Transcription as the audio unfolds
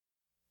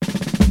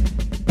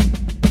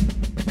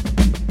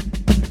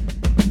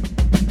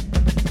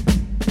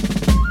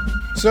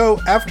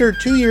So after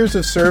 2 years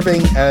of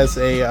serving as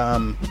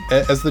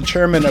as the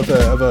chairman of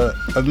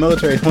a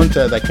military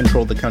junta that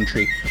controlled the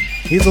country,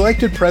 he's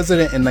elected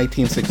president in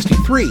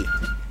 1963.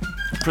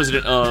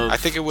 President of... I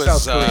think it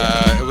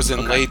was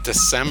in late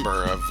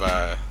December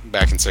of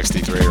back in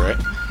 '63, right?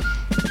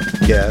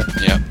 Yeah.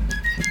 Yeah.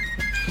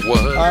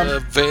 What a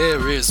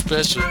very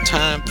special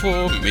time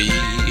for me.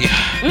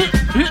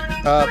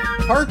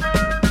 Park.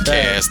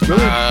 Cast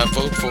my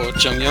vote for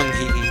Chung Young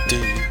Hee.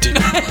 Do.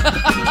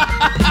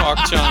 Park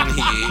Chung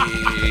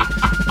Hee.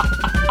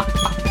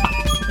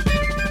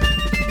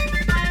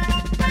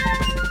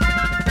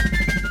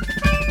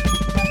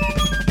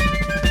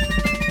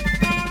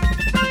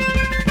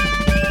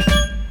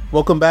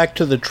 Welcome back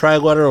to the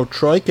Trilateral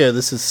Troika.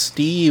 This is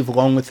Steve,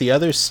 along with the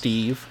other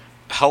Steve.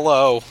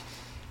 Hello.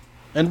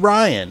 And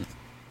Ryan.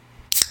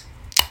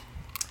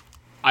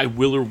 I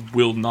will or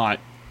will not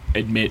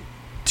admit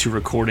to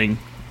recording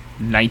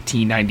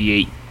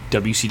 1998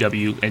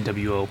 WCW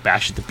NWO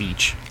Bash at the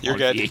Beach You're on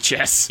good.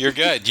 VHS. You're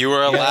good. You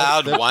were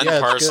allowed one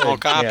personal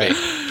good. copy. Yeah.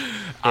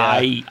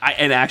 I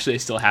actually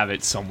still have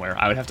it somewhere.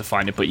 I would have to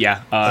find it, but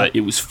yeah,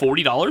 it was $40.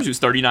 It was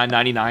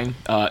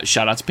 $39.99.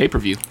 Shout out to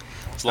pay-per-view.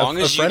 As long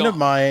A as friend of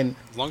mine,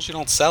 as long as you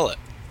don't sell it.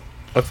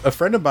 a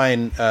friend of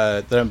mine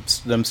that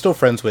I'm still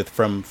friends with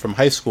from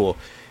high school,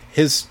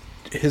 his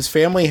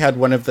family had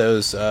one of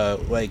those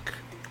like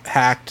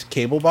hacked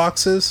cable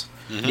boxes,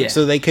 Yeah.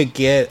 so they could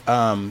get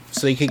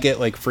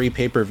like free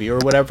pay-per-view or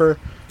whatever.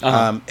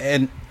 Uh-huh.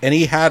 And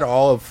he had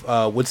all of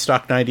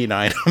Woodstock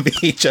 '99 on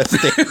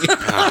VHS tape.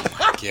 Oh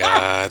my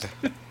god.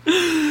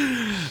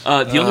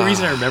 The only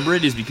reason I remember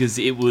it is because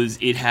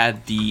it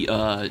had the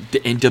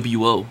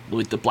NWO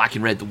with the black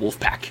and red, the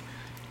Wolfpack,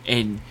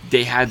 and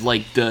they had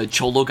like the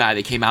Cholo guy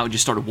that came out and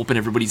just started whooping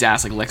everybody's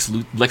ass like Lex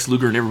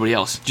Luger and everybody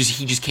else.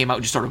 He just came out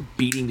and just started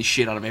beating the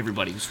shit out of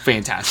everybody. It was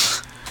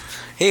fantastic.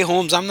 Hey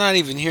Holmes, I'm not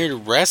even here to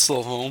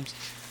wrestle, Holmes.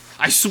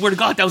 I swear to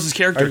God, that was his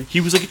character.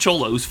 He was like a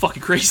Cholo. It was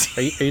fucking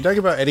crazy. Are you talking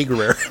about Eddie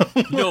Guerrero?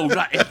 No,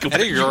 not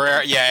Eddie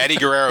Guerrero. Yeah, Eddie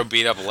Guerrero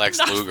beat up Lex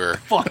Not Luger.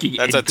 fucking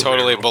That's Eddie a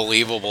totally Guerrero.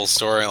 believable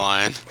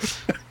storyline.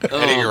 Oh,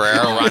 Eddie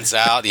Guerrero God. runs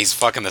out. He's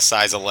fucking the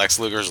size of Lex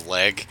Luger's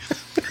leg.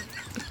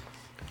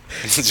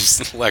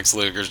 Just Lex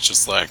Luger's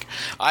just like,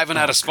 I haven't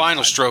had a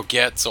spinal stroke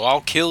yet, so I'll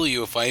kill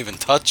you if I even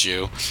touch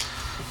you.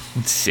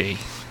 Let's see.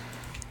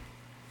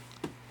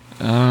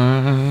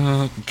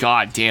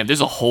 God damn,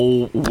 there's a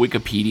whole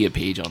Wikipedia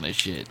page on this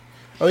shit.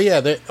 Oh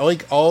yeah,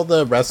 like all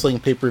the wrestling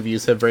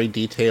pay-per-views have very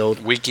detailed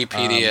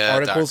Wikipedia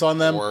articles on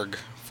them /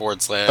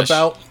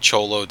 about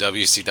Cholo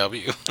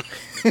WCW.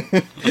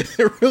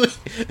 they're really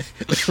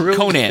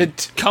Conan.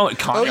 good. Conan.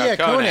 Oh yeah,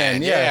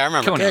 Conan. Yeah, I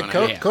remember Conan.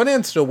 Conan. Yeah,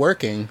 Conan's still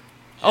working.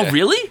 Oh,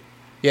 really?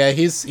 Yeah,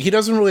 he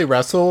doesn't really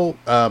wrestle.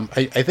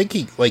 I think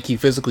he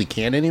physically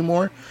can't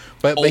anymore.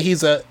 But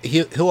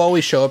he'll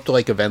always show up to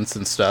like events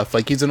and stuff.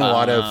 Like he's in a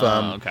lot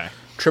of okay.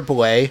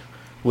 AAA,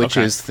 which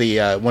Okay. is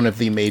the one of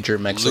the major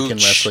Mexican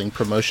Luch. wrestling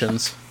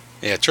promotions.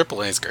 Yeah,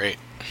 Triple A's great.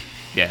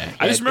 Yeah,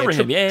 I just remember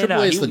him. Yeah,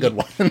 Triple A's the good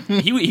one.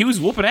 He was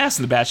whooping ass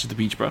in the Bash at the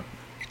Beach, bro.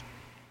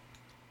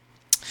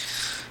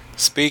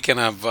 Speaking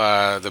of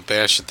the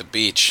Bash at the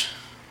Beach,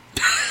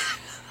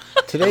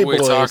 Today, what are we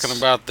boys, talking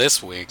about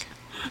this week?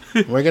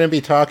 we're going to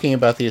be talking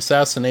about the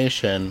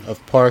assassination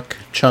of Park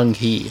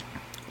Chung-hee.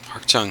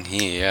 Park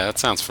Chung-hee, yeah, that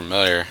sounds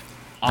familiar.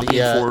 I'm The,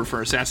 being forward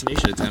for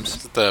assassination attempts.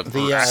 Is it the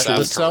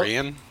the South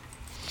Korean?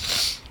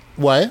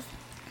 What?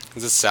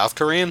 Is it South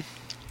Korean?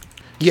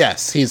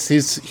 Yes,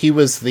 he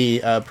was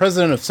the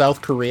president of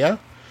South Korea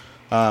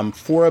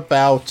for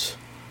about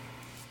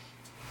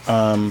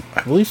I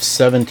believe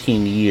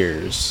 17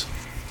 years.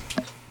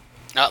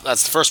 Oh,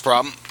 that's the first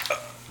problem.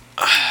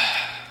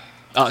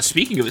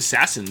 Speaking of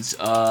assassins,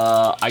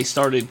 I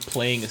started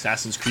playing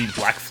Assassin's Creed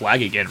Black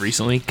Flag again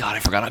recently. God, I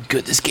forgot how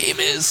good this game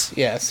is.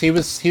 Yes, he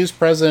was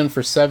president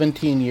for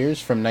 17 years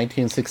from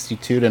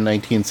 1962 to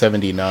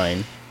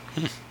 1979.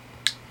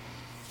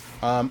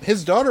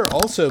 His daughter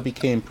also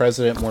became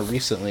president more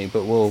recently,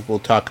 but we'll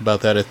talk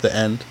about that at the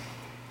end.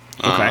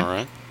 Okay.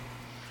 All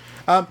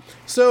right.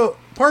 So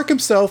Park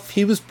himself,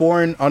 he was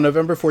born on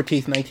November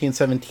 14th,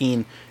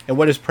 1917, in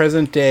what is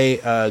present-day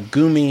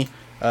Gumi,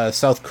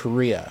 South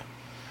Korea.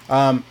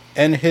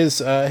 And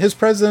his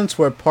presidents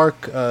were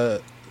Park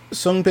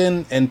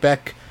Sungbin and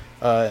Baek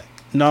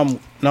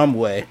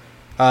Namwe.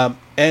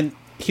 And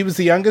he was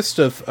the youngest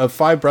of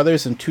 5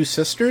 brothers and 2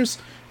 sisters,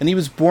 and he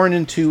was born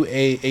into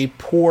a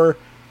poor,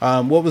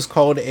 what was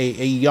called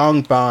a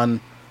Yongban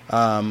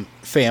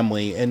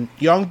family. And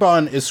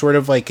Yongban is sort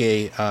of like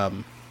a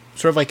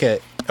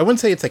I wouldn't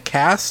say it's a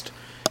caste.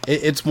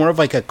 It's more of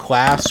like a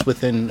class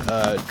within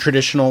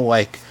traditional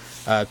like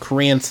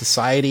Korean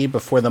society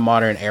before the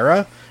modern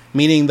era,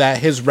 meaning that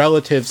his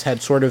relatives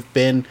had sort of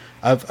been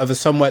of a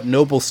somewhat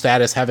noble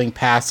status, having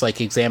passed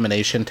like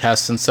examination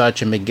tests and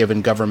such and been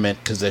given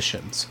government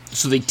positions.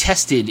 So they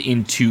tested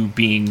into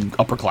being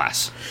upper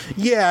class.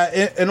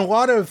 Yeah, in a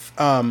lot of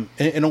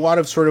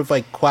sort of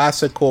like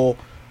classical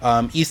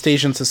East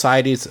Asian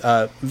societies,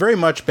 very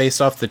much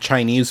based off the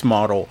Chinese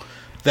model,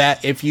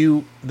 that if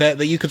you that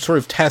you could sort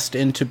of test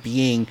into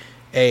being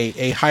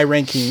a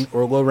high-ranking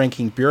or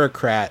low-ranking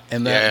bureaucrat,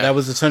 and that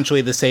was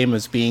essentially the same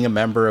as being a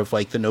member of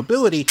like the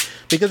nobility,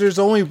 because there's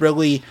only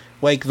really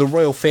like the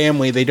royal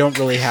family. They don't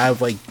really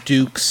have like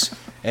dukes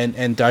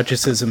and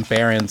duchesses and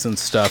barons and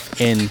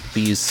stuff in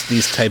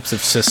these types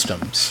of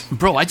systems.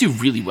 Bro, I do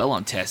really well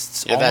on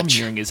tests. All I'm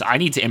hearing is I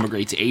need to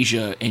immigrate to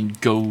Asia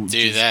and go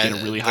get a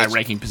really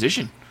high-ranking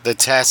position. The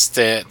test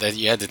that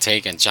you had to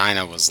take in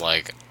China was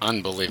like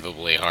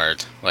unbelievably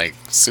hard, like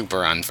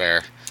super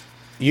unfair.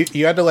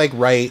 You had to like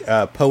write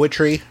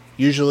poetry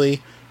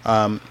usually.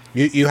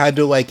 You had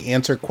to like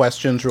answer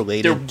questions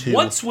related to. There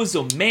once was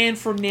a man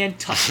from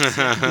Nantucket.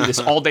 Do this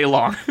all day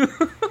long.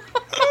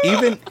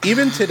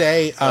 even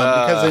today,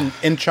 because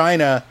in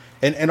China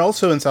and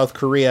also in South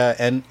Korea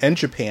and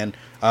Japan,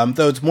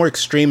 though it's more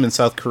extreme in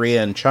South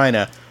Korea and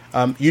China,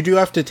 you do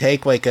have to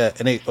take like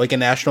a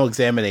national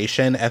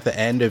examination at the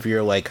end of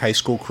your like high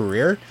school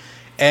career,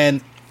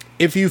 and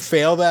if you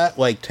fail that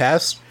like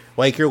test,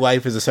 like your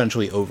life is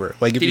essentially over.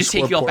 Like if they you just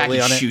score take you all back poorly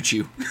and on shoot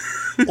you.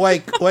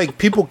 like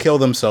people kill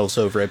themselves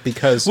over it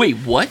because wait,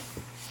 what?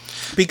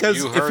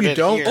 Because if you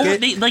don't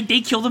get,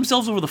 they kill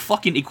themselves over the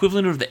fucking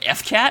equivalent of the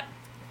FCAT.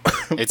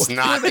 It's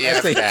not the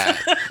FCAT.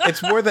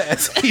 It's more the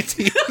SAT.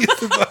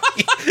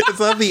 It's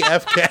not the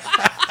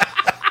FCAT.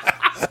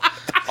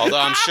 Although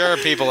I'm sure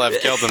people have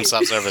killed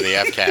themselves over the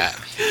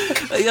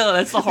FCAT. Yeah,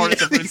 that's the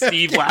hardest I've heard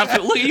Steve laugh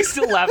at. Look, he's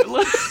still laughing.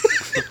 Look.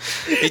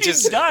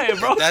 He's dying,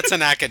 bro. That's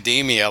an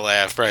academia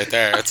laugh right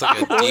there. It's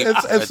like a deep.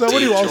 As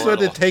someone who also had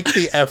to take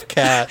the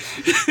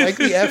FCAT, like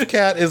the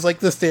FCAT is like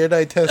the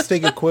standardized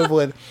testing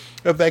equivalent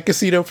of that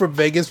Casino from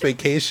Vegas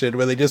Vacation,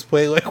 where they just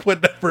play like,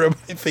 what number am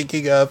I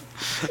thinking of?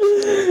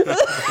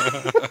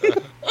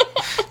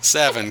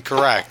 7,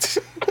 correct.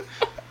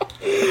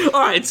 All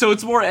right, so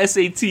it's more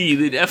SAT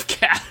than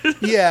FCAT.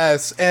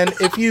 Yes, and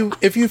if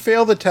you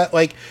fail the test,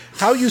 like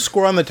how you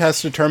score on the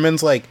test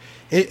determines like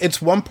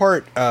it's one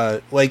part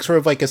like sort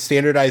of like a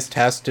standardized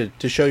test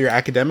to show your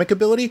academic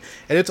ability,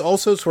 and it's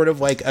also sort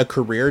of like a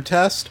career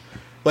test.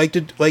 Like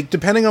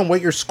depending on what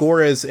your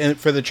score is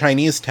for the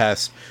Chinese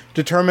test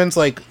determines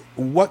like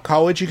what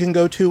college you can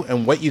go to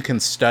and what you can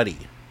study.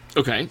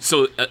 Okay,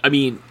 so I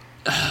mean,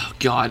 oh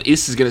God,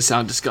 this is gonna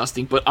sound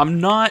disgusting, but I'm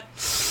not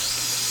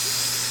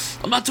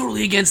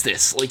totally against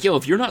this. Like, yo,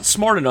 if you're not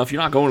smart enough,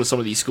 you're not going to some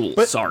of these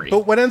schools. Sorry.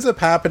 But what ends up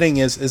happening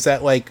is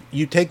that like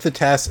you take the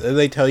test and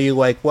they tell you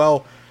like,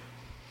 well,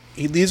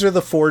 these are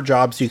the 4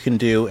 jobs you can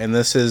do, and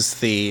this is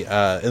the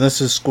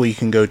school you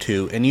can go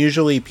to, and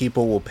usually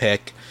people will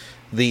pick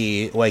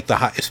the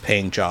highest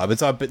paying job.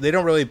 It's not, they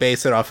don't really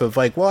base it off of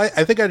like, well,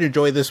 I think I'd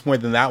enjoy this more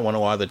than that one. A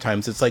lot of the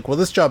times it's like, well,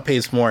 this job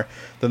pays more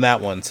than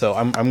that one, so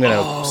I'm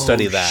gonna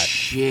study that.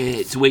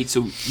 Shit. So wait,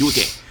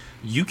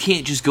 you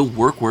can't just go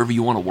work wherever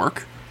you want to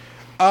work?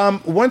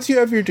 Once you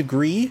have your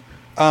degree,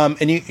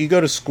 and you go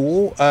to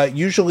school,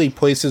 usually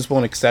places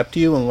won't accept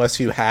you unless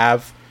you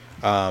have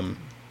a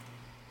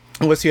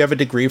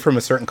degree from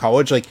a certain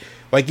college.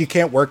 Like you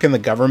can't work in the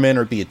government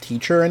or be a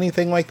teacher or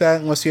anything like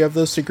that unless you have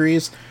those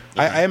degrees.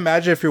 Okay. I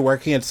imagine if you're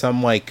working at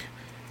some like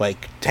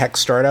tech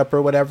startup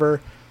or whatever,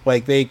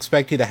 like they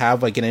expect you to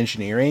have like an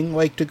engineering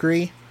like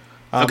degree.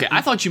 Okay, I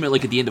thought you meant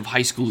like at the end of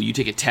high school you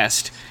take a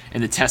test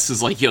and the test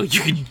is like, yo,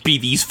 you can be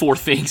these 4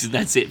 things and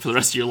that's it for the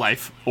rest of your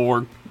life,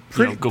 or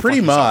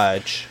pretty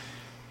much.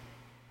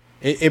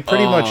 It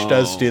pretty much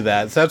does do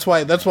that. So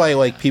that's why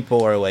like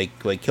people are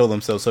like kill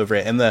themselves over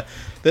it. And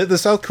the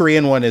South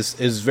Korean one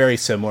is very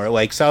similar.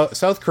 Like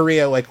South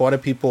Korea, like a lot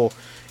of people,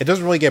 it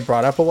doesn't really get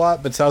brought up a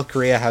lot, but South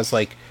Korea has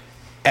like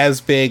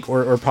as big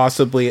or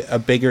possibly a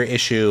bigger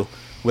issue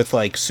with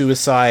like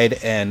suicide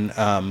and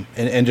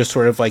just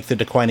sort of like the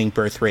declining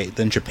birth rate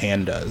than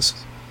Japan does.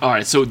 All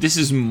right, so this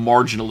is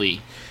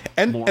marginally.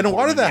 And a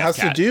lot of that has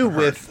to do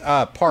with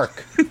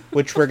Park,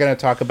 which we're going to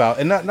talk about,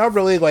 and not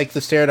really like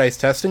the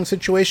standardized testing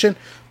situation,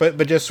 but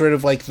just sort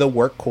of like the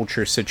work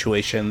culture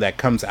situation that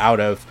comes out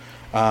of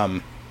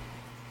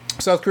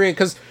South Korea.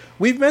 Because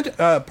we've met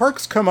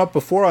Park's come up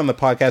before on the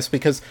podcast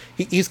because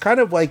he's kind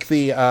of like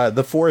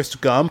the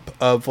Forrest Gump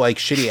of like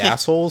shitty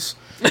assholes.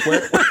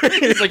 Where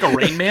he's like a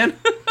Rain Man.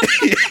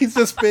 he's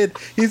just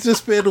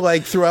been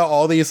like throughout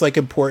all these like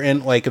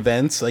important like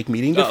events, like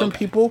meeting different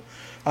people.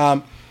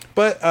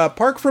 But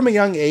Park, from a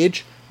young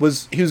age, he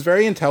was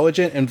very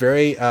intelligent and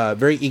very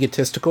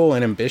egotistical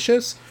and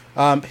ambitious.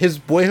 His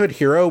boyhood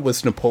hero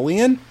was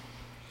Napoleon,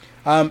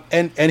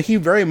 and he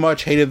very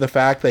much hated the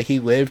fact that he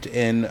lived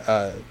in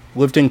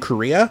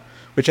Korea,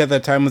 which at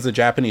that time was a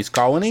Japanese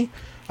colony.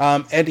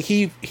 And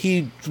he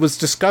was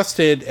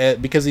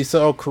disgusted because he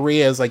saw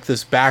Korea as like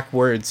this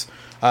backwards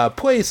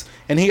place,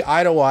 and he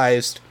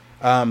idolized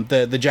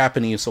the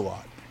Japanese a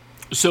lot.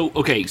 So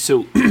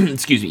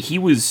excuse me, he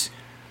was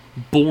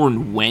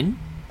born when?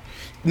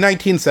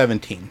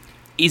 1917.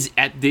 Is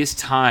at this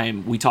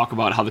time we talk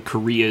about how the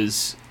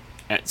Koreas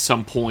at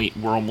some point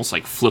were almost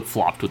like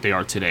flip-flopped what they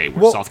are today,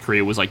 where South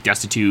Korea was like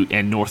destitute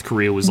and North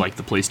Korea was like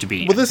the place to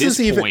be. Well, this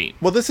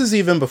is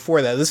even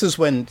before that. This is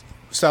when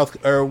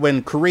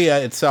when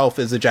Korea itself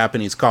is a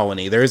Japanese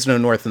colony. There is no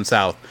North and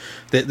South.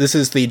 This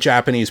is the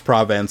Japanese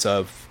province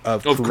of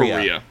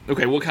Korea.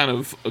 Okay, what kind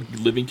of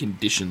living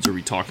conditions are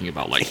we talking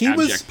about? Like He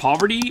abject was-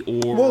 poverty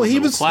or Well, he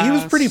middle was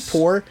class? pretty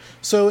poor,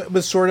 so it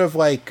was sort of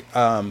like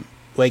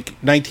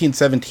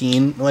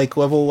 1917 like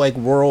level, like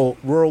rural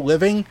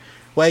living.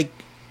 Like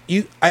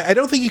I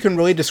don't think you can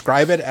really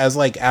describe it as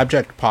like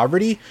abject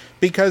poverty,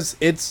 because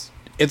it's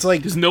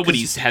like Because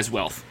nobody has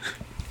wealth.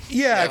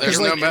 yeah, There's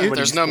because like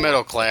there's no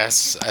middle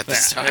class at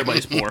this time.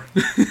 Everybody's poor.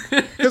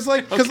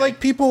 because like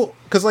people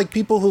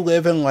who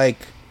live in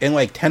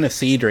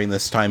Tennessee during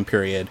this time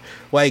period,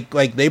 like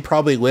they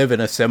probably live in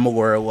a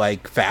similar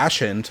like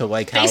fashion to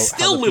like how They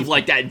still how the live people-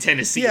 like that in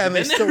Tennessee. yeah, and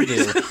they Have you still been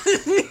there?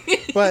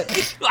 do. But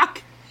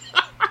Fuck.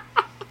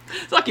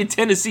 Fuck in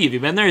Tennessee. Have you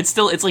been there? It's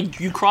like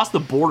you cross the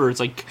border. It's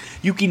like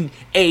you can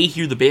A,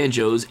 hear the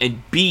banjos,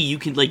 and B, you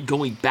can like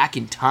going back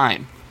in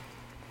time.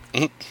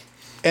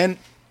 and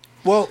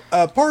well,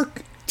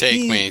 Park Take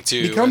he me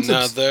to becomes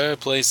another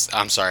place.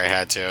 I'm sorry, I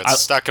had to. It's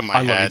stuck in my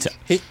I love head. you,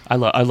 He- I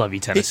love you,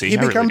 Tennessee. he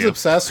I really becomes do.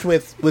 obsessed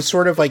with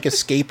sort of like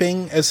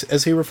escaping,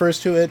 as he refers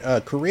to it,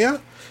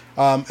 Korea,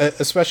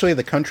 especially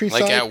the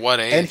countryside. Like at what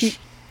age?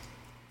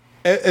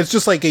 And it's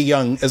just like a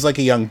young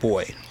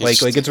boy.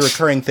 Like it's a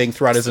recurring thing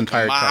throughout his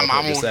entire Mom, childhood.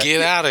 I'm is gonna that-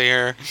 get out of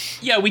here.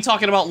 Yeah, are we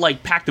talking about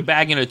like pack the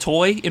bag and a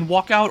toy and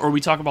walk out, or are we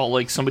talking about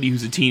like somebody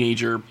who's a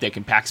teenager that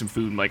can pack some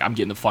food and like I'm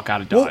getting the fuck out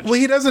of Dodge? Well,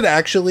 he doesn't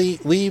actually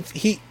leave.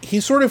 He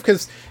sort of,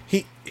 because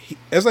he,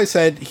 as I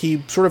said,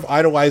 he sort of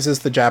idolizes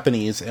the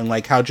Japanese and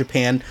like how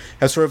Japan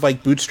has sort of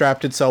like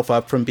bootstrapped itself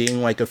up from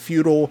being like a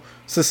feudal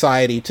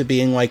society to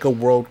being like a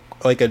world,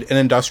 like an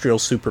industrial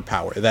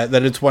superpower. That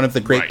it's one of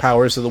the great Right.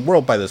 powers of the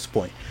world by this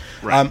point.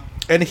 Right.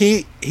 And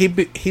he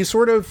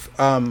sort of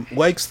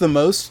likes the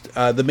most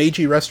the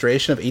Meiji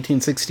Restoration of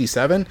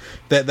 1867,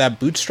 that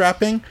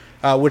bootstrapping,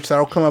 which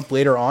that'll come up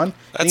later on. And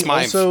That's he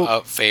my also,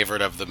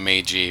 favorite of the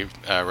Meiji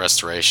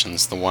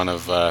restorations, the one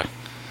of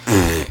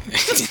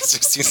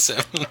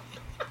 1867.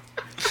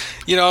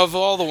 You know, of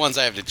all the ones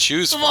I have to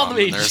choose Of all from,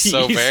 the and they're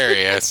so Meijis.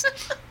 various.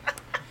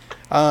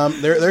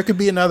 there could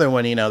be another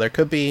one. There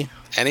could be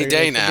Any there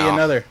day could now. Be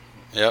another.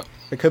 Yep.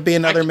 There could be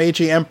another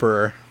Meiji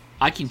emperor.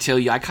 I can tell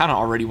you, I kind of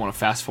already want to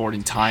fast forward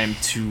in time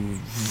to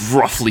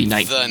roughly The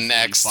 1945.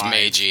 next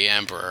Meiji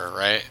emperor,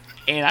 right?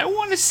 And I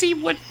want to see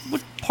what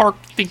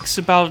Park thinks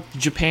about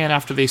Japan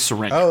after they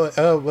surrender.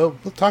 Oh, well,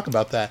 we'll talk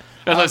about that.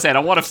 As I said, I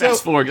want to fast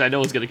so- forward because I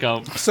know it's going to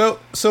come. So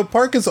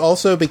Park is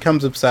also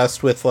becomes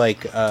obsessed with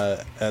like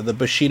the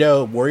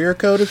Bushido warrior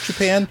code of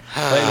Japan.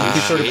 Like, he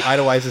sort of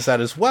idolizes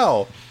that as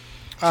well.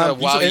 while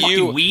fucking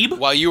you weeb?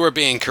 while you were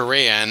being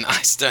Korean,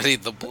 I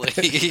studied the blade.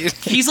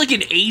 He's like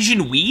an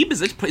Asian weeb? Is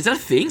that a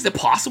thing? Is that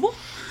possible?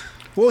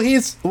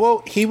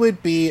 He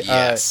would be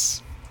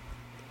Yes.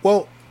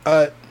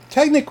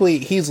 technically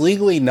he's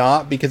legally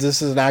not, because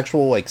this is an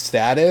actual like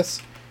status.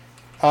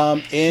 What,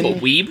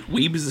 weeb?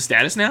 Weeb is the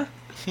status now?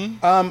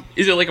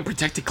 Is it like a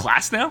protected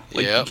class now?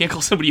 Like Yep. you can't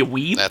call somebody a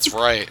weeb? That's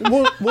right.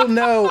 well,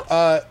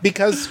 no,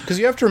 because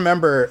you have to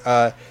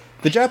remember,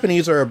 the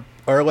Japanese are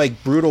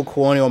like brutal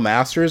colonial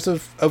masters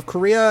of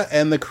Korea,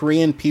 and the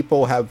Korean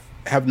people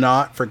have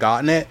not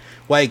forgotten it.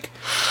 Like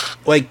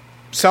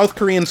South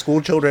Korean school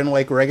children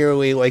like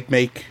regularly like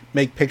make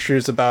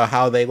pictures about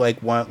how they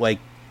like want like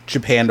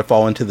Japan to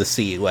fall into the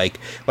sea, like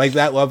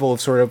that level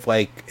of sort of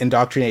like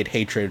indoctrinated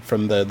hatred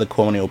from the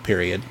colonial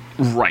period.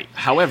 Right.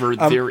 However,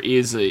 there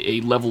is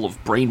a level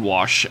of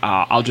brainwash.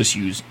 I'll just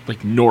use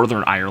like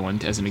Northern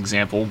Ireland as an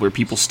example, where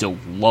people still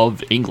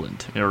love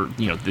England, or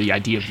the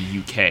idea of the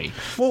UK.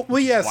 Well,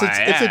 yes, Why,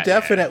 it's yeah,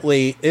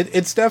 definitely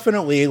it's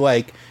definitely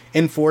like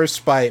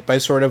enforced by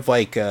sort of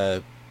like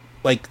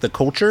the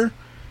culture,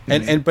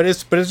 and but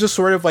it's just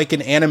sort of like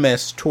an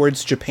animus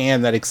towards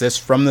Japan that exists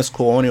from this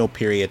colonial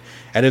period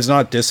and is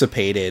not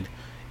dissipated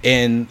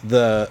in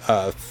the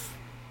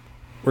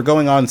we're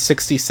going on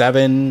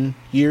 67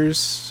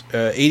 years,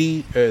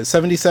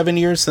 77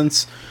 years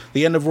since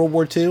the end of World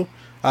War II.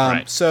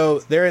 Right. So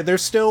they're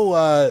still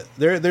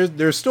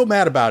they're still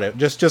mad about it,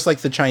 just like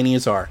the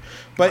Chinese are.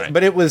 But Right.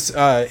 but it was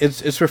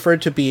it's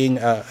referred to being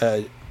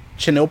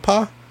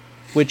Chinilpa,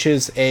 which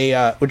is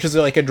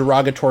like a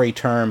derogatory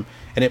term,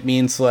 and it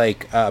means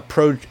like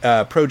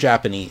pro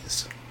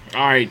Japanese.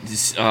 All right,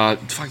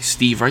 fucking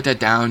Steve, write that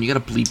down. You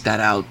gotta bleep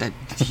that out. That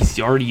he's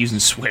already using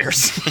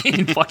swears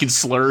and fucking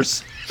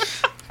slurs.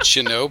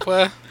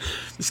 Chinopa?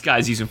 This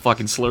guy's using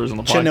fucking slurs on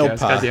the podcast. Chinopa.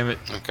 God damn it.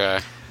 Okay.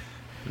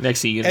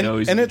 Next thing you know,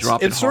 he's And gonna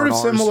drop it's sort of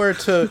similar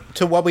to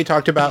what we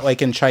talked about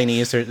like in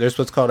Chinese. There's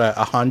what's called a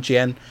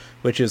Hanjian,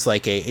 which is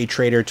like a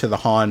traitor to the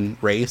Han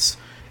race.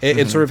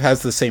 It sort of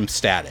has the same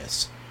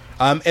status.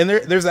 And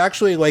there's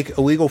actually like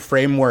a legal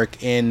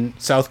framework in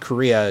South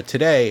Korea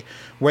today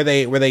where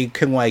they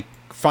can like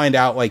find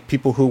out like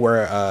people who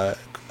were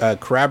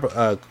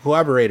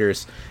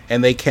collaborators,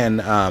 and they can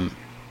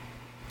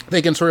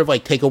sort of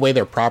like take away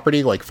their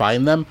property, like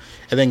fine them,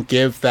 and then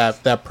give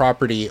that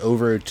property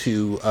over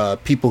to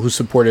people who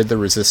supported the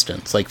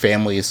resistance, like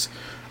families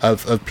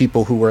of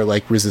people who were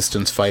like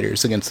resistance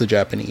fighters against the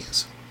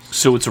Japanese.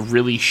 So it's a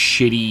really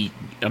shitty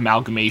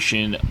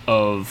amalgamation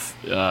of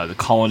the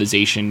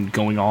colonization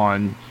going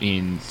on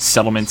in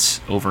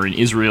settlements over in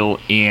Israel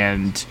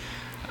and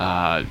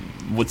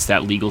what's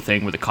that legal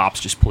thing where the cops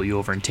just pull you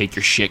over and take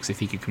your shit 'cause they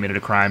think you committed a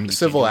crime?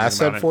 Civil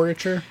asset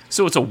forfeiture?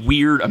 So it's a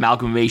weird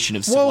amalgamation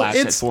of civil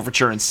asset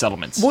forfeiture and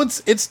settlements. Well,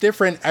 it's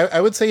different.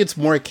 I would say it's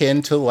more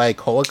akin to, like,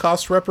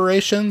 Holocaust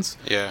reparations.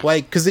 Yeah.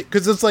 Like, because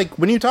it's like,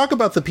 when you talk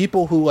about the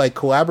people who, like,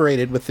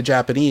 collaborated with the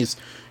Japanese,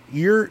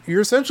 you're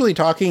essentially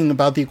talking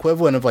about the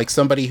equivalent of, like,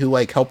 somebody who,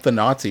 like, helped the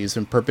Nazis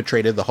and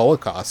perpetrated the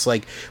Holocaust.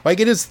 Like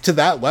it is to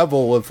that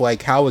level of,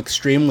 like, how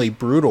extremely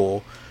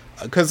brutal.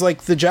 Because,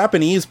 like, the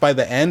Japanese, by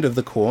the end of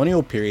the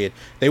colonial period,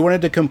 they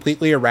wanted to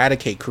completely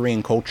eradicate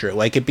Korean culture.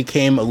 Like, it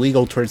became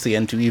illegal towards the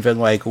end to even,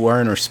 like,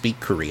 learn or speak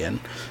Korean.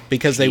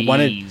 Because they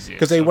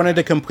wanted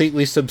to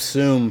completely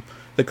subsume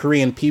the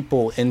Korean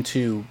people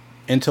into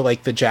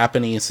like, the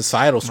Japanese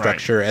societal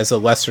structure as a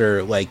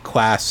lesser, like,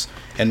 class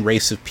and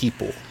race of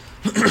people.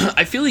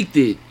 I feel like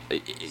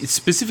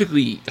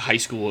specifically high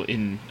school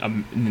in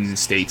the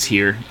States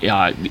here,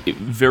 it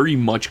very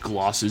much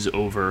glosses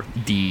over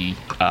the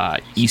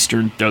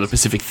Eastern or the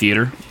Pacific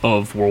theater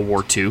of World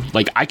War II.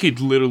 Like, I could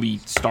literally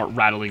start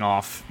rattling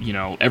off,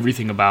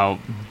 everything about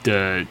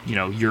the,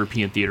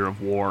 European theater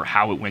of war,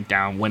 how it went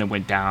down, when it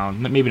went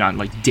down, maybe not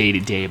like day to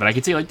day, but I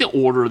could say like the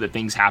order that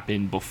things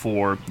happened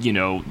before,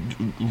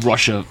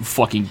 Russia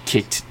fucking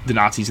kicked the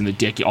Nazis in the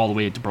dick all the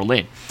way into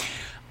Berlin.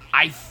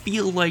 I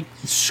feel like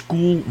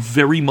school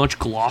very much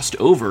glossed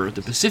over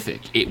the Pacific.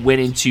 It went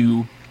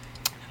into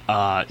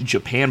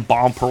Japan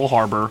bombed Pearl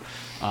Harbor,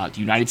 the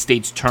United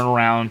States turned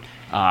around,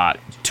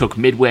 took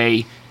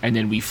Midway, and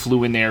then we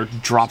flew in there,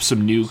 dropped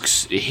some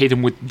nukes, hit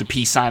them with the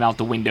peace sign out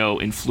the window,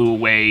 and flew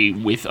away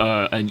with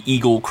an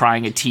eagle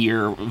crying a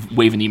tear,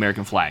 waving the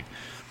American flag.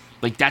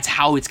 Like, that's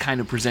how it's kind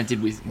of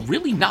presented with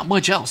really not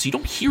much else. You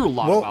don't hear a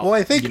lot about. Well,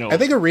 I think one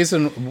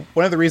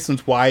of the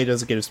reasons why it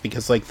doesn't get is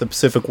because, like, the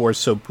Pacific War is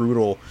so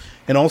brutal,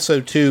 and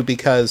also too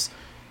because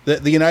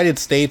the United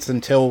States,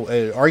 until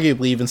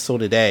arguably even still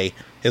today,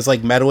 is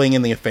like meddling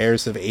in the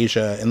affairs of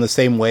Asia in the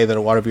same way that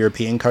a lot of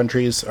European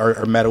countries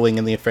are meddling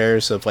in the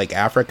affairs of, like,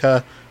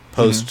 Africa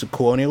post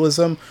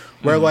colonialism,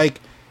 where like.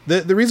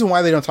 The reason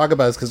why they don't talk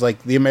about it is because,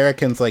 like, the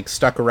Americans, like,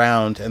 stuck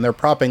around, and they're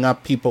propping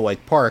up people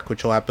like Park,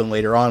 which will happen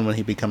later on when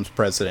he becomes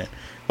president.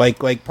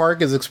 Like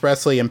Park is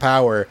expressly in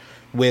power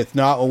with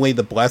not only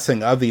the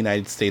blessing of the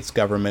United States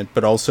government,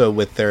 but also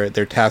with their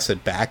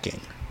tacit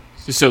backing.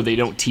 So they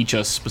don't teach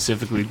us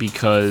specifically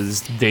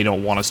because they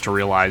don't want us to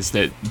realize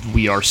that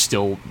we are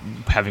still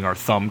having our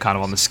thumb kind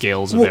of on the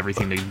scales of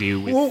everything they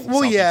do with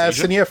Southeast yes,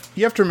 Asia? And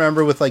you have to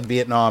remember with, like,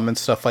 Vietnam and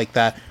stuff like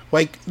that,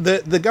 like,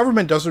 the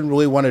government doesn't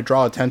really want to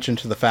draw attention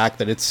to the fact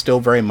that it's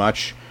still very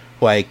much,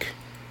 like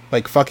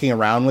fucking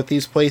around with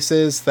these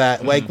places,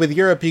 that, like, with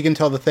Europe, you can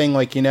tell the thing,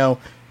 like,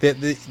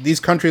 these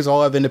countries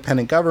all have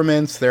independent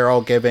governments, they're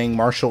all giving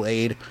martial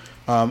aid.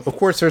 Of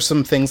course, there's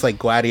some things like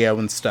Gladio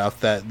and stuff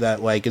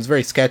that like, is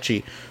very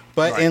sketchy.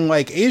 But in,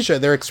 like, Asia,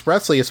 they're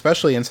expressly,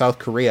 especially in South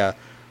Korea,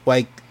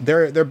 like,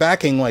 they're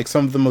backing, like,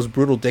 some of the most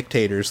brutal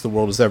dictators the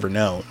world has ever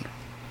known.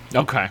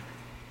 Okay.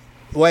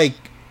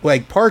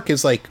 Like Park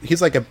is like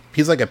he's like a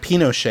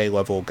Pinochet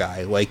level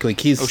guy. Like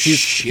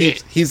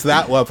he's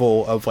that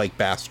level of, like,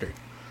 bastard.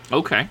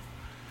 Okay.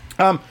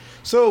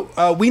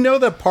 So we know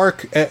that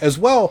Park as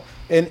well,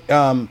 and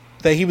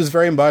that he was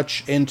very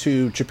much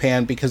into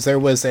Japan because there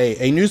was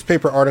a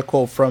newspaper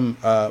article from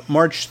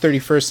March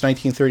 31st,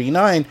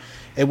 1939,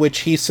 in which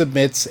he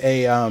submits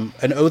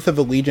an oath of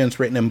allegiance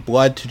written in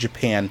blood to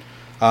Japan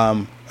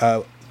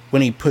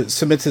when he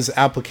submits his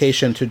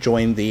application to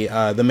join the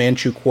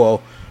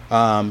Manchukuo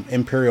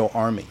Imperial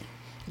Army.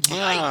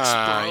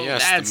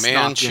 Yes, the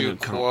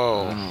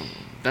Manchukuo.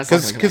 That's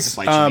not going to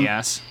bite you in the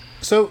ass.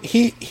 So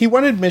he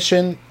won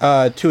admission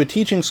to a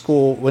teaching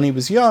school when he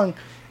was young,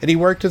 and he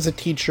worked as a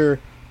teacher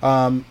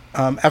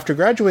after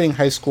graduating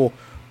high school,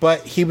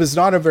 but he was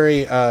not a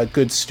very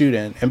good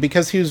student. And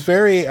because he was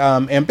very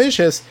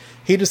ambitious,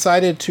 he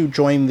decided to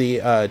join the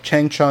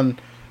Changchun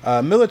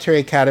Military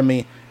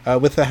Academy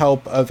with the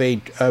help of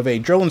a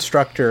drill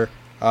instructor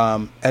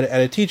at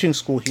a teaching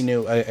school he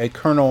knew, a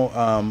Colonel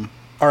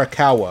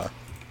Arakawa,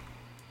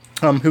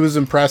 who was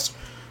impressed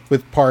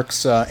with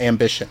Park's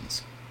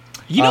ambitions.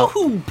 You know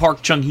who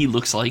Park Chung-hee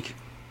looks like?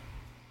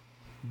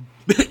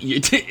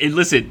 And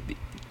listen,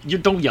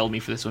 don't yell at me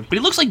for this one, but he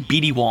looks like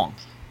B.D. Wong.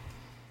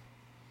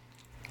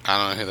 I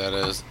don't know who that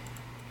is.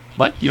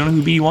 What? You don't know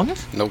who B.D. Wong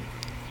is? Nope.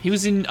 He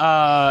was in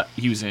Law &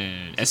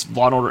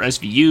 Order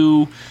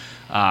SVU.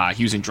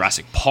 He was in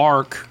Jurassic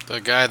Park.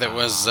 The guy that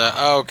was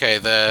okay,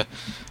 the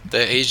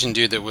Asian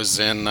dude that was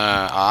in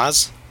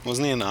Oz.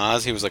 Wasn't he in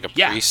Oz? He was like a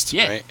priest,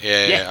 right?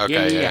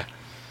 Yeah.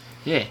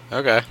 Yeah.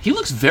 Okay. He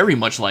looks very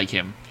much like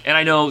him. And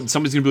I know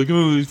somebody's going to be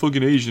like, oh, he's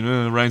fucking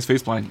Asian. Ryan's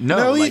face blind.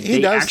 No, he they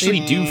does.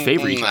 actually do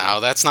favor each other. No,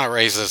 that's not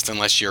racist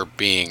unless you're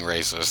being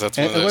racist. That's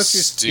one of those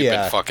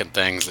stupid fucking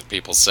things that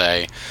people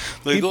say.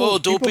 Like,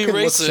 don't be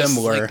racist.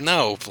 Like,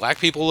 no, black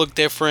people look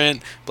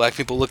different. Black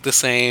people look the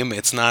same.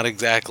 It's not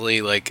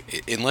exactly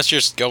like, unless you're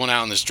going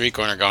out in the street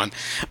corner going,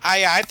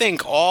 I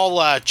think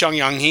all Chung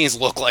Young Hees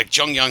look like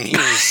Chung Young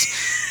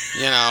Hees.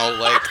 You know,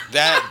 like,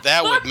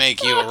 that would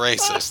make you a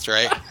racist,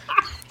 right?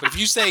 But if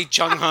you say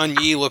Chung Han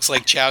Yi looks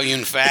like Chow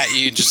Yun Fat,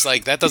 you just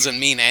like, that doesn't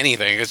mean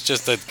anything. It's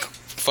just a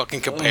fucking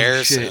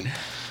comparison.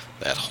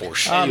 That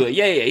horseshit.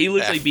 Anyway, he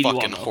looks like BD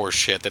fucking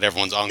horseshit that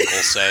everyone's uncle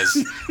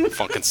says.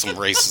 Fucking some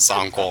racist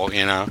uncle,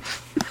 you know?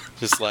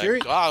 Just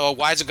like, oh,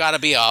 why's it gotta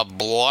be a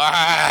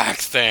black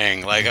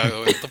thing? Like,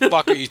 what the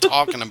fuck are you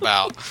talking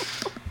about?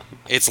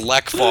 It's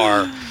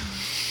Lekfar.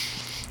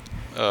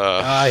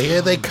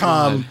 Here they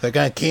come. They're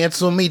gonna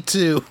cancel me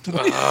too.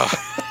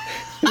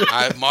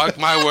 I mark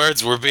my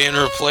words, we're being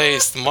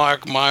replaced.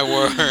 Mark my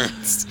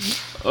words.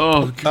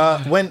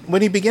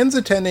 When he begins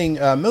attending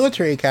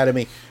military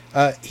academy,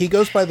 he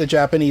goes by the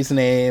Japanese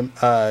name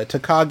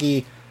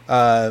Takagi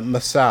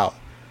Masao.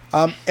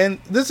 And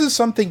this is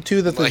something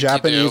too that the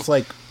Japanese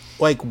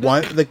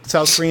want the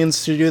South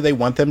Koreans to do. They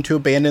want them to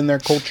abandon their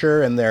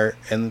culture and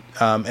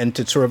and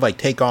to sort of like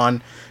take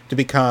on to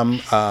become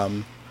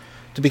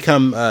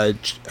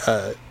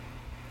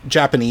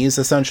Japanese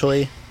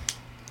essentially.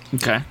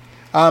 Okay.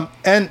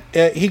 And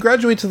he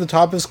graduates at the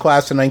top of his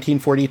class in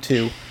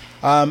 1942,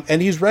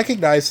 and he's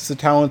recognized as a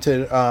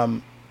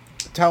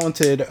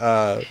talented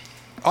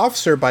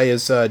officer by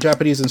his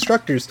Japanese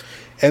instructors,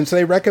 and so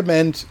they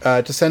recommend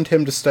to send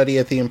him to study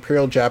at the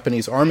Imperial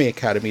Japanese Army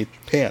Academy of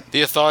Japan.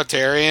 The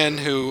authoritarian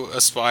who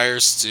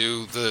aspires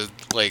to to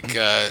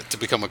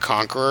become a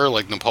conqueror,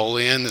 like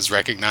Napoleon, is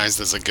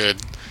recognized as a good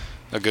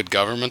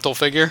governmental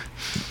figure.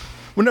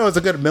 Well, no, as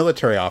a good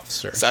military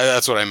officer. So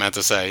that's what I meant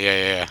to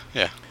say.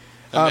 Yeah.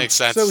 That makes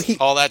sense. So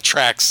all that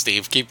tracks,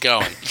 Steve. Keep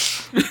going.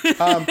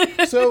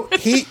 So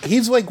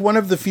he's like one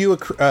of the few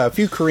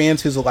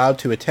Koreans who's allowed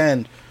to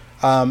attend,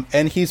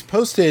 and he's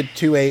posted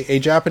to a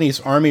Japanese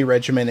army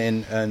regiment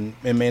in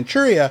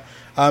Manchuria,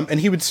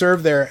 and he would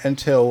serve there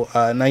until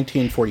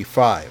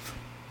 1945.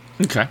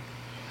 Okay.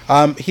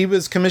 He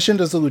was commissioned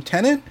as a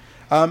lieutenant,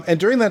 and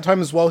during that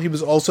time as well, he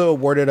was also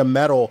awarded a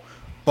medal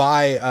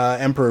by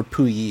Emperor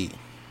Puyi.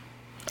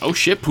 Oh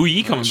shit,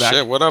 Puyi coming back.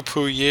 Shit, what up,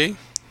 Puyi?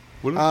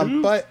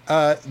 But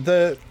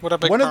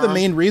one of the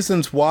main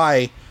reasons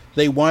why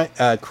they want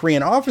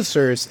Korean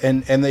officers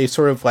and they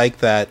sort of like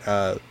that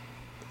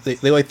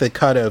they like the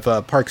cut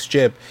of Park's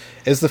jib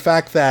is the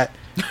fact that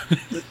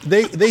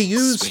they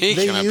use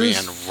being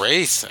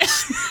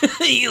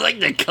racist. You like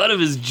the cut of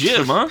his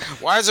jib, huh?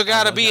 Why's it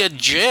gotta be a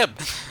jib?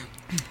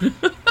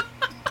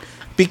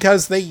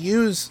 Because they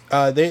use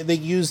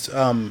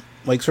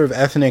like sort of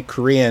ethnic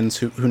Koreans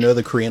who know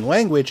the Korean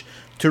language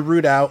to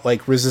root out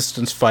like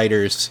resistance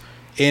fighters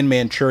in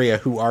Manchuria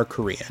who are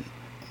Korean.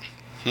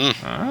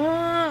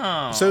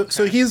 Oh,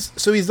 so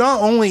he's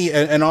not only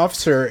an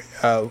officer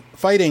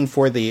fighting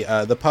for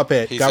the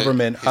puppet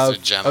government of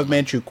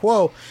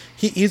Manchukuo.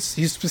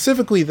 He's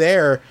specifically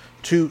there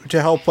to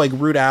help like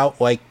root out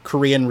like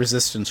Korean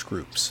resistance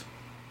groups.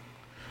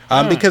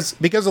 Because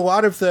a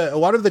lot of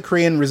the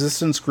Korean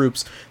resistance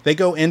groups, they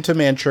go into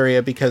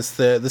Manchuria because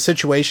the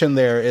situation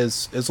there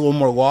is a little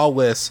more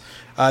lawless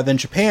than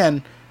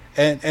Japan.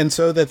 And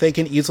so that they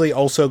can easily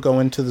also go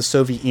into the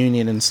Soviet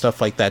Union and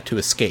stuff like that to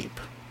escape.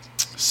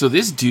 So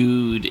this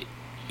dude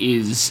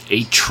is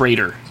a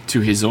traitor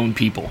to his own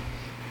people.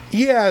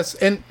 Yes,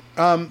 and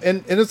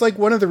it's like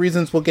one of the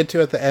reasons we'll get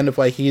to at the end of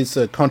why he's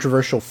a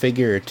controversial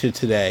figure to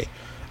today.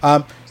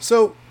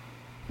 So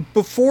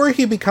before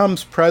he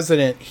becomes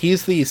president,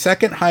 he's the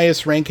second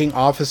highest ranking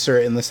officer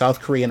in the South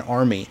Korean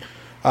army.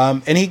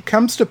 And he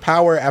comes to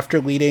power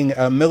after leading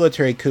a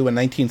military coup in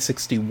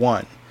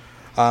 1961.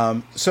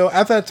 So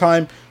at that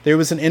time, there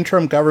was an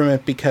interim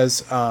government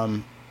because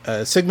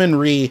Syngman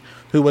Rhee,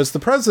 who was the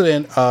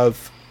president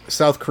of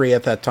South Korea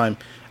at that time,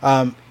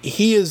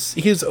 he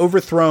is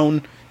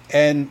overthrown,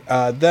 and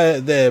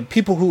the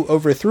people who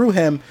overthrew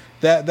him,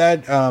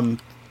 that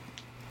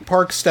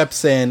Park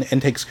steps in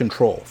and takes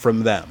control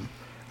from them.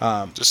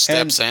 Just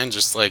steps in,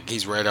 just like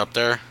he's right up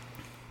there.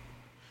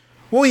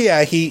 Well,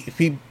 yeah, he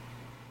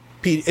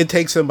it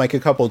takes him like a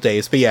couple of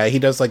days, but yeah, he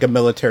does like a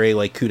military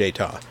like coup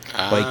d'etat.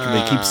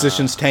 Like he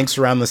positions tanks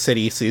around the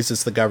city,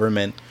 seizes the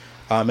government,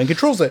 and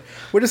controls it,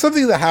 which is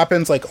something that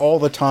happens like all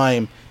the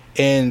time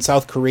in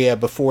South Korea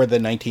before the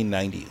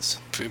 1990s.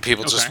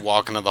 People just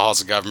walk into the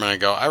halls of government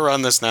and go, "I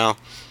run this now."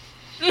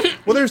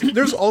 Well,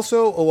 there's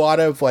also a lot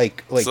of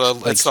like it's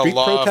the street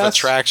law protests. of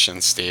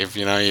attraction, Steve.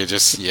 You know, you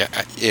just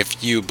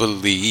if you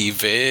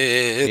believe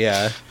it,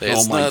 yeah.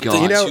 There's oh my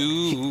nothing God.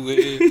 to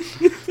it.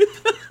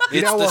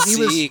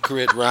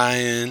 secret,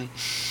 Ryan.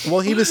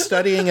 Well, he was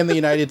studying in the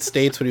United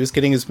States when he was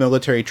getting his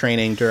military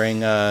training during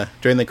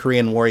the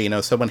Korean War.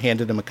 Someone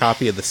handed him a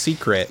copy of The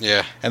Secret.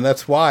 Yeah. And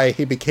that's why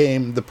he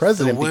became the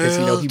president,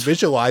 because, he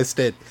visualized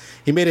it.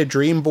 He made a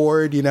dream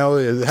board, it had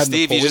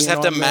Steve, Napoleon you just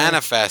have to there.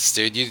 manifest,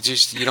 dude.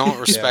 You don't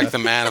respect the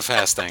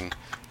manifesting.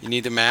 You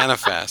need to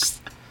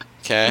manifest.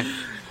 Okay?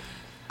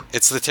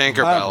 It's the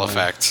Tinkerbell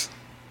effect.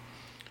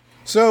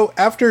 So,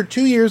 after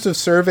 2 years of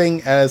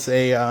serving as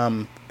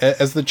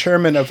as the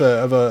chairman of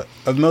a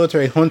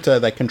military junta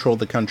that controlled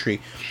the country,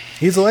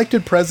 he's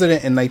elected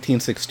president in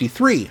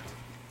 1963.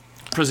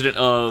 President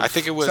of... I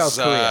think it was South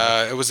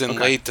Korea. It was in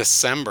late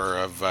December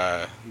of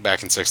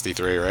back in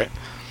 '63, right?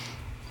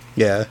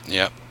 Yeah.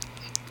 Yep.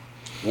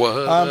 What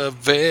a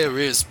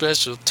very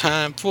special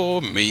time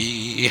for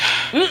me.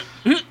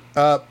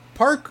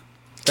 Park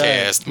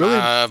cast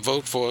my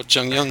vote for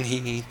Chung Young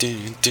Hee.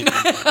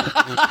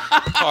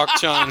 Park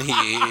Chung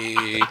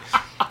Hee.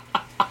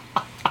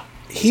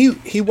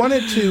 He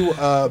wanted to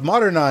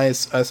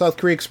modernize South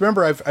Korea. 'Cause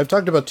remember, I've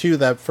talked about too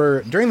that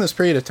during this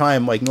period of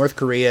time, like North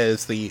Korea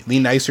is the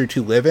nicer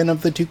to live in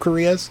of the two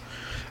Koreas,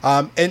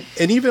 and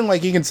even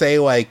like you can say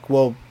like,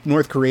 well,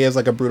 North Korea is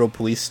like a brutal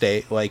police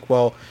state. Like,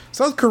 well,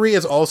 South Korea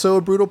is also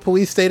a brutal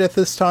police state at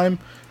this time.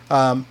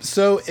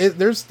 So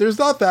there's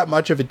not that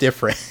much of a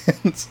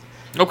difference.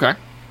 Okay.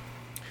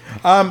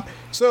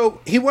 So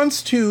he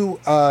wants to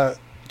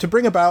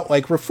bring about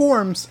like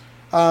reforms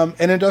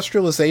and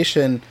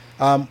industrialization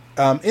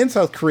in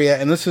South Korea,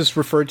 and this is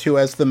referred to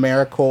as the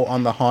Miracle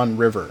on the Han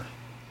River.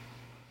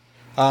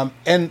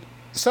 And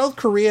South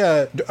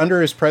Korea,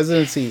 under his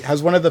presidency,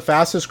 has one of the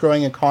fastest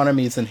growing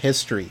economies in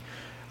history.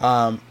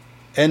 But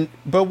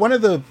one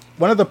of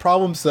the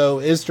problems, though,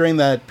 is during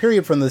that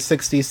period from the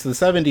 60s to the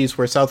 70s,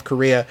 where South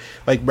Korea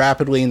like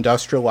rapidly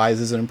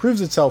industrializes and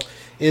improves itself,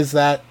 is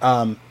that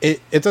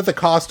it's at the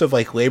cost of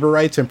like labor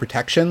rights and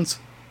protections.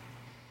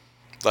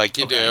 Like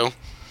you do.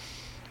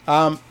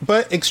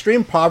 But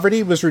extreme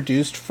poverty was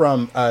reduced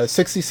from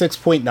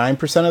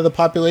 66.9% of the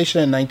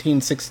population in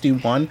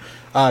 1961 to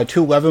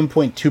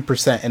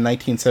 11.2% in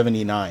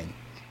 1979.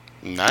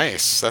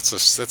 Nice. That's a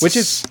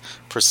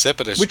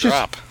precipitous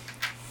drop.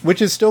 Which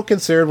is still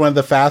considered one of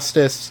the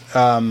fastest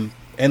and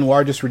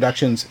largest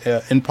reductions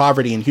in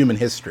poverty in human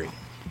history.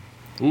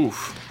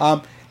 Oof.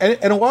 And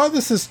a lot of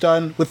this is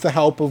done with the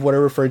help of what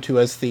are referred to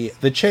as the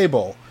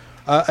chaebol.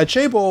 A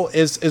chaebol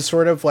is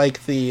sort of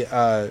like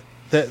the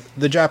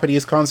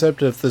Japanese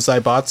concept of the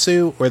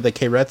zaibatsu or the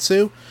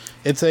keiretsu.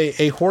 It's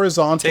a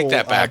horizontal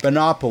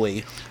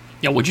monopoly.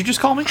 Yeah, what'd you just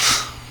call me?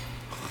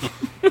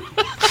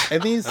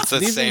 And that's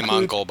the same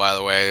uncle, by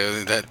the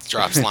way, that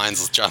drops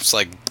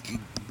like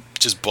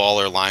just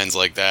baller lines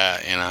like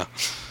that,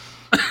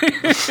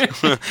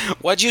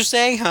 What'd you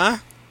say, huh?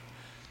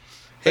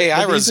 Hey,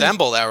 I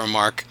resemble that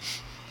remark.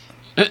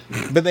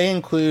 But they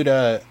include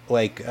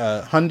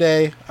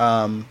Hyundai,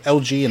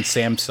 LG, and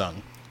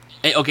Samsung.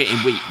 Okay,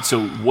 and wait,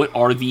 so what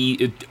are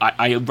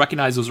I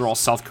recognize those are all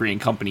South Korean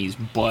companies,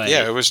 but...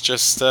 Yeah, it was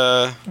just...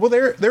 Well,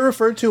 they're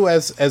referred to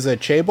as a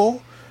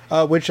chaebol,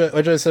 which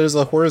I said is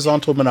a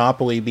horizontal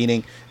monopoly,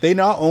 meaning they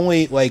not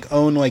only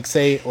own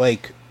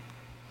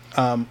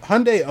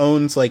Hyundai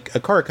owns a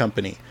car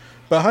company,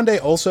 but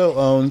Hyundai also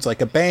owns a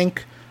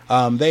bank.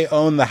 They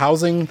own the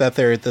housing that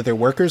their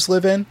workers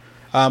live in.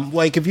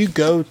 If you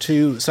go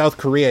to South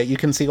Korea, you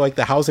can see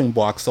the housing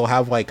blocks. They'll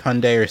have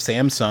Hyundai or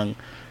Samsung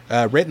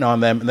written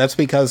on them, and that's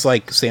because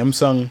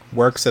Samsung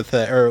works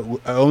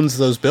owns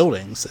those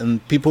buildings,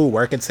 and people who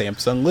work at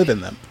Samsung live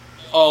in them.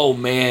 Oh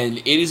man,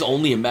 it is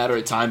only a matter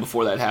of time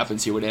before that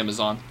happens here with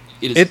Amazon.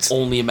 It's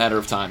only a matter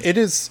of time. It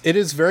is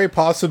very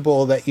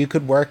possible that you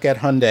could work at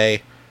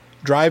Hyundai,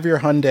 drive your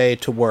Hyundai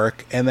to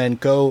work, and then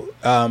go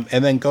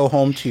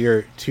home to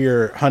your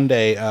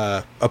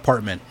Hyundai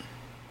apartment.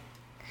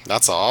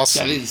 That's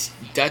awesome.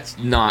 That's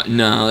not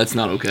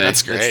okay.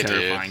 That's great, that's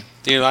terrifying.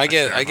 Dude, I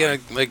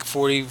get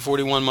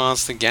 41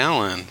 miles to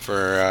gallon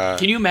for.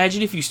 Can you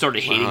imagine if you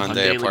started hating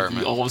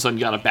Hyundai? All of a sudden,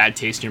 you got a bad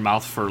taste in your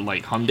mouth for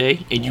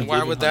Hyundai, and you.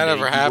 Why would that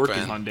ever happen? Work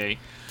in Hyundai.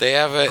 They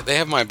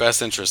have my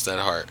best interest at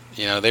heart.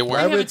 They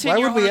weren't. Why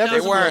would we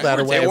ever feel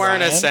that way? They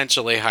weren't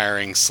essentially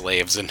hiring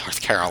slaves in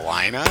North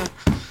Carolina.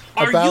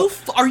 Are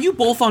you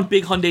both on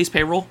Big Hyundai's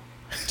payroll?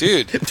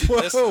 Dude,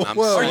 listen,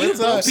 are you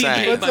both being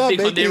paid by Big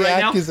Hyundai right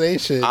now?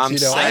 Accusations. I'm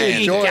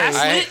saying,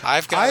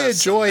 I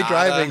enjoy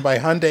driving my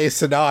Hyundai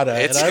Sonata.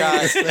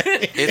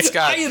 It's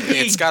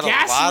got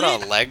a lot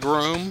of leg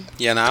room,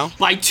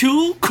 By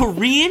two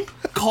Korean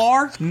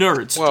car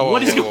nerds.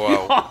 What is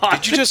going on?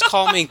 Did you just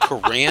call me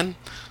Korean?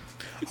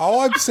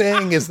 All I'm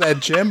saying is that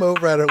Jim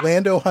over at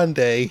Orlando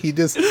Hyundai, he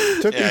just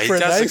took me for a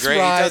nice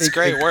ride. He does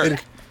great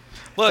work.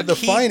 Look, the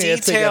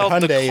financing at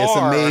Hyundai is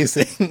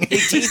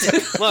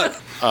amazing. Look.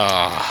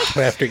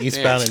 After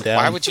eastbound and down.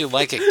 Why would you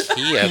like a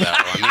Kia, though?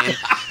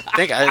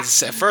 I mean,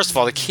 first of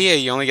all, the Kia,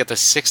 you only get the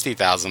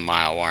 60,000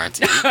 mile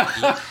warranty.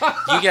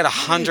 You get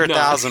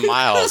 100,000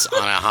 miles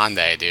on a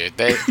Hyundai, dude.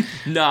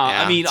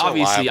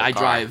 Obviously, I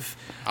drive.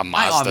 A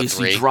Mazda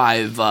 3.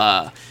 drive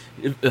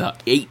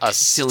 8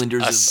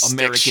 cylinders of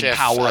American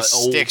power. A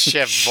stick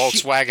shift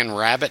Volkswagen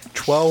Rabbit.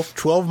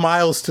 12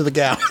 miles to the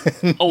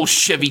gallon. Oh,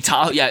 Chevy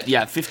Tahoe.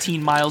 Yeah,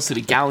 15 miles to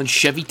the gallon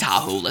Chevy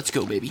Tahoe. Let's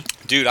go, baby.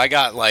 Dude, I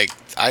got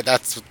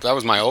that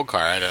was my old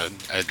car. I had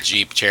a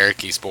Jeep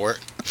Cherokee Sport.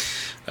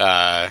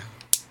 And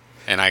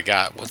I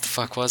got, what the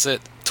fuck was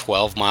it?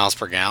 12 miles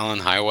per gallon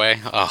highway.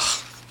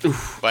 Oh.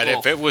 But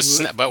if it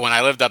was, but when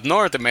I lived up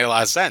north, it made a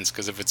lot of sense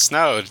because if it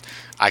snowed,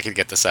 I could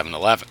get to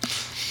 7-Eleven.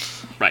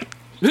 Right.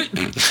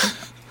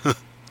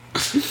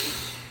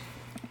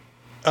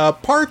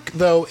 Park,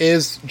 though,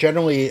 is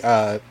generally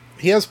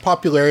he has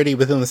popularity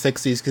within the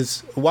 60s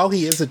because while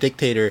he is a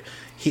dictator,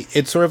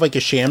 it's sort of like a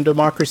sham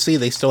democracy.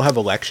 They still have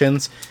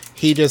elections.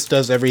 He just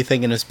does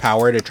everything in his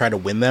power to try to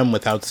win them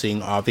without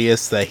seeing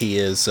obvious that he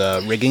is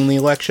rigging the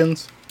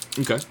elections.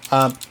 Okay.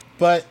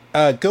 But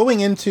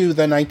going into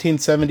the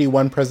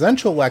 1971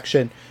 presidential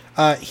election,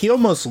 he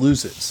almost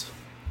loses.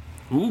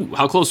 Ooh,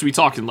 how close are we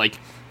talking? Like,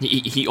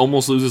 he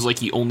almost loses, like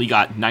he only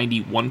got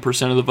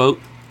 91% of the vote?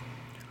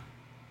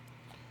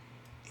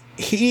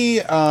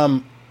 He,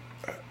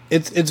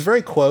 it's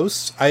very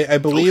close. I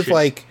believe,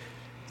 like,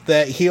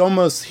 that he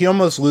almost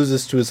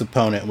loses to his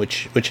opponent,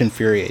 which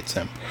infuriates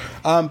him.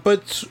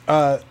 But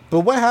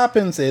what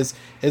happens is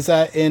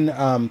that in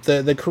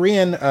the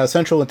Korean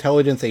Central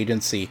Intelligence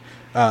Agency,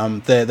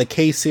 the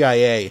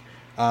KCIA,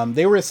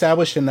 they were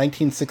established in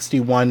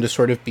 1961 to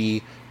sort of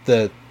be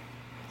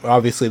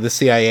obviously the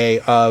CIA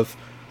of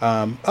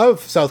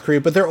South Korea,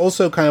 but they're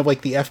also kind of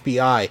like the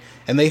FBI,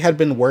 and they had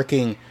been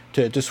working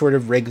to sort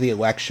of rig the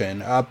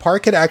election.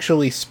 Park had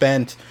actually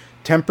spent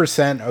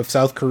 10% of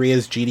South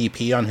Korea's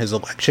GDP on his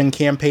election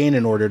campaign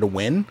in order to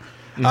win.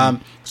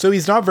 Mm-hmm. So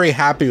he's not very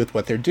happy with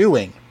what they're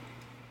doing.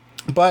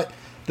 But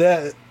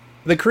the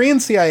Korean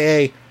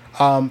CIA,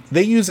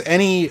 they use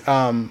any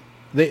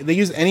they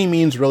use any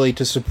means really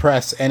to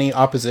suppress any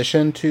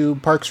opposition to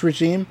Park's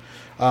regime.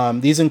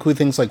 These include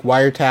things like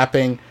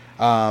wiretapping,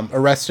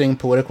 arresting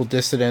political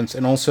dissidents,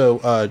 and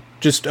also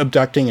just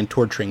abducting and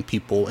torturing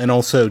people, and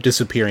also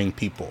disappearing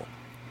people.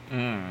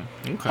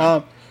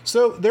 Okay.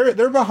 So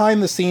they're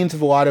behind the scenes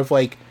of a lot of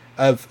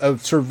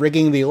of sort of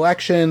rigging the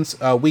elections,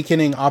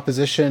 weakening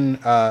opposition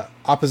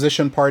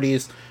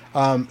parties,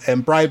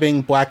 and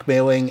bribing,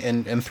 blackmailing,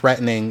 and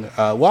threatening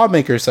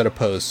lawmakers that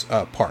oppose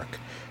Park.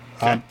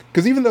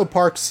 Because even though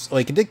Park's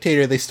like a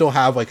dictator, they still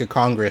have like a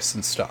Congress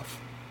and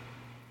stuff.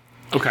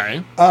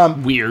 Okay.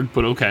 Weird,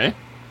 but okay.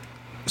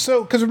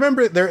 So, because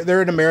remember,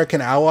 they're an American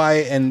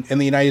ally, and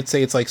the United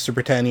States likes to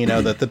pretend,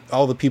 that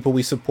all the people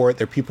we support,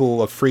 they're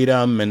people of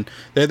freedom, and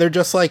they're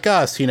just like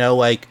us,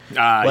 like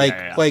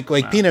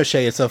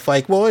Pinochet and stuff.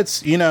 Like, well,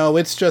 it's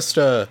just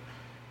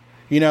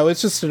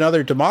it's just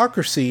another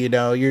democracy.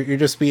 You're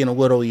just being a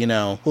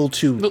little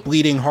too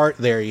bleeding heart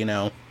there.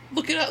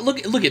 Look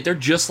at they're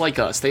just like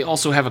us. They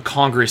also have a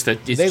Congress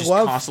that is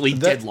constantly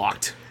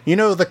deadlocked.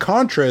 The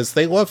Contras,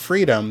 they love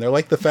freedom. They're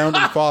like the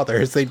founding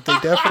fathers. They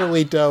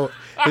definitely don't.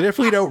 They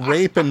definitely don't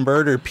rape and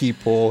murder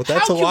people.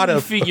 That's a lot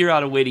of. Figure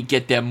out a way to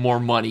get them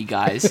more money,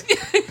 guys.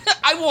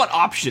 I want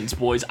options,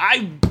 boys.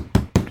 I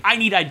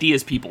need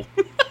ideas, people.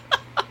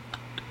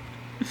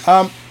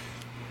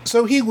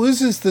 So he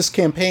loses this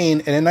campaign,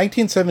 and in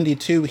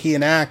 1972 he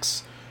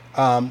enacts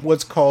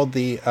what's called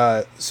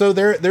the. So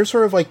they're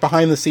sort of like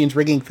behind the scenes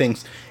rigging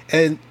things,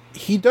 and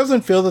he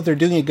doesn't feel that they're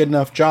doing a good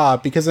enough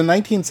job because in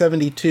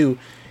 1972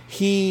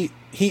 he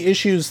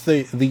issues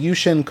the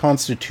Yushin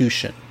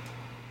Constitution.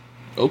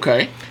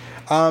 Okay.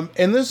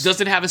 And this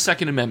does it have a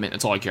Second Amendment?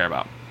 That's all I care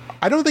about.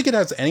 I don't think it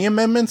has any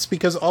amendments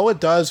because all it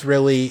does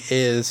really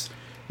is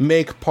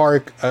make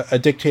Park a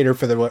dictator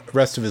for the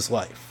rest of his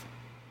life.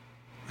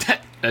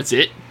 That's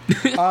it.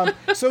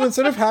 So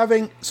instead of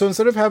having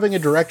a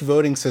direct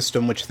voting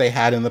system, which they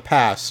had in the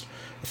past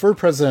for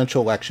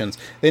presidential elections,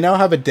 they now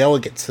have a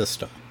delegate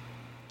system.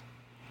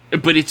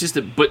 But it's just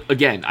but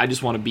again, I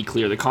just want to be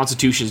clear: the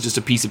Constitution is just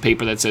a piece of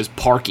paper that says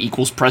Park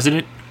equals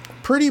president.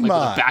 Pretty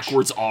much.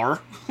 Backwards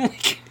R.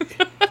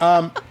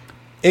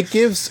 It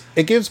gives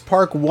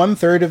Park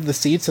 1/3 of the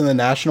seats in the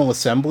National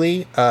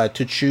Assembly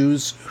to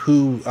choose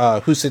who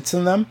sits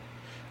in them.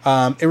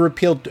 It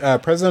repealed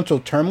presidential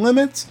term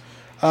limits,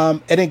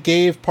 and it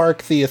gave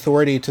Park the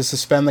authority to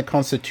suspend the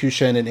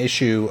Constitution and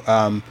issue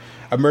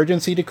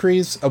emergency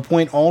decrees,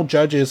 appoint all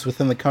judges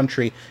within the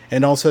country,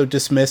 and also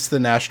dismiss the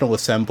National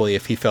Assembly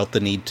if he felt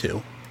the need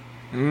to.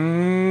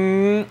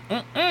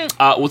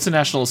 What's the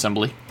National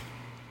Assembly?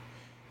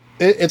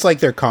 It's like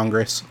their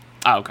Congress.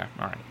 Oh, okay.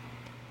 All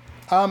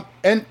right.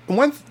 And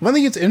one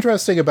thing that's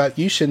interesting about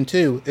Yushin,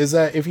 too, is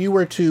that if you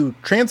were to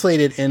translate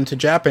it into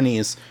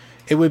Japanese,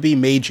 it would be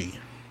Meiji.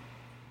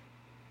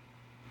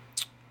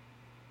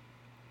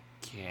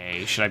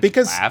 Okay. Should I be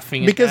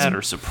laughing at that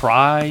or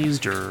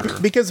surprised? Or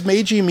because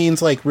Meiji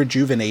means, like,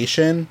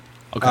 rejuvenation.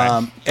 Okay.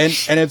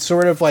 And it's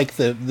sort of like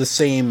the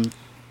same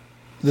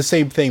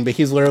thing, but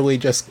he's literally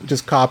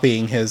just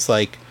copying his,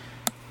 like,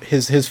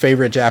 his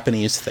favorite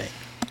Japanese thing.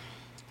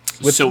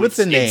 With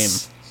the name.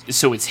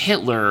 So it's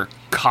Hitler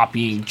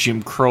copying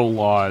Jim Crow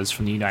laws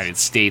from the United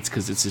States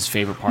because it's his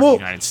favorite part of the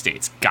United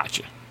States.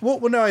 Gotcha. Well,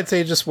 no, I'd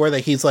say just more that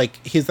he's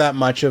that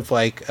much of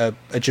like a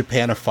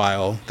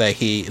Japanophile that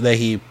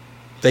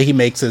he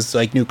makes his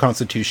like new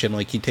constitution.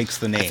 Like he takes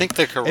the name. I think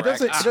the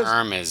correct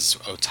term is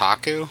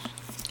otaku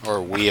or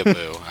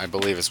weeaboo. I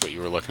believe is what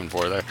you were looking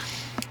for there.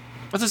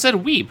 What's it said?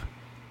 Weeb.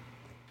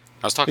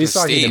 I was talking He's to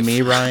Steve. Talking to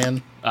me,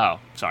 Ryan. Oh,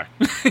 sorry.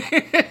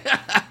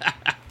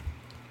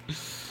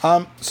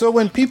 So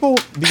when people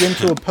begin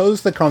to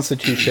oppose the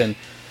Constitution,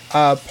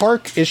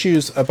 Park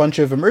issues a bunch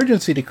of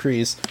emergency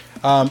decrees,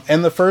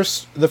 and the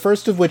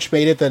first of which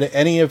made it that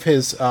any of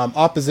his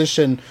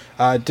opposition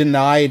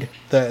denied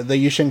the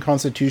Yushin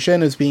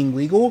Constitution as being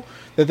legal,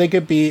 that they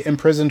could be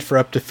imprisoned for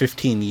up to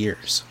 15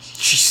 years.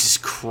 Jesus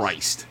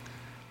Christ.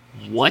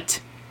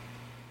 What?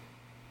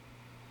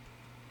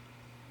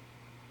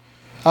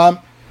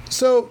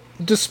 So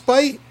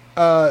despite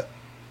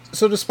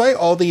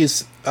all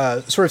these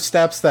sort of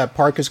steps that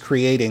Park is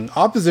creating,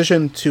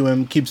 opposition to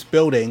him keeps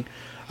building,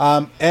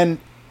 and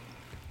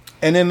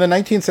in the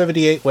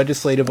 1978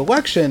 legislative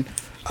election.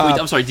 Wait,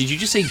 I'm sorry. Did you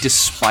just say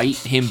despite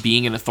him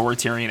being an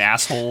authoritarian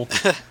asshole,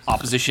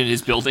 opposition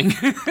is building?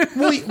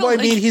 well, I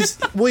mean, he's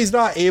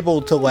not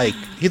able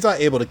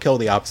to kill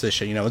the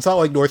opposition. You know, it's not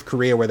like North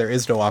Korea where there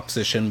is no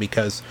opposition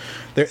because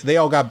they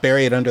all got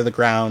buried under the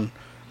ground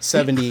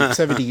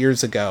 70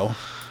 years ago.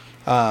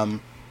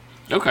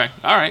 Okay,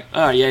 all right,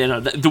 yeah, no,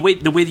 the way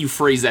that you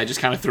phrase that just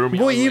kind of threw me.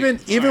 Well,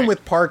 even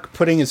with Park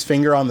putting his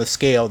finger on the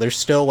scale, there's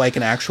still like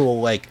an actual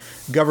like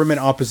government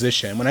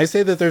opposition. When I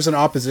say that there's an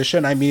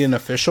opposition, I mean an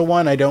official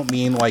one. I don't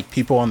mean like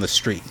people on the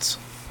streets,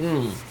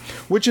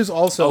 which is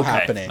also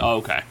happening.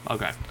 Oh,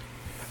 okay.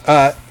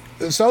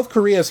 South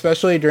Korea,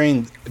 especially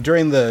during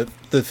the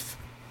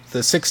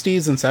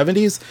 60s and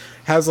 70s,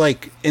 has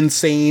like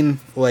insane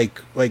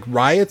like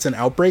riots and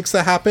outbreaks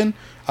that happen.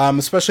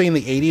 Especially in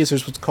the 80s,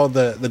 there's what's called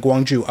the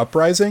Gwangju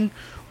Uprising,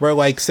 where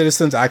like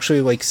citizens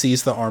actually like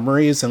seize the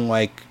armories and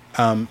like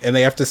and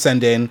they have to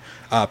send in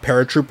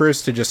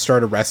paratroopers to just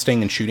start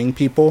arresting and shooting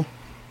people.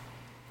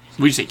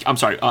 What did you say? I'm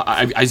sorry,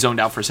 I zoned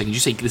out for a second. Did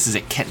you say this is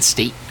at Kent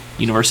State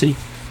University?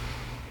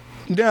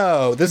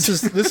 No, this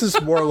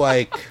is more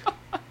like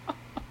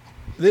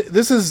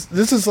this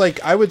is like,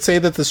 I would say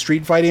that the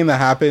street fighting that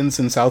happens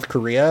in South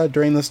Korea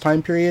during this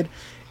time period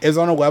is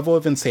on a level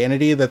of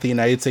insanity that the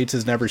United States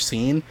has never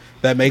seen.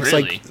 That makes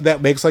like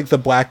the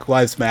Black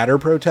Lives Matter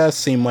protests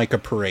seem like a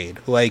parade.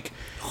 Like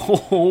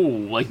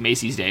like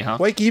Macy's Day, huh?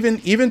 Like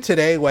even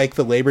today, like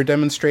the labor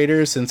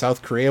demonstrators in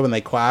South Korea, when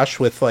they clash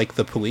with like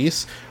the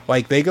police,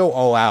 like they go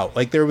all out.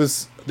 Like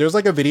there's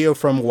like a video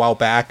from a while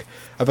back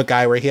of a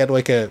guy where he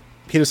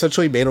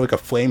essentially made like a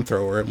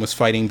flamethrower and was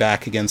fighting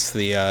back against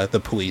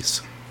the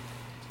police.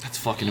 That's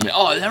fucking amazing.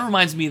 Oh, that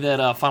reminds me of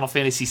that Final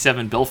Fantasy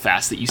VII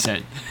Belfast that you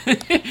sent.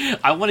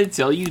 I want to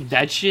tell you,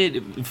 that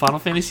shit, Final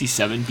Fantasy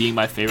VII being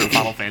my favorite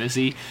Final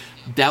Fantasy,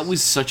 that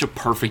was such a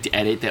perfect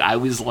edit that I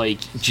was like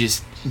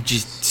just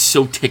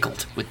so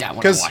tickled with that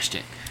when I watched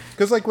it.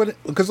 Because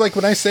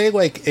when I say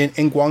like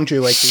in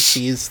Gwangju, like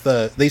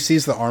they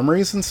seize the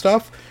armories and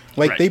stuff,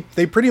 like right.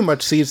 they pretty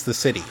much seize the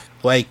city.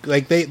 Like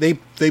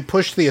they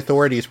push the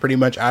authorities pretty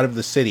much out of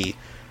the city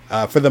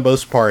for the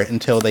most part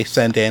until they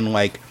send in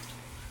like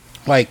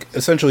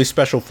essentially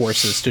special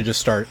forces to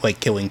just start like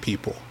killing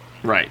people.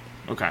 Right.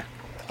 Okay.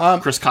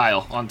 Chris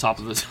Kyle on top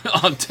of this.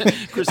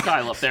 Chris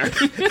Kyle up there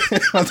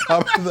on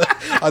top of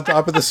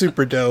the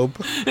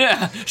Superdome.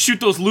 Yeah, shoot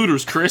those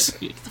looters, Chris.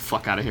 Get the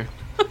fuck out of here.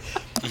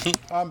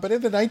 But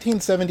in the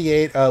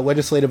 1978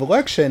 legislative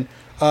election,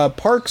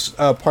 Park's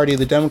party,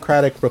 the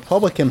Democratic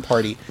Republican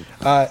Party,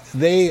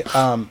 they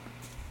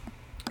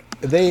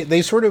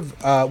sort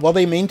of while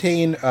they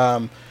maintain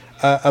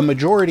a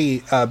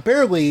majority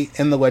barely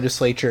in the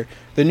legislature,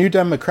 the New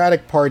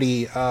Democratic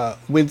Party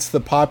wins the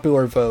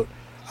popular vote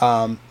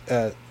by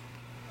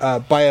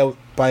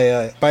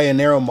a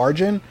narrow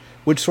margin,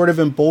 which sort of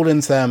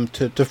emboldens them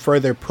to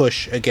further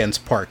push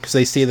against Park because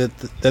they see that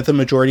the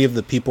majority of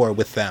the people are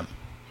with them.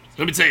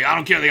 Let me tell you, I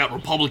don't care they got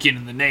Republican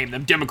in the name.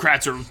 Them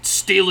Democrats are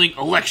stealing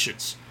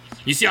elections.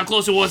 You see how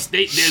close it was?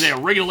 They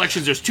are rigging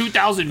elections. There's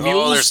 2,000 mules.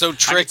 Oh, they're so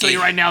tricky. I can tell you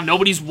right now,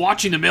 nobody's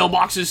watching the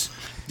mailboxes.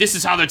 This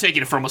is how they're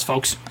taking it from us,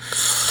 folks.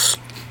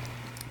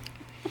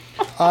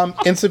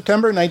 In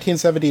September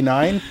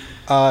 1979,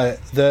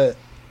 the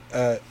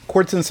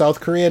courts in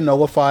South Korea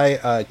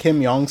nullify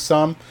Kim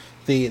Yong-sam,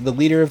 the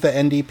leader of the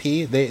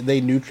NDP.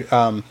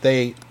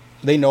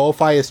 They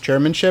nullify his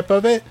chairmanship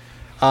of it,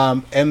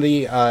 and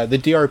the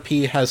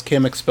DRP has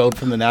Kim expelled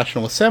from the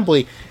National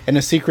Assembly in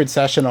a secret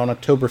session on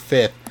October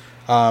 5th.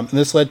 And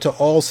this led to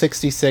all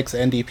 66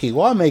 NDP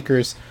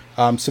lawmakers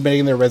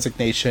submitting their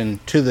resignation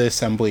to the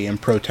assembly in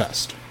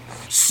protest.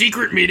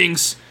 Secret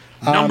meetings,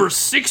 number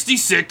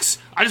 66.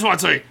 I just want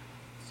to tell you,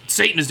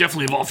 Satan is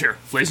definitely involved here,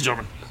 ladies and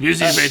gentlemen. You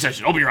just need to pay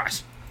attention. Open your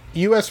eyes.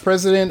 U.S.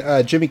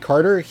 President Jimmy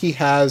Carter, he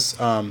has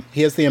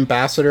the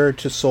ambassador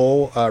to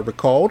Seoul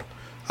recalled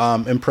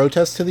in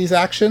protest to these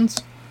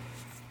actions.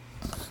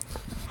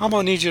 I'm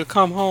gonna need you to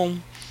come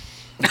home.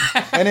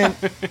 and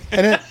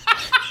then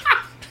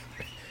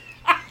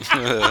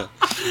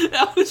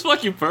that was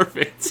fucking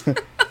perfect.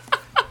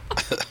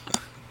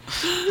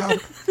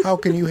 How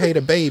can you hate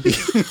a baby?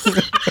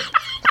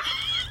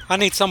 I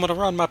need someone to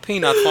run my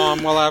peanut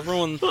farm while I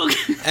ruin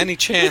any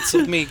chance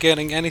of me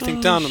getting anything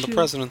done in the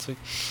presidency.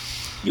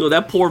 Yo,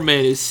 that poor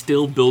man is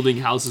still building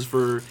houses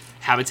for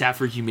Habitat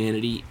for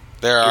Humanity.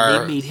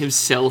 And they made him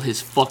sell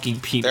his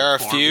fucking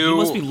peanut farm. He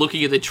must be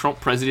looking at the Trump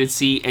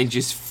presidency and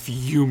just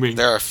fuming.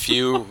 There are a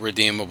few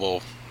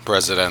redeemable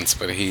presidents,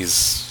 but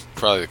he's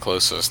probably the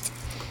closest.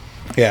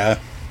 Yeah.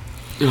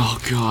 Oh,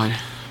 God.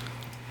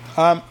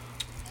 On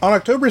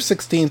October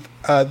 16th,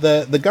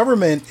 the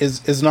government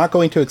is not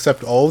going to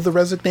accept all of the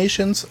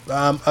resignations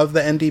of the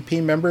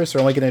NDP members.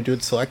 They're only going to do it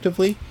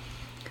selectively.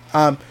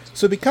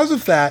 So because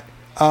of that,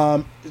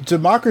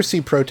 democracy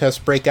protests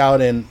break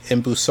out in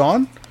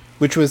Busan,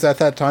 which was at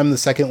that time the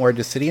second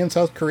largest city in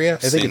South Korea. I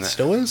think it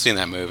still is. Seen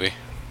that movie.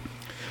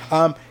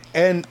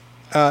 And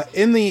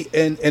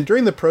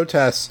during the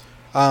protests,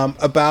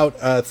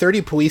 about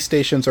 30 police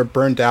stations are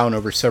burned down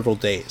over several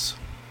days.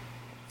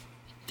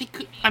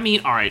 All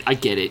right, I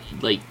get it.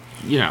 Like,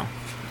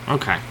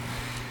 okay.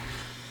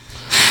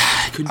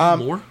 Could be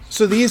more.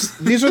 So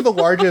these are the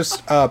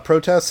largest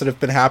protests that have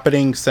been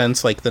happening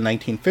since like the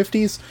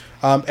 1950s,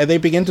 and they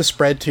begin to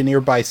spread to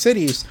nearby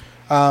cities.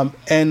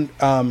 And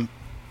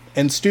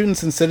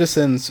students and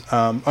citizens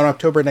on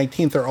October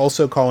 19th are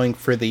also calling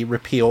for the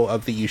repeal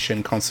of the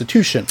Yushin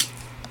Constitution.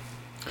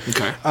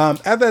 Okay.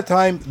 At that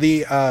time,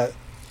 the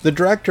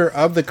director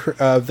of the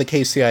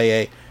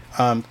KCIA,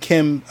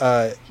 Kim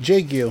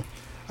Jae-gyu,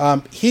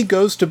 he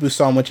goes to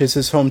Busan, which is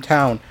his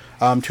hometown,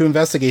 to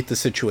investigate the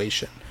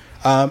situation.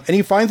 And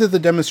he finds that the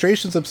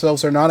demonstrations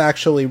themselves are not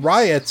actually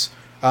riots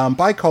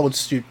by college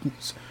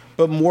students,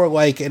 but more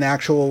like an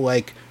actual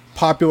like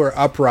popular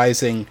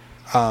uprising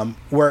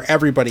where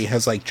everybody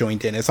has like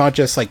joined in. It's not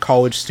just like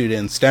college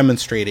students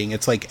demonstrating.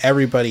 It's like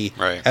everybody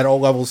at all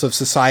levels of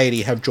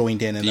society have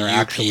joined in, and they're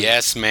actually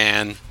UPS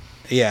man.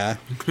 Yeah.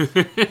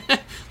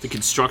 The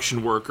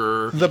construction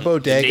worker, the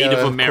bodega, the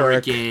Native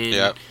American.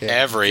 Yep. Yeah.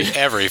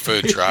 Every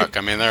food truck.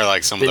 I mean, they're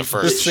like some of the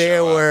first. The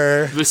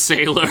sailor. The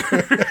sailor.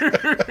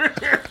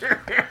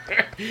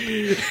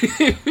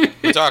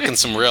 We're talking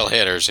some real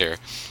hitters here.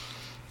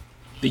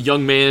 The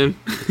young man.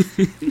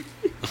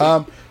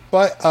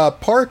 But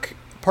Park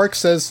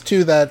says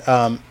too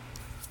that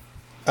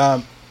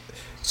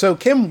so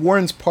Kim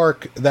warns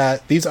Park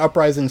that these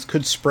uprisings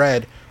could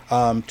spread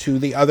to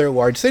the other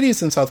large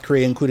cities in South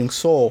Korea, including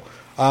Seoul.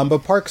 But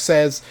Park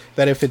says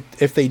that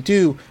if they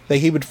do, that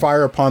he would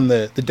fire upon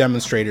the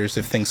demonstrators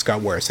if things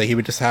got worse. That he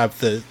would just have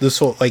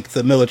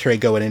the military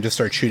go in and just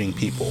start shooting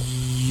people.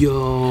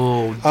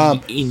 Yo,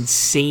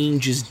 insane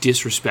just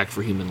disrespect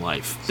for human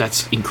life.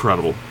 That's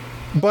incredible.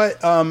 But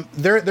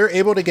they're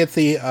able to get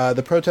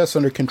the protests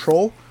under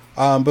control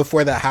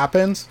before that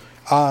happens.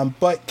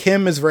 But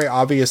Kim is very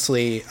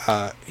obviously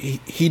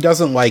he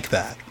doesn't like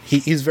that.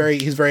 He's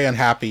very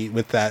unhappy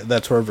with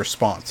that sort of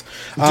response.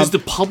 Does the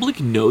public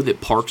know that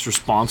Park's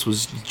response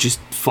was just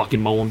fucking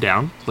mow him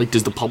down? Like,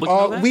 does the public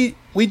know that?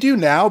 We do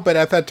now, but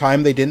at that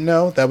time they didn't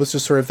know. That was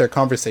just sort of their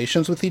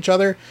conversations with each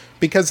other,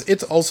 because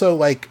it's also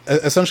like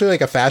essentially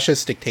like a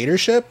fascist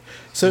dictatorship.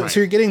 So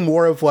you're getting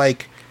more of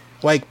like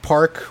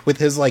Park with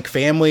his like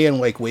family and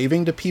like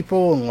waving to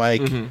people and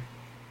like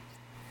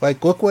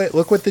like look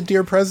what the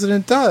dear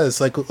president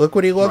does. Like look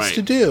what he loves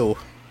to do.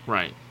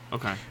 Right.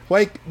 Okay.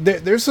 Like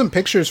there's some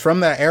pictures from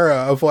that era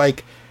of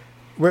like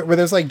where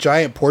there's like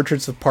giant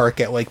portraits of Park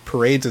at like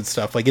parades and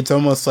stuff. Like it's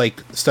almost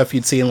like stuff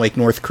you'd see in like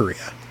North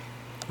Korea.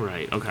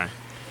 Right. Okay.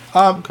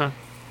 Okay.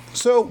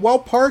 So while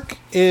Park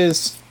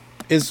is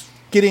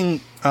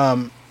getting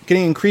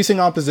increasing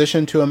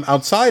opposition to him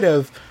outside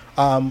of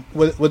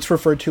what's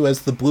referred to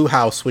as the Blue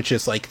House, which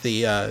is like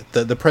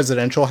the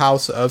presidential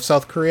house of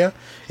South Korea.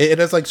 It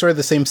has like sort of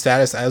the same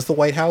status as the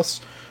White House.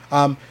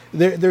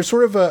 There's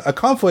sort of a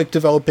conflict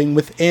developing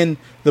within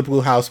the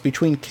Blue House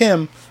between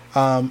Kim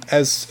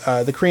as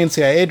the Korean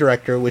CIA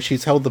director, which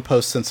he's held the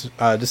post since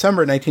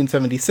December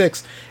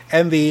 1976,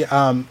 and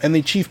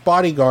the chief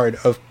bodyguard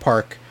of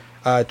Park,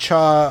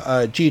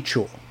 Cha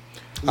Ji-chul.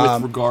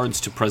 With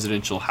regards to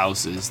presidential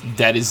houses,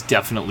 that is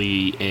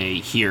definitely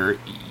here.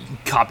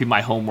 Copy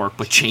my homework,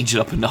 but change it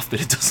up enough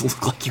that it doesn't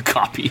look like you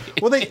copy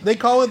it. Well, they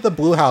call it the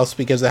Blue House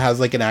because it has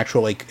like an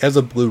actual like has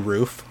a blue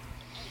roof.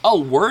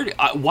 Oh, word!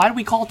 Why do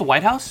we call it the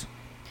White House?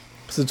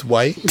 Because it's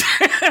white.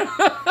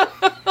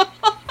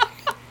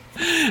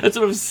 That's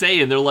what I'm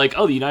saying. They're like,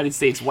 oh, the United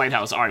States White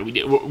House. All right,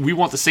 we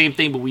want the same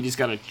thing, but we just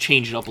got to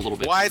change it up a little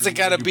bit. Why is it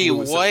got to be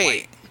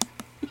white?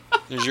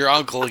 There's your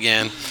uncle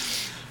again.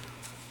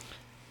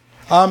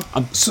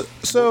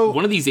 So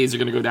one of these days they're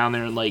gonna go down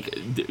there and like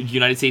the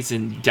United States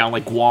and down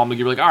like Guam and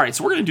you're like, all right,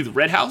 so we're gonna do the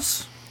Red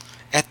House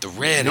at the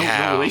Red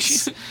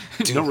House.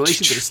 No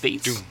relation to the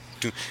states.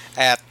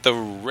 At the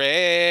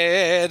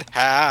Red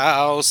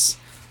House,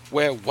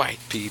 where white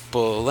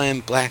people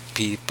and black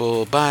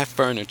people buy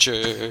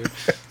furniture.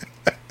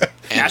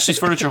 Ashley's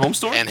Furniture Home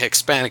Store? And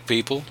Hispanic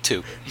people,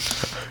 too.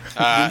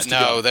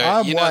 No,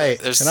 I'm white,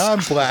 and I'm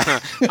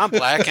black. I'm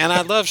black, and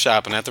I love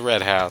shopping at the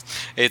Red House.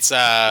 It's,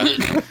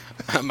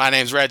 my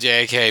name's Reggie,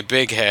 a.k.a.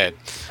 Big Head.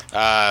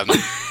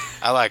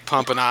 I like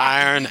pumping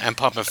iron and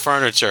pumping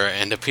furniture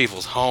into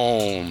people's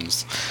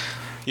homes.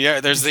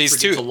 Yeah, there's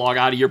these two to log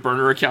out of your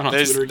burner account on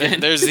Twitter again.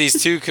 There's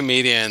these two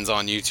comedians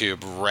on YouTube,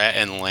 Rhett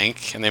and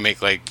Link, and they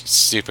make like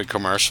stupid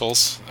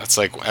commercials.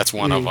 That's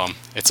one of them.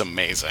 It's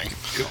amazing.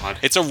 God.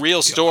 It's a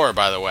real store,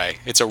 by the way.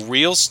 It's a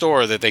real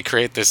store that they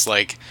create this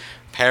like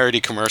parody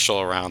commercial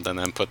around and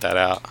then put that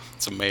out.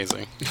 It's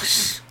amazing.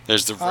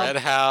 There's the Red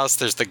House.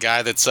 There's the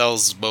guy that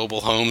sells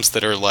mobile homes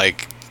that are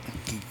like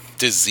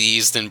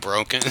diseased and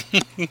broken.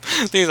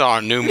 These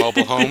aren't new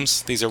mobile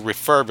homes. These are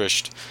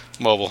refurbished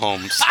mobile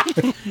homes.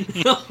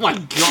 Oh my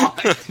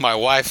God. My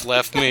wife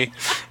left me.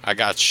 I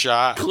got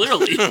shot.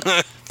 Clearly.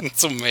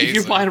 It's amazing. If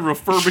you're buying a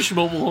refurbished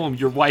mobile home,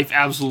 your wife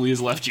absolutely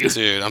has left you.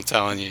 Dude, I'm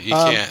telling you, you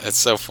can't. It's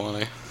so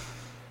funny.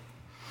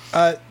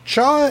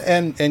 Cha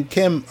and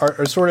Kim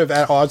are sort of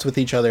at odds with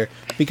each other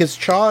because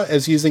Cha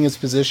is using his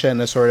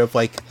position as sort of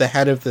like the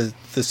head of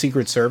the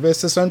Secret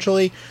Service,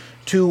 essentially,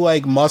 to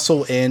like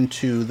muscle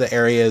into the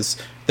areas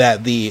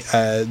that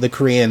the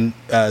Korean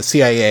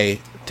CIA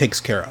takes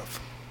care of.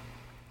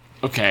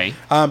 Okay.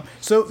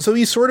 So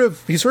he's sort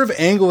of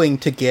angling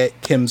to get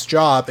Kim's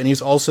job, and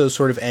he's also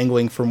sort of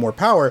angling for more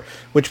power,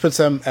 which puts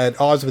them at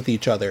odds with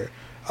each other.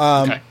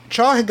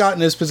 Cha had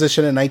gotten his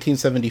position in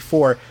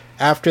 1974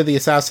 after the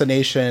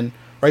assassination,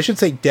 or I should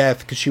say death,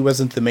 because she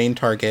wasn't the main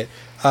target,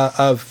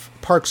 of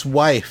Park's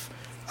wife,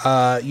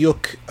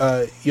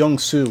 Young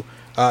Soo.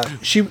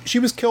 She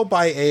was killed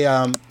by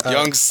a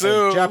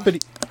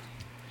Japanese.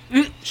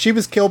 She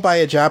was killed by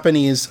a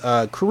Japanese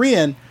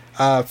Korean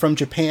from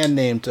Japan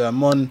named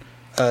Moon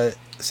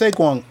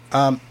Segwang.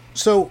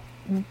 So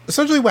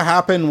essentially, what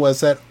happened was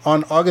that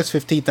on August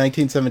 15th,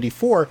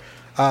 1974,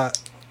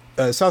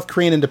 South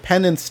Korean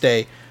Independence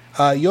Day,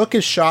 Yuk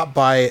is shot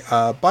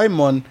by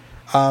Moon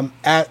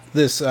at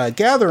this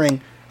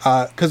gathering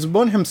because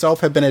Moon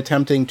himself had been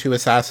attempting to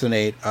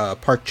assassinate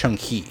Park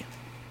Chung-hee.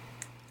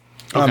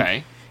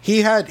 Okay.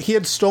 He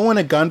had stolen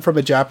a gun from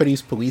a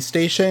Japanese police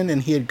station,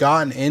 and he had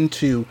gotten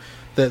into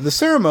the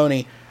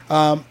ceremony.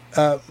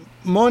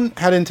 Moon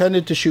had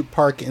intended to shoot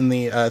Park in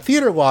the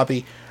theater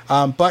lobby,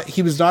 but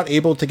he was not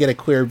able to get a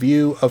clear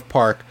view of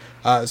Park,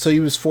 so he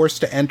was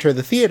forced to enter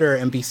the theater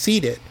and be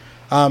seated.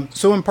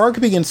 So when Park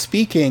begins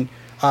speaking,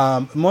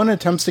 Moon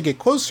attempts to get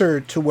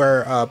closer to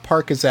where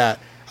Park is at,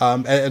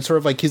 and sort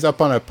of like he's up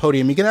on a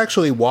podium. You can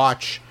actually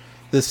watch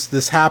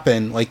this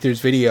happen, like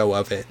there's video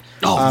of it.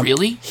 Oh,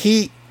 really?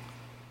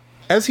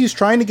 As he's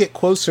trying to get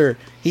closer,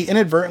 he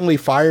inadvertently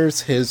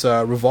fires his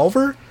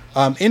revolver,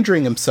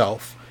 injuring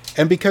himself.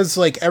 And because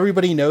like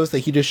everybody knows that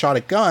he just shot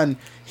a gun,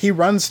 he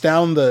runs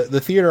down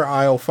the theater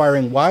aisle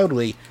firing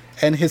wildly,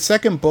 and his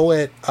second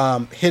bullet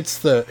hits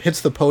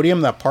the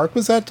podium that Park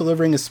was at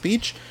delivering his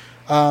speech.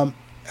 A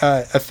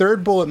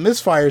third bullet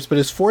misfires, but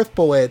his fourth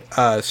bullet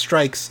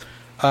strikes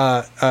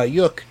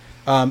Yuk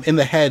in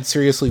the head,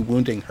 seriously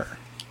wounding her.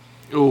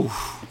 Ooh,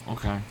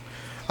 okay.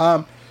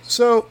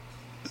 So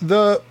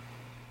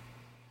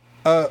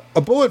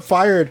a bullet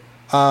fired,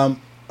 but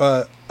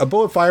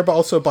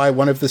also by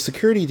one of the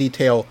security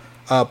detail,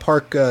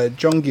 Park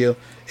Jong-gyu.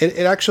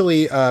 It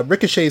actually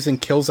ricochets and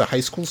kills a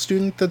high school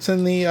student that's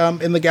in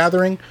the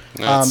gathering.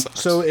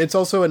 So it's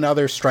also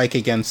another strike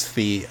against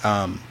the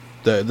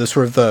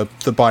sort of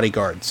the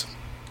bodyguards.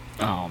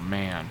 Oh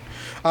man.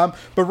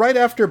 But right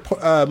after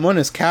Moon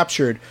is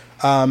captured,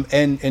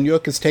 and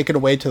Yuk is taken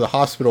away to the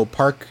hospital,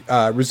 Park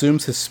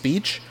resumes his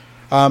speech,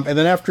 and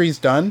then after he's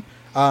done,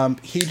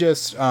 he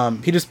just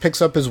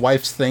picks up his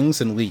wife's things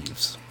and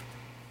leaves.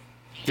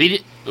 Okay.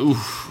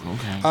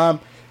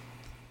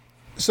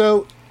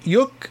 So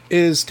Yuk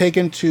is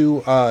taken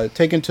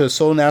to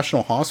Seoul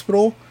National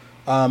Hospital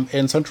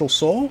in Central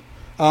Seoul,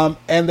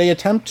 and they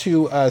attempt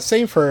to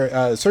save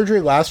her.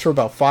 Surgery lasts for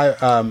about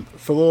a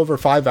little over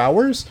 5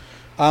 hours,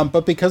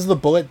 but because the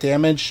bullet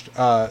damaged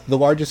the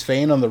largest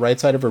vein on the right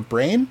side of her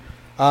brain,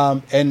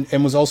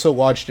 and was also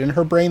lodged in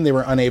her brain, they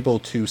were unable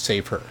to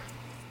save her.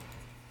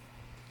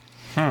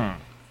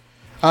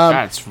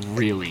 That's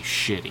really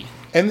shitty.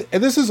 And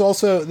this is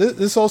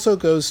also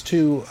goes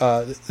to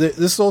this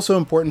is also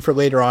important for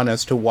later on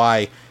as to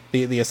why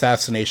the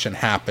assassination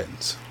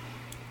happens.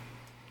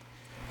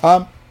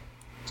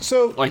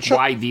 So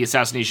why the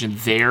assassination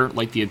there,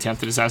 like the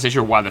attempted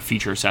assassination, or why the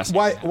future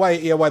assassination?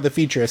 Why the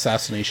future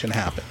assassination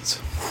happens?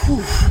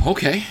 Whew,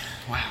 okay.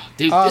 Wow,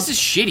 dude, this is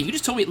shitty. You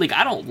just told me, like,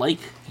 I don't like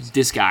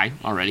this guy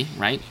already,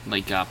 right?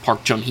 Like,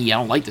 Park Chung-hee, I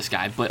don't like this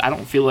guy, but I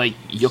don't feel like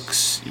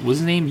what's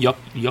his name? Yuk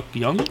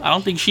Young? I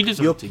don't think she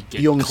deserves to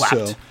get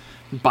clapped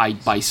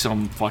by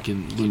some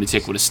fucking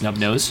lunatic with a snub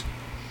nose.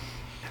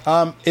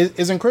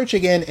 Is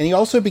encroaching in, and he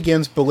also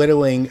begins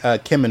belittling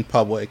Kim in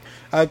public.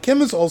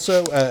 Kim is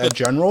also a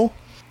general,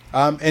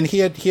 and he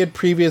had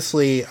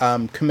previously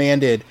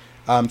commanded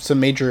some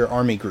major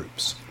army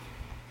groups.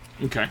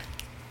 Okay.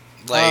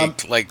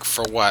 Like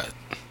for what?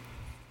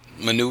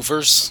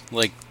 Maneuvers?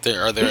 Like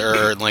are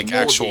there like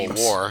actual games.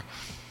 War?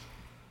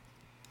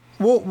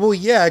 Well,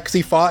 yeah, because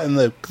he fought in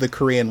the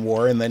Korean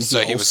War, and then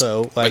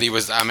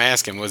I'm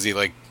asking, was he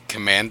like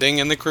commanding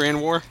in the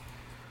Korean War?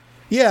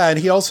 Yeah, and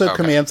he also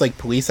commands like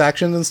police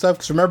actions and stuff.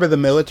 Because remember, the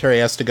military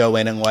has to go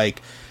in and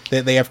like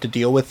they have to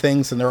deal with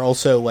things, and they're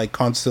also like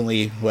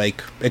constantly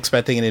like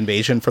expecting an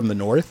invasion from the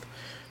north.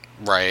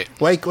 Right.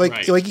 Like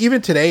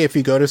even today, if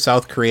you go to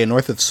South Korea,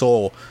 north of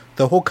Seoul,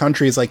 the whole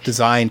country is like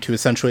designed to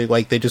essentially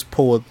like they just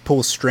pull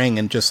a string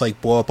and just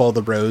like blow up all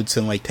the roads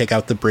and like take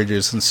out the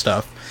bridges and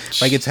stuff.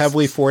 Like it's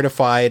heavily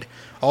fortified.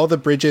 All the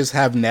bridges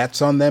have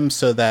nets on them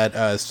so that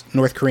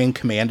North Korean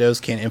commandos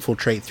can't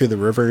infiltrate through the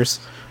rivers.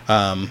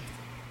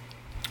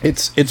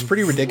 It's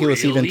pretty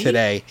ridiculous even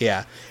today.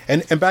 Yeah,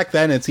 and back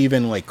then it's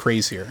even like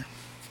crazier.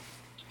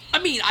 I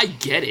mean, I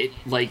get it.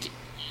 Like,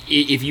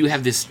 if you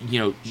have this,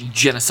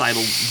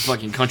 genocidal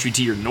fucking country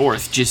to your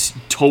north, just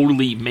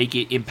totally make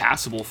it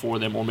impassable for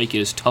them or make it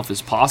as tough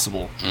as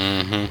possible.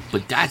 Mm-hmm.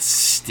 But that's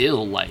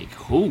still like,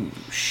 oh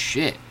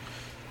shit.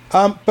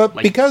 But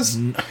like, because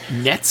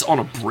nets on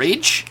a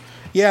bridge.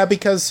 Yeah,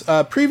 because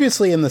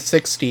previously in the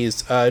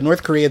 60s,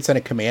 North Korea had sent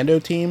a commando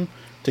team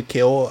to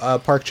kill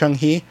Park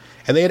Chung-hee,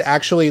 and they had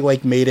actually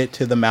like made it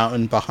to the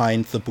mountain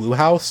behind the Blue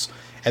House,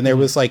 and there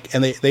was like,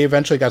 and they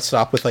eventually got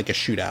stopped with like a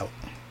shootout.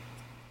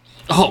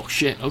 Oh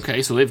shit!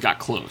 Okay, so they've got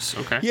close.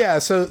 Okay. Yeah,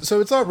 so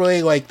it's not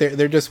really like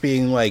they're just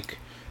being like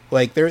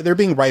they're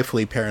being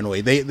rightfully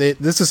paranoid. They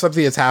this is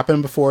something that's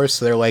happened before,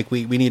 so they're like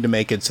we need to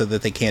make it so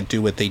that they can't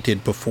do what they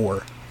did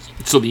before.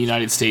 So the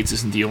United States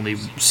isn't the only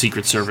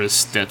secret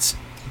service that's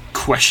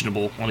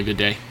questionable on a good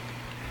day.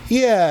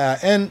 Yeah,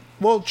 and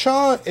well,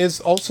 Cha is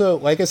also,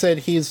 like I said,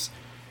 he's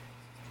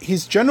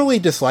generally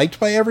disliked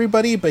by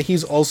everybody, but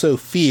he's also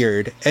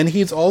feared, and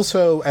he's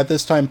also at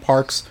this time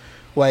Park's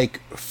like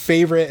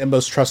favorite and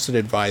most trusted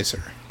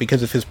advisor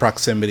because of his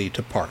proximity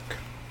to Park.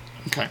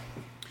 Okay.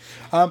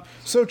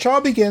 So Cha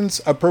begins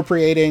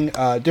appropriating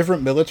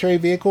different military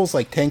vehicles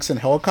like tanks and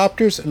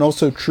helicopters, and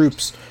also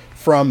troops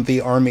from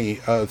the army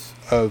of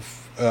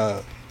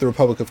the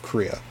Republic of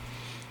Korea.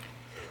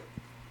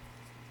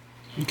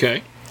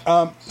 Okay.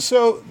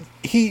 So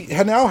he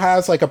now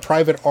has like a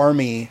private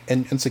army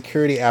and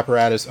security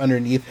apparatus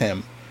underneath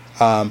him,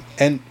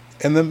 and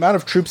the amount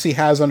of troops he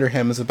has under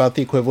him is about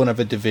the equivalent of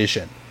a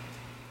division.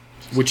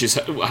 Which is,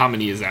 how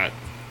many is that?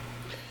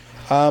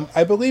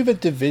 I believe a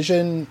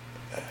division.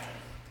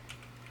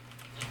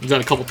 Is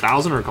that a couple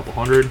thousand or a couple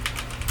hundred?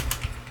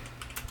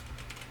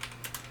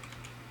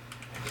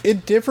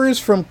 It differs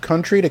from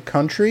country to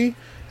country.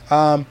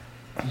 But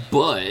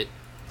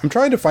I'm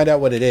trying to find out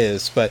what it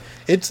is, but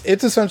it's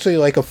essentially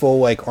like a full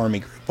like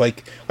army group,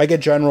 like a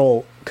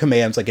general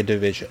commands like a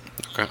division.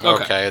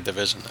 Okay, a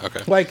division.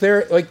 Okay. Like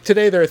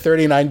today there are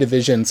 39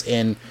 divisions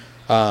in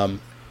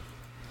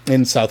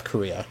South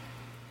Korea.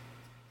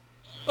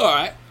 All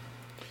right.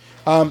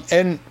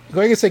 And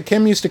like I said,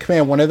 Kim used to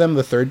command one of them,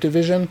 the 3rd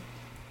Division.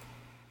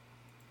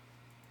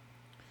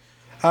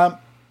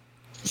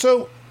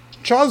 So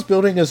Cha's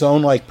building his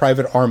own like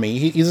private army.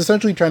 He's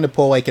essentially trying to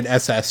pull like an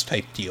SS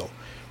type deal,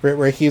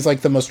 where he's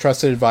like the most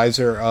trusted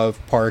advisor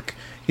of Park.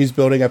 He's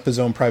building up his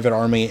own private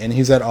army, and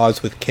he's at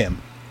odds with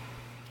Kim.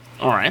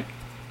 All right.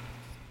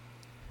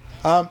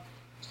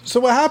 So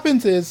what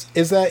happens is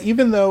that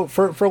even though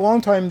for a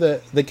long time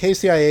the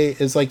KCIA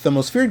is like the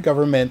most feared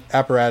government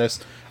apparatus,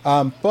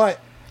 but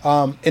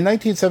in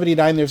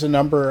 1979 there's a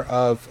number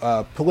of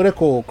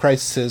political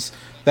crises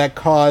that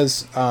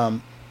cause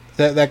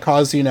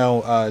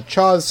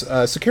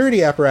Cha's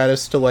security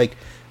apparatus to like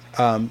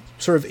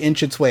sort of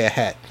inch its way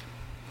ahead.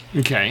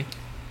 Okay.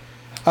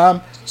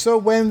 So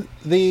when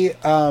the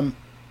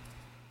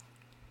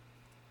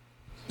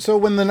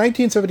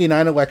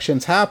 1979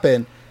 elections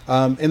happened,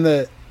 in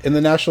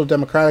the National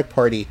Democratic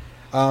Party,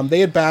 they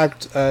had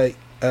backed a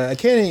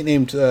candidate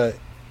named the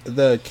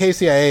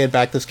KCIA had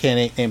backed this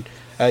candidate named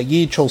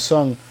Yi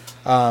Chol-sung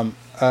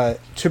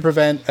to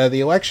prevent the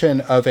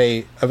election of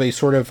a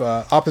sort of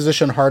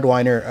opposition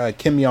hardliner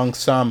Kim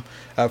Yong-sam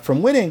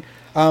from winning,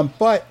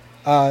 but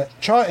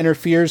Cha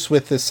interferes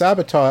with the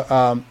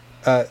sabotage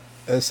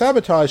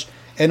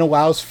and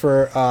allows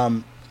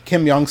for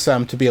Kim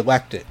Yong-sam to be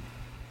elected.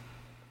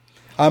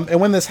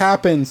 And when this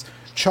happens,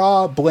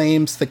 Cha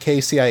blames the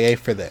KCIA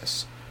for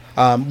this,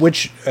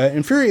 which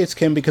infuriates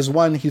Kim because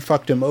 1, he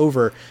fucked him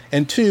over,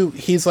 and 2,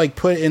 he's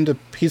put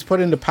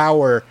into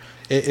power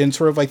in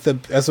sort of like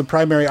as a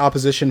primary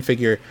opposition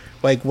figure,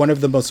 like one of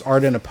the most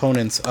ardent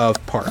opponents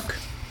of Park.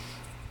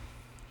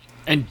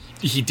 And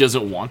he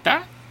doesn't want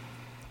that?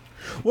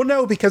 Well,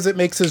 no, because it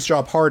makes his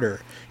job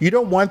harder. You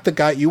don't want the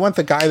guy. You want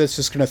the guy that's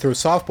just going to throw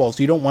softballs.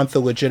 You don't want the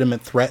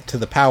legitimate threat to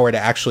the power to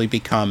actually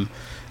become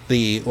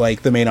the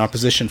main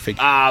opposition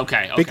figure.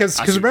 Okay. Because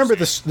remember,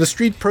 the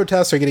street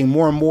protests are getting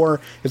more and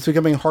more. It's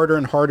becoming harder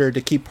and harder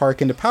to keep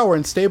Park into power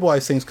and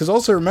stabilize things. Because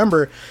also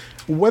remember,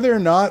 whether or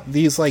not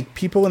these like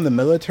people in the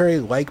military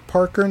like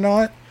Park or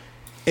not,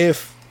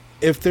 if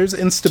there's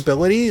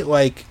instability,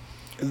 like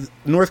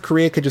North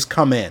Korea could just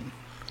come in.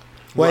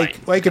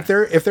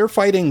 If they're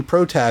fighting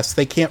protests,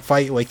 they can't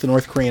fight like the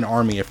North Korean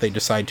army if they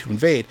decide to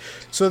invade.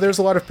 So there's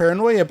a lot of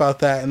paranoia about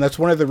that, and that's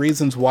one of the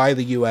reasons why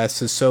the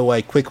U.S. is so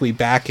like quickly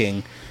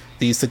backing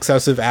these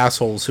successive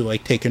assholes who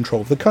like take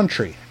control of the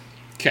country.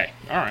 Okay,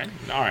 all right.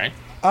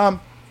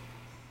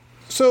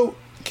 So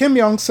Kim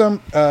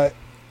Young-sum,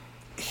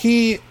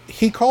 he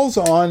calls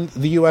on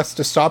the U.S.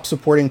 to stop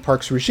supporting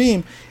Park's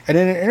regime, and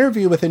in an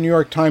interview with a New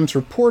York Times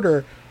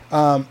reporter,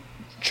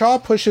 Cha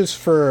pushes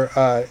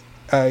for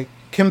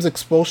Kim's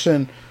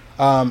expulsion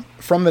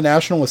from the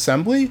National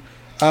Assembly,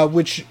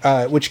 which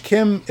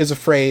Kim is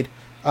afraid.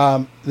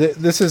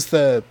 This is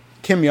the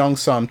Kim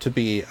Young-sum to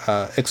be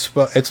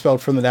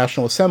expelled from the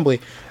National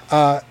Assembly.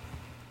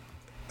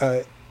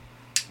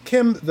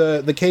 Kim,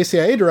 the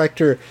KCIA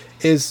director,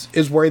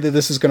 is worried that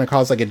this is going to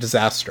cause like a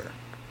disaster.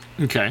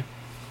 Okay.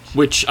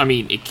 Which, I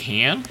mean, it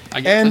can.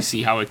 I guess I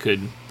see how it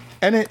could.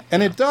 And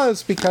it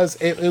does, because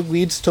it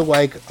leads to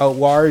like a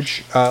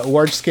large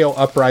scale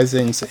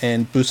uprisings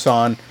in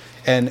Busan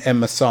and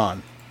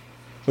Masan,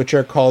 which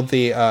are called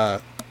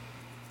the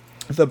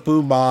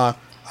Buma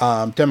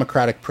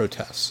democratic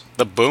protests.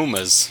 The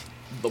Boomers.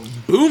 The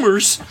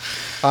Boomers?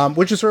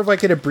 Which is sort of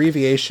like an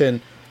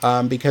abbreviation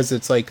because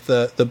it's like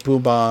the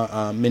Buma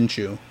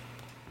Minju.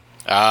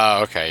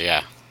 Oh, okay,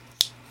 yeah.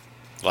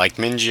 Like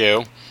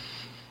Minju.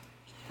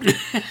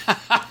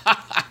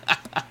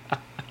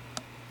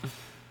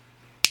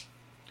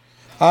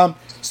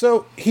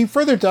 So he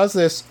further does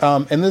this,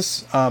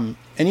 and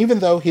even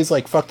though he's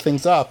like fucked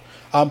things up,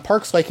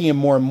 Park's liking him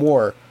more and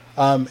more,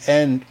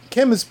 and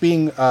Kim is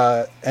being,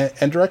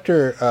 and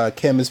director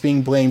Kim is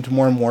being blamed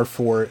more and more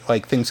for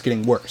like things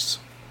getting worse.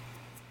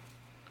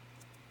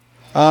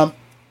 And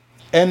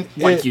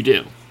you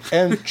do.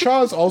 And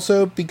Cha's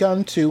also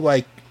begun to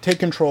like take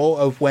control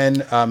of when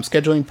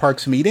scheduling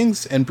Park's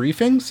meetings and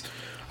briefings.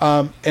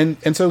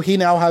 And so he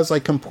now has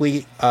like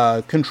complete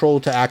control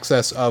to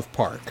access of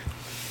Park.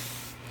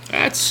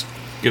 That's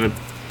gonna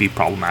be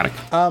problematic.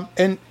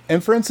 And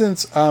for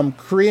instance,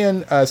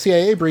 Korean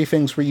CIA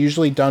briefings were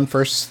usually done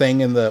first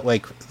thing in that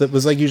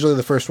was like usually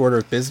the first order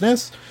of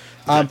business.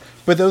 But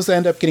those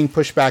end up getting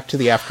pushed back to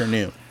the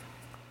afternoon.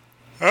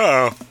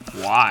 Oh,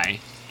 why?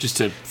 Just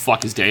to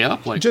fuck his day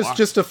up? Like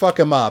just to fuck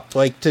him up,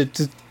 like to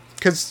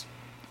because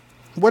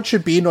what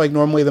should be like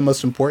normally the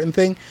most important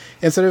thing,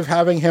 instead of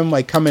having him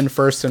like come in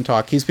first and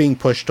talk, he's being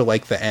pushed to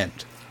like the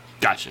end.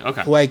 Gotcha.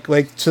 Okay.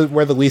 Like to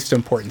where the least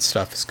important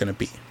stuff is going to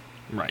be.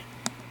 Right.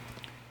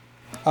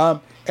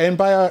 And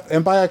by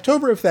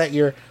October of that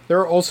year, there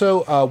are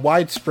also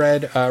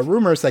widespread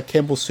rumors that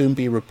Kim will soon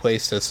be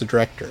replaced as the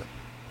director.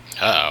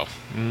 Uh-oh.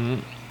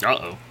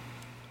 Uh-oh.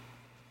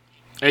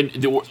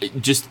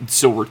 And just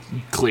so we're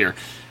clear,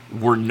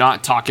 we're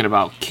not talking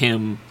about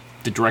Kim,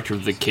 the director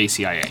of the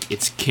KCIA.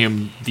 It's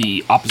Kim,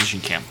 the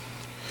opposition Kim.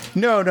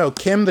 No.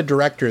 Kim, the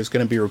director, is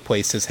going to be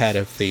replaced as head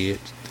of the...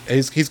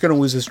 He's going to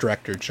lose his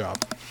director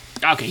job.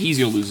 Okay, he's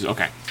going to lose it.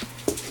 Okay.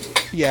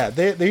 Yeah,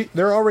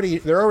 they're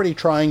already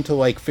trying to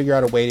like figure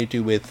out a way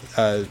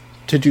to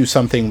do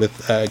something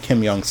with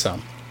Kim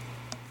Young-sum.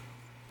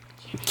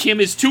 Kim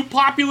is too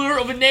popular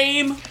of a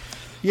name.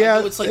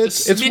 Yeah, it's like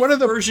it's one of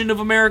the version of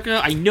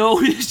America. I know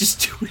it's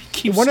just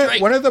one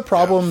of the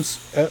problems.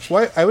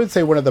 I would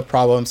say one of the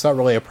problems, not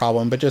really a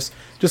problem, but just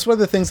one of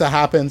the things that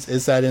happens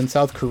is that in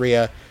South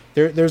Korea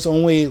there's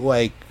only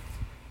like,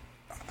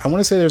 I want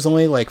to say there's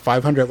only like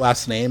 500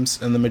 last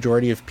names, and the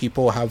majority of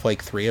people have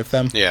like 3 of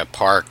them. Yeah,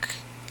 Park,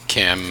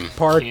 Kim,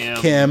 Choi, yeah.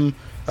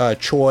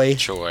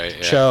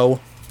 Cho.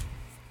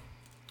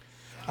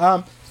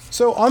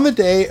 So on the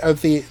day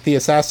of the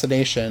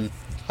assassination,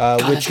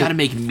 that's got to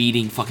make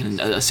meeting fucking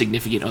a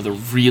significant other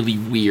really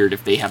weird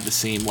if they have the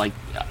same, like,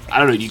 I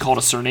don't know, do you call it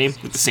a surname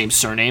with the same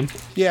surname?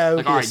 Yeah.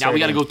 Like, all right, now we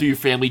got to go through your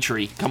family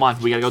tree. Come on,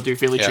 we got to go through your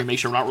family tree, make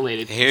sure we're not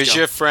related. Here's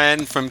your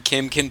friend from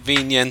Kim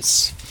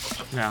Convenience.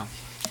 Yeah.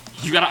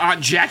 You got an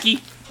Aunt Jackie?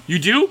 You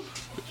do?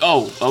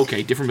 Oh,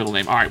 okay, different middle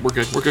name. All right, we're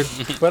good.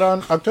 But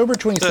on October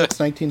 26,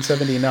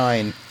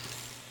 1979,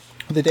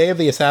 the day of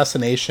the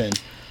assassination,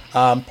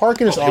 Park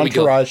and his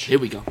entourage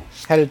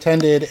had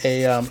attended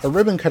a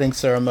ribbon-cutting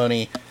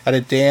ceremony at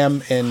a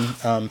dam in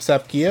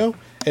Sapgyo,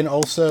 and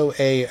also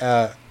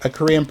a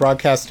Korean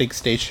broadcasting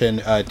station,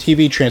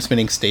 TV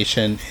transmitting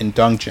station in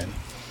Dongjin.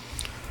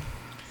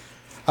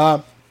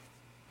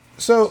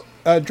 So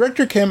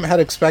Director Kim had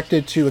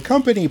expected to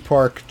accompany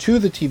Park to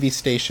the TV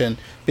station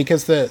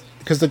because the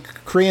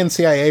Korean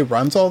CIA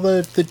runs all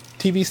the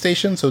TV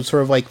stations, so it's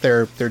sort of like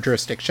their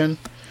jurisdiction.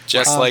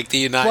 Just like the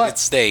United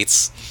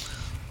States.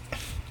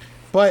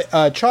 But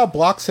Cha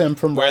blocks him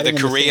from where the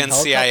Korean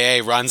CIA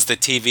runs the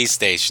TV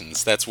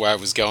stations. That's where I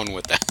was going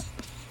with that.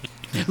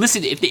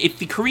 Listen, if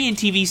the Korean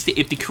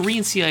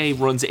CIA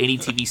runs any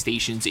TV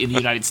stations in the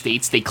United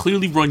States, they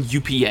clearly run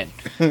UPN.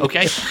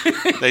 Okay,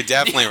 they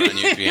definitely run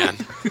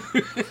UPN.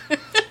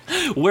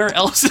 Where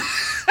else?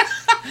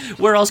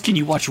 Where else can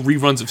you watch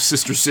reruns of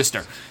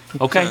Sister?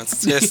 Okay,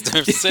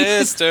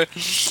 Sister.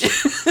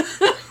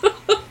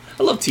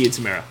 I love Tia and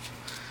Tamara.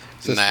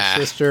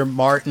 Sister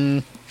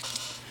Martin.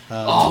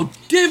 Oh,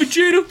 damn it,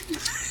 Jada!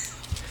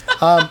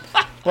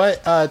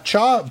 But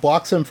Cha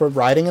blocks him from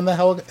riding in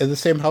the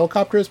same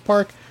helicopter as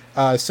Park,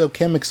 so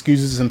Kim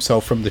excuses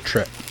himself from the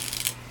trip.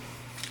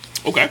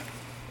 Okay.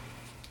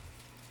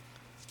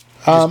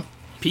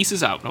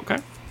 Pieces out, okay.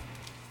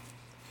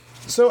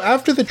 So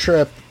after the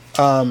trip,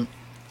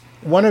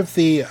 one of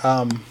the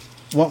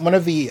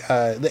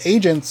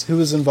agents who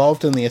was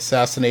involved in the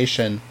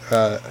assassination,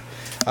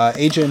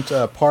 Agent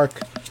Park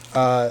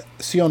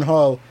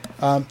Seon-ho,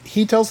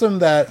 he tells them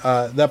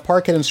that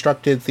Park had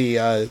instructed the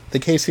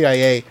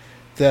KCIA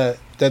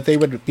that they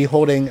would be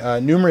holding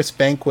numerous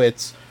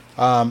banquets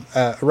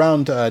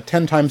around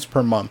 10 times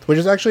per month, which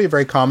is actually a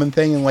very common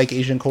thing in like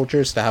Asian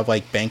cultures to have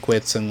like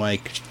banquets and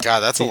like. God,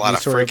 that's a lot of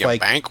freaking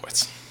like,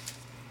 banquets.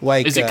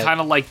 Like, is it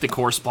kind of like the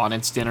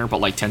correspondence dinner, but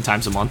like 10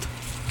 times a month?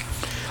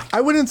 I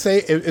wouldn't say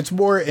it's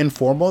more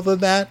informal than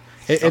that.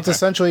 It's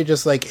essentially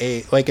just like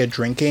a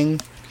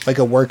drinking, like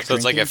a work. So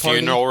it's like a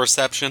funeral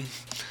reception.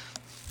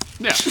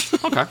 Yeah.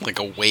 Okay. Like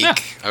a wake. Yeah.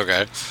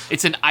 Okay.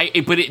 It's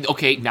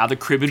now they're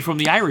cribbing from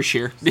the Irish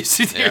here. This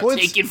is they're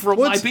taking from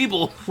my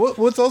people.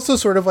 What's also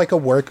sort of like a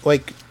work,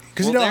 like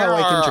because you know how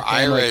like in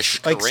Japan,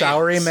 Irish like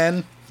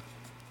salarymen.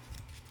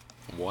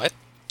 What?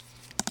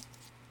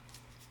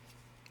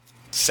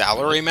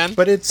 Salarymen?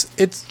 But it's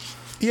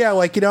yeah,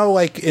 like you know,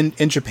 like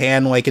in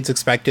Japan, like it's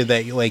expected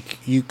that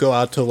you go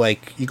out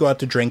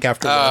to drink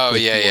after work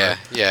with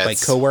your,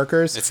 like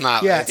coworkers. It's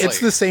not. Yeah, it's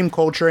the same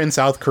culture in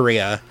South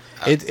Korea.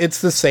 It's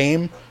the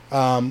same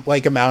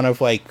like amount of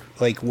like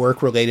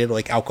work related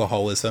like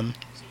alcoholism.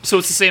 So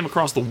it's the same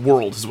across the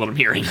world, is what I'm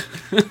hearing.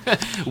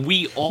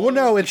 We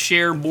all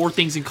share more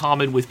things in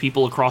common with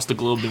people across the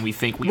globe than we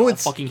think. We all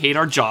fucking hate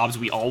our jobs.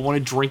 We all want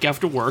to drink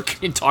after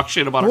work and talk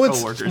shit about our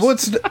coworkers.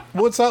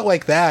 It's not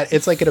like that.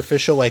 It's like an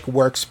official like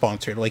work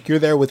sponsored. Like you're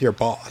there with your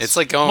boss. It's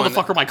like going.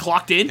 Motherfucker, am I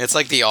clocked in? It's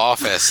like The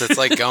Office. It's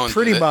like going.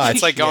 Pretty much.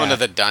 It's like going to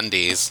the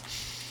Dundies.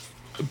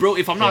 Bro,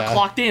 if I'm not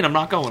clocked in, I'm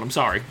not going. I'm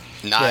sorry.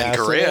 Not in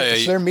Korea.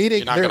 So they're meeting.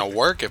 You're not going to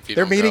work if you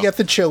They're meeting at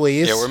the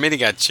Chili's. Yeah, we're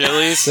meeting at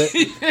Chili's. They're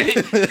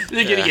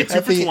going to get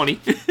 2 for 20.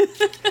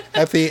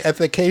 at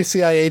the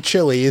KCIA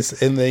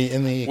Chili's in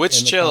the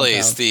Which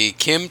Chili's? The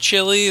Kim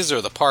Chili's or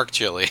the Park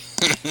Chili?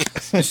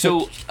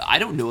 So I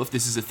don't know if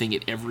this is a thing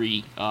at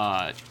every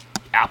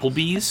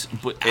Applebee's,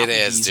 but Applebee's it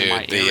is,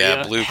 dude.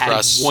 The blue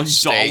crust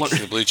steak,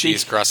 the blue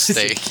cheese crust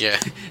steak. Yeah.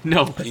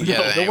 No, the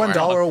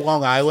 $1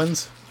 Long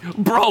Island's.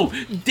 Bro,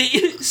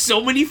 so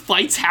many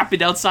fights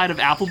happened outside of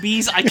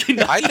Applebee's. I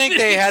think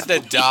they had the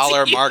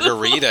dollar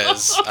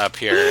margaritas up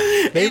here.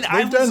 They've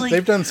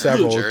done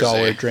several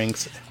dollar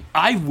drinks.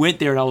 I went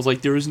there and I was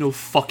like, there is no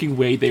fucking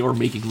way they are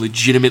making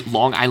legitimate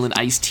Long Island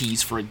iced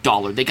teas for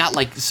 $1. They got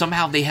like,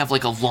 somehow they have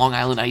like a Long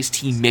Island iced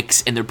tea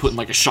mix and they're putting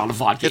like a shot of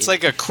vodka. It's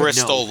like a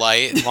Crystal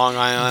Light Long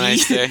Island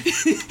iced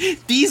tea.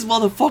 These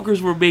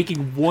motherfuckers were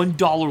making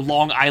 $1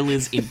 Long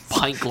Islands in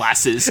pint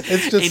glasses.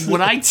 And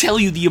when I tell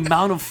you the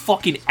amount of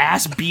fucking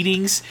ass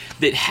beatings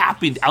that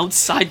happened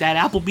outside that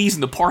Applebee's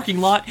in the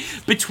parking lot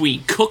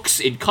between cooks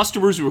and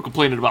customers who were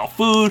complaining about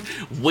food,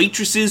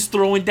 waitresses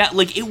throwing down,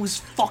 like it was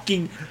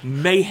fucking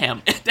mayhem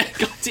at that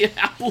goddamn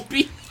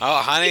Applebee.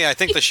 Oh, honey, I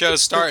think the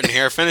show's starting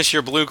here. Finish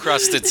your blue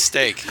crusted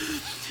steak.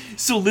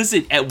 So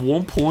listen, at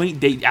one point,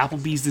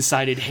 Applebee's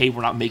decided, hey,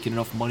 we're not making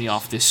enough money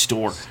off this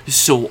store.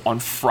 So on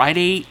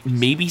Friday,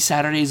 maybe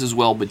Saturdays as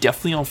well, but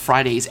definitely on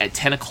Fridays at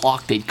 10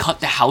 o'clock, they'd cut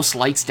the house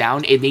lights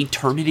down and they'd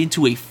turn it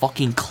into a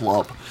fucking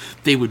club.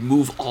 They would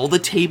move all the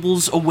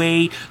tables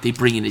away, they'd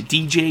bring in a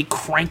DJ,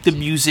 crank the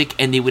music,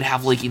 and they would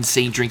have like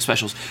insane drink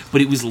specials.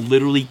 But it was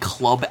literally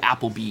Club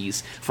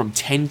Applebee's from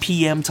 10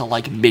 p.m. to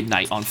like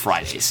midnight on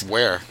Fridays.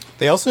 Where?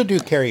 They also do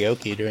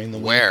karaoke during the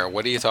week. Where?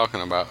 What are you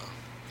talking about?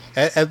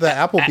 At the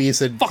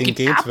Applebee's in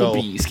Gainesville.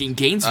 Applebee's in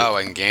Gainesville. Oh,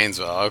 in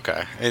Gainesville.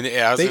 Okay. And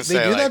I was going to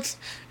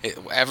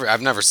say, like,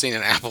 I've never seen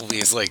an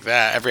Applebee's like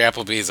that. Every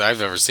Applebee's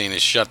I've ever seen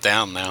is shut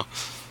down now.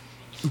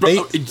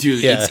 Bro,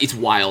 dude, it's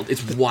wild.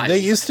 It's wild. They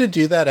used to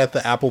do that at the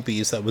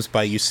Applebee's that was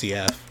by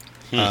UCF.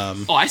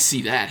 Oh, I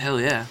see that. Hell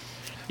yeah.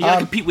 You gotta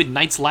compete with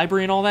Knight's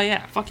Library and all that?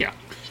 Yeah, fuck yeah.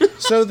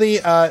 So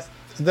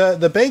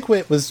the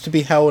banquet was to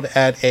be held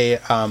at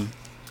a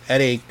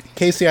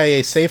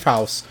KCIA safe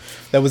house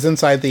that was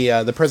inside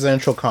the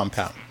presidential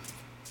compound.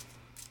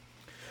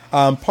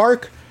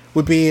 Park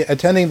would be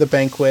attending the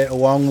banquet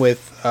along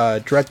with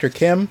Director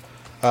Kim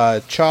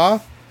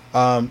Cha,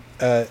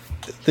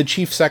 the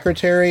chief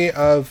secretary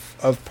of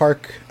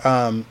Park,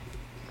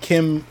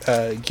 Kim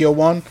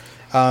Gyeowon,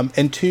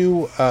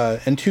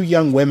 and two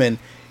young women,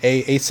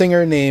 a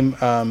singer named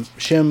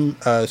Shim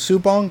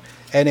Subong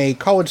and a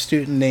college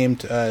student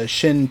named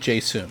Shin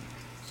Jae-soon.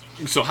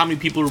 So how many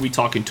people are we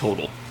talking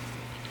total?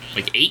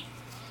 Like 8?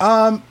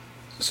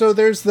 So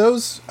there's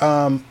those.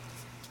 So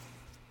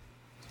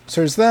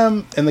there's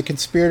them and the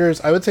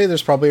conspirators. I would say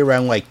there's probably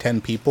around like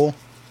 10 people.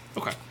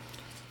 Okay.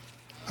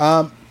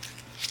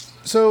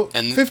 So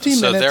 15 minutes.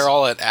 So they're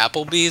all at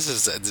Applebee's.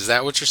 Is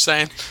that what you're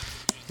saying?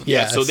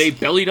 Yeah. So they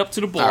bellied up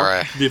to the bar. All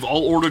right. They've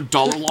all ordered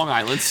 $1 Long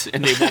Islands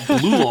and they want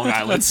blue Long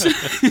Islands.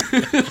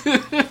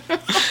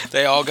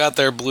 They all got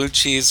their blue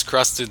cheese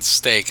crusted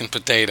steak and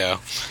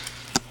potato.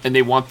 And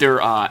they want their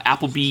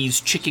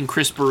Applebee's chicken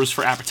crispers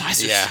for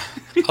appetizers. Yeah.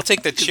 I'll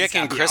take the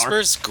chicken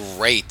crispers.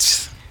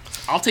 Great.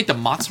 I'll take the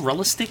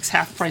mozzarella sticks,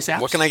 half price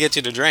apps. What can I get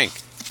you to drink?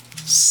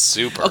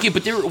 Super. Okay,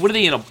 but what are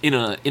they in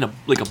a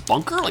like a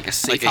bunker, like a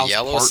safe house, like a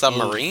yellow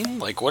submarine?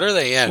 Like what are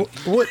they in?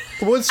 Well,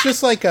 it's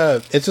just like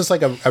a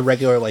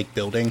regular like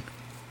building.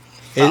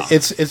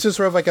 It's just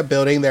sort of like a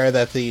building there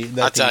that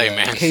I'll tell you,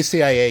 man.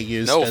 KCIA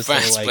used. No as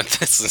offense, their, but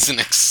this is an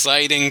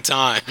exciting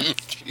time.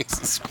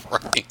 Jesus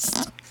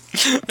Christ.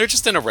 They're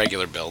just in a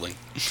regular building.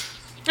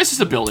 It's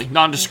just a building,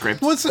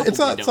 nondescript. Well, it's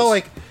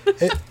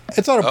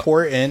not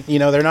important. You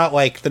know, they're not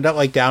like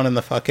down in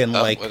the fucking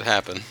like. What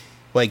happened?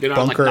 Like they're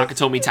bunker. Not like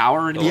Nakatomi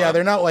Tower anymore. Yeah,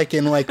 they're not like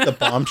in like the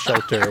bomb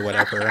shelter or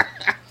whatever.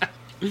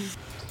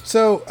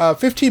 So,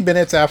 15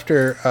 minutes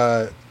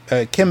after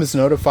Kim is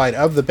notified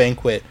of the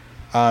banquet,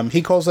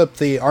 he calls up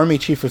the Army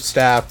Chief of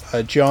Staff,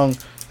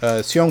 Jeong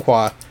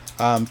Seonghwa,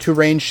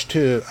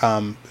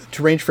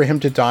 to arrange for him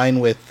to dine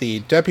with the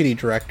Deputy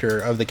Director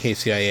of the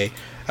KCIA,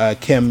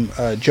 Kim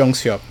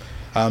Jong-seop,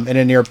 in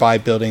a nearby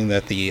building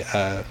that the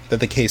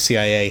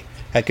KCIA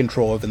had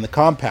control of in the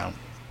compound.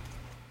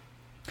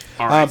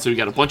 All right, so we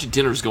got a bunch of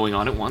dinners going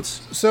on at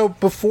once. So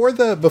before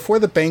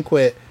the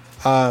banquet,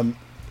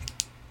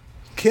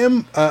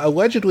 Kim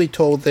allegedly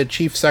told the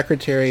Chief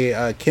Secretary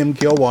Kim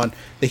Gil-won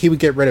that he would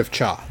get rid of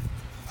Cha.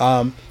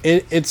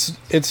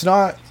 It's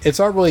not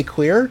really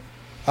clear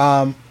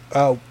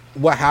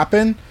what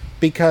happened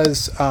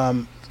because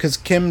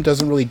Kim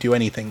doesn't really do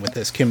anything with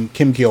this. Kim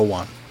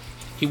Gil-won.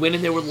 He went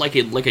in there with like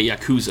a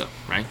Yakuza,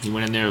 right? He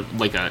went in there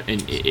like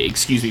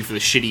excuse me for the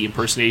shitty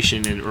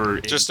impersonation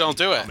just don't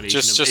do it.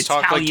 Just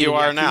talk like you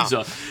are now.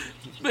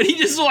 But he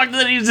just walked in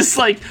and he was just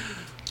like,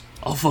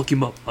 I'll fuck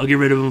him up. I'll get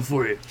rid of him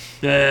for you.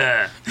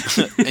 Yeah.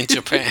 In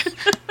Japan,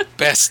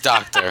 best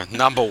doctor,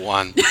 number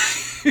one.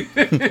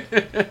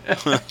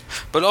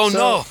 But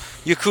no,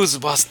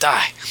 Yakuza must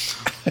die.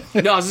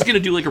 No, I was just gonna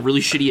do like a really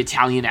shitty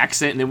Italian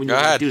accent, and then when you're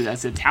like, dude,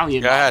 that's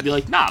Italian, I'd be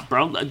like, nah,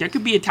 bro, there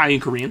could be Italian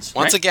Koreans.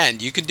 Once again,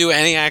 you can do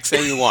any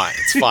accent you want.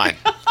 It's fine.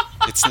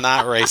 It's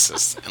not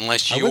racist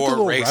unless you're racist.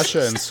 I went to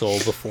Russia and Seoul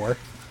before.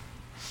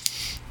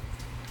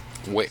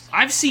 Wait.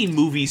 I've seen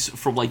movies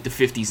from like the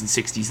 50s and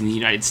 60s in the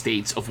United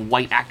States of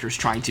white actors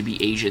trying to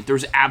be Asian.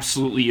 There's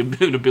absolutely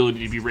an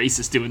ability to be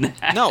racist doing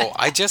that. No,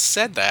 I just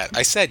said that.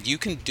 I said you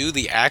can do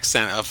the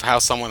accent of how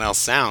someone else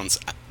sounds.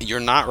 You're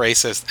not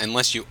racist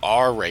unless you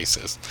are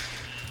racist.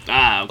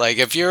 Like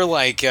if you're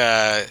like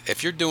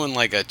if you're doing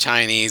like a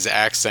Chinese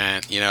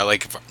accent, you know,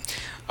 like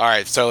all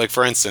right, so like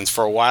for instance,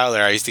 for a while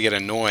there I used to get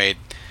annoyed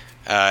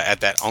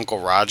at that Uncle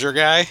Roger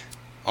guy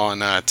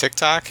on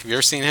TikTok. Have you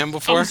ever seen him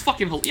before? Oh, he's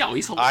fucking he's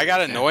hilarious. I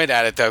got annoyed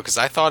at it though because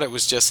I thought it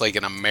was just like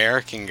an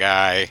American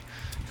guy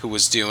who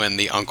was doing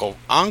the Uncle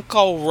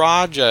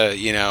Roger,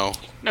 you know.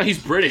 No,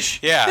 he's British.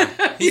 Yeah,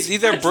 he's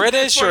either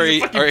British or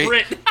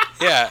Brit.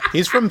 Yeah,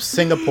 he's from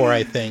Singapore,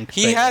 I think.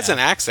 He has an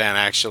accent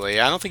actually.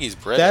 I don't think he's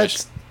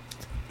British.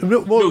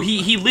 No,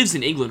 he lives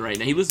in England right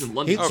now. He lives in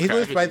London. He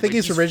lives, I think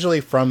he's originally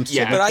from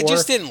Singapore. But I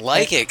just didn't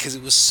like it because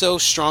it was so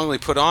strongly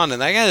put on,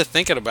 and I got to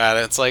thinking about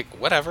it. It's like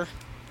whatever.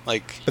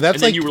 Like, but that's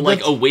and then like, you were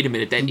like, oh wait a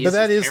minute,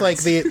 that is like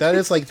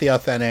the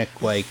authentic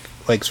like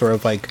sort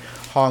of like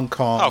Hong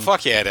Kong. Oh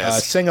fuck yeah, it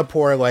is.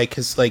 Singapore like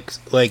his like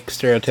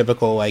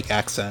stereotypical like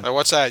accent.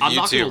 What's that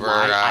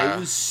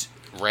YouTuber?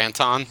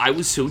 Ranton. I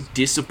was so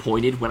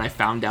disappointed when I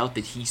found out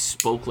that he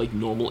spoke like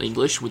normal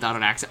English without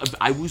an accent.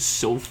 I was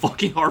so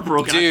fucking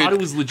heartbroken. Dude, I thought it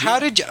was legit. How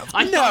did you?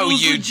 No,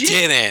 you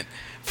didn't.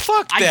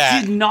 Fuck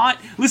that. I did not.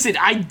 Listen,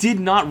 I did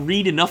not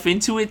read enough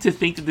into it to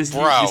think that this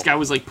guy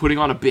was like putting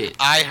on a bit.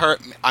 I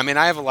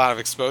have a lot of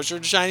exposure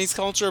to Chinese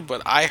culture,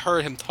 but I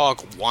heard him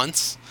talk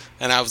once,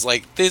 and I was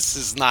like, this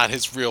is not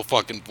his real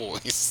fucking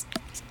voice.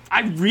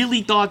 I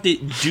really thought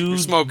that dude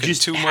smoking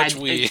just too much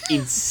weed.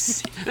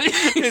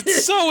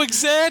 It's so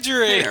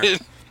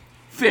exaggerated.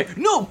 Fair.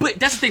 No, but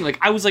that's the thing. Like,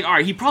 I was like, all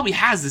right, he probably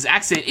has this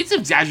accent. It's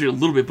exaggerated a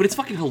little bit, but it's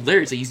fucking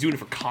hilarious. Like, he's doing it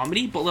for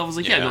comedy. But I was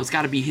like, no, it's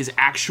got to be his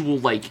actual,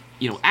 like,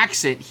 you know,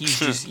 accent. He's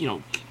just, you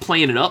know,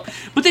 playing it up.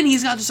 But then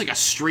he's got just like a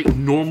straight,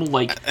 normal,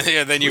 like,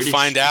 yeah. Then you British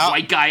find out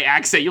white guy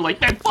accent. You're like,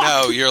 man, fuck.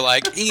 No, you're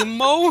like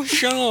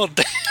emotional.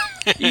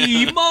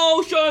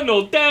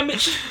 Emotional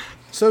damage.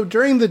 So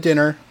during the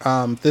dinner,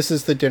 this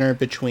is the dinner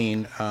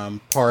between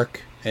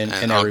Park and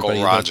everybody,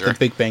 Uncle Roger. The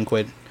big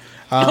banquet.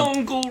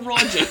 Uncle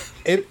Roger.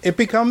 It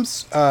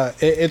becomes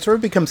it sort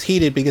of becomes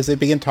heated because they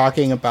begin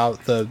talking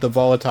about the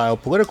volatile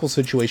political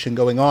situation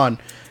going on,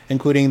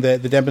 including the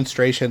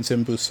demonstrations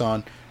in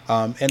Busan,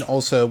 and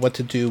also what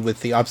to do with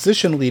the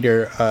opposition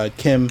leader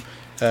Kim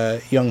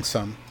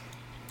Young-sum.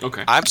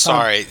 Okay. I'm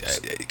sorry,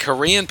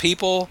 Korean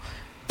people,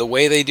 the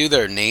way they do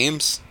their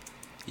names,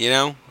 you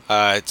know,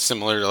 it's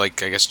similar to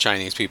like I guess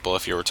Chinese people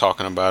if you were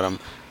talking about them.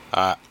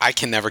 I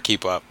can never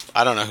keep up.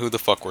 I don't know who the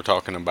fuck we're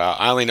talking about.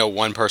 I only know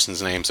one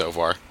person's name so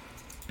far.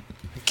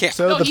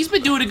 He's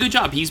been doing a good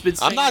job. He's been.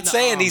 I'm not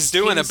saying he's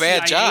doing a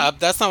bad job.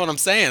 That's not what I'm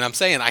saying. I'm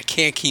saying I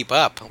can't keep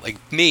up. Like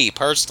me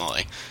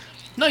personally.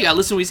 No, you gotta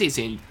listen to what he's saying. He's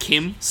saying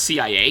Kim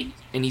CIA,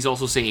 and he's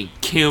also saying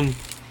Kim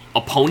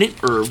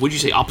opponent, or would you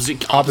say opposition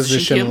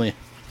Kim?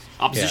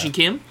 Opposition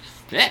Kim.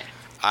 Yeah.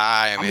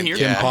 I mean,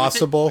 Kim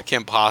Possible.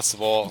 Kim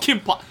Possible.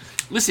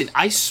 Listen,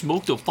 I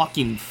smoked a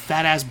fucking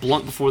fat-ass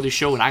blunt before the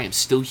show, and I am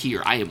still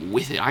here. I am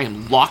with it. I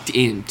am locked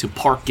in to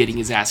Park getting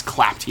his ass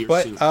clapped here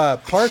soon.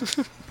 But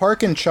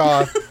Park and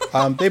Cha,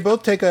 they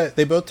both take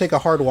a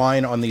hard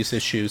line on these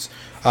issues,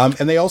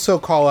 and they also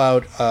call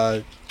out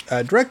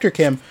Director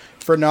Kim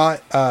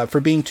for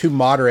being too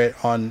moderate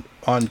on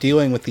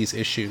dealing with these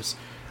issues.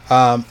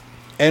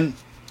 And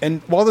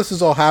while this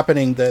is all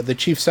happening, the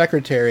chief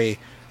secretary,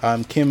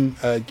 Kim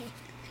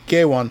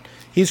Gae-won,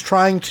 he's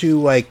trying to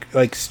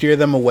like steer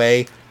them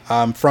away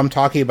from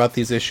talking about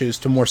these issues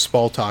to more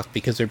small talk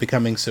because they're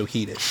becoming so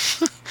heated.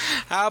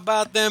 How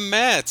about them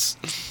Mets?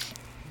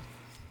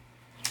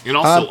 And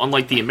also,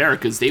 unlike the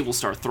Americas, they will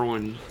start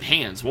throwing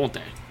hands, won't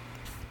they?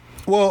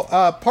 Well,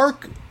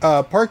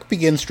 Park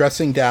begins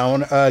dressing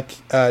down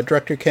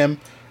Director Kim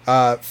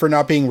for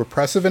not being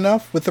repressive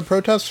enough with the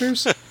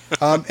protesters,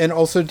 and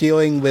also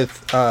dealing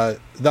with the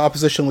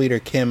opposition leader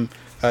Kim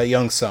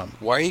Young-sum.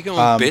 Why are you going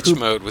bitch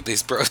mode with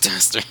these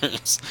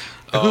protesters?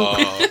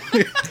 Oh.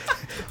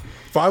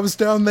 If I was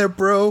down there,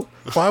 bro,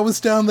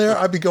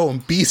 I'd be going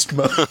beast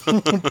mode.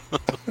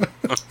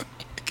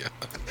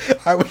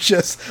 I would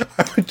just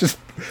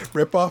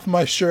rip off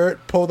my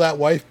shirt, pull that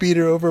wife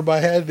beater over my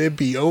head, and it'd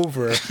be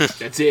over.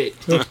 That's it.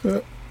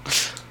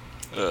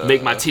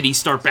 Make my titties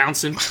start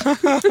bouncing.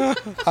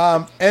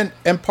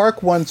 And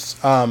Park wants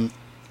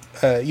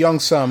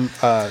Young-sum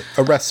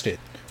arrested.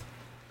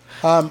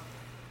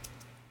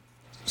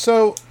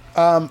 So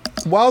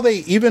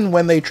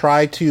when they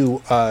try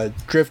to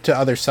drift to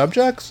other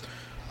subjects,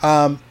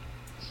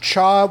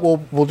 Cha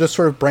will just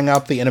sort of bring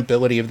up the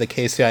inability of the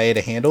KCIA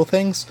to handle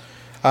things.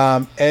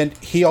 And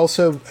he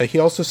also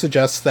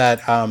suggests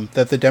that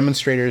that the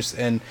demonstrators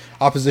and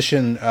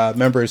opposition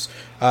members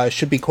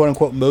should be quote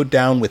unquote mowed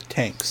down with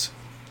tanks.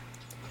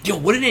 Yo,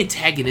 what an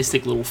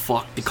antagonistic little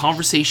fuck. The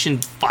conversation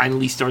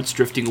finally starts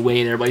drifting away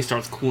and everybody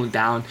starts cooling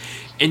down.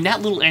 And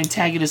that little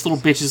antagonist little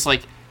bitch is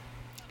like,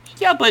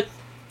 yeah, but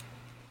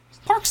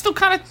Park's still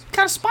kind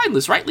of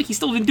spineless, right? Like he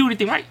still didn't do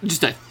anything right.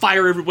 Just to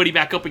fire everybody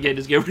back up again,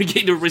 just get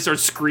everybody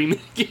starts screaming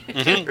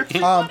again.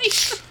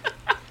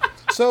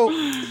 So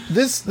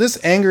this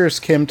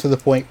angers Kim to the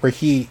point where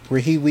he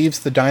leaves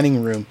the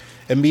dining room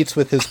and meets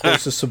with his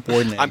closest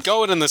subordinate. I'm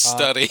going in the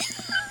study.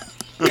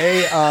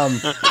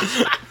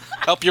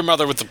 Help your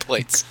mother with the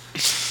plates.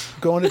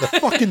 Going to the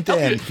fucking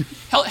den.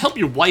 Help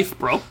your wife,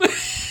 bro.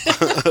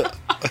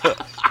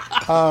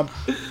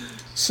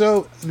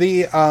 So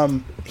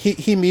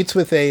he meets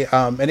with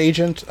an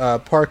agent,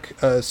 Park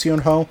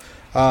Seon-ho,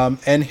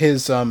 and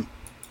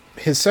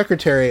his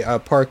secretary,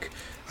 Park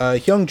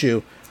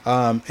Hyung-ju.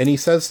 And he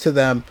says to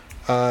them,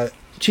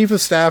 Chief of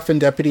Staff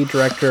and Deputy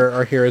Director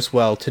are here as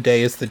well.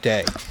 Today is the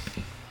day.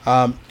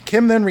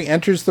 Kim then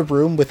re-enters the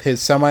room with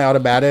his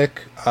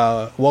semi-automatic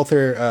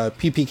Walther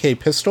PPK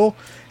pistol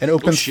and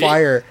opens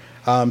fire,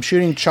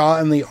 shooting Cha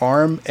in the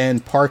arm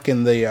and Park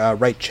in the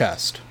right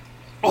chest.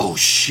 Oh,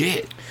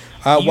 shit.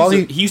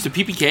 He used a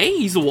PPK?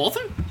 He's the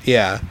Walther?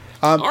 Yeah.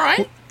 All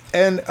right.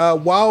 And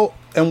while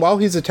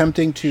he's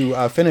attempting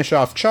to finish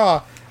off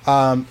Cha,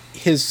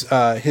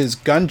 his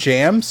gun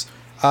jams,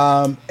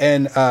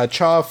 and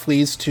Cha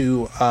fled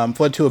to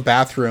a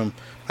bathroom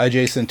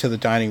adjacent to the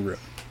dining room.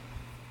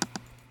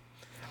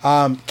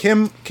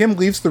 Kim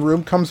leaves the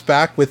room, comes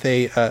back with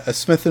a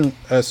Smith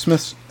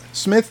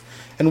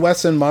and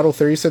Wesson Model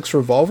 36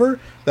 revolver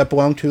that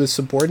belonged to his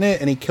subordinate,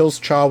 and he kills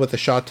Cha with a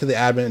shot to the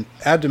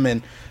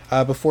abdomen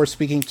before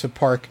speaking to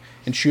Park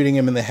and shooting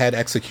him in the head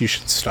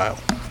execution style.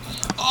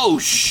 Oh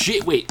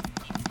shit! Wait,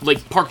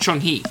 like Park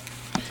Chung-hee?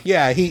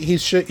 Yeah, he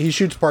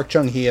shoots Park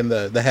Chung-hee in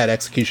the head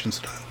execution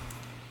style.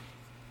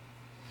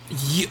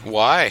 Yeah.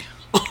 Why?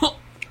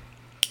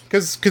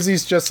 Because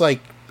he's just like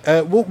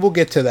we'll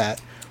get to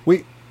that.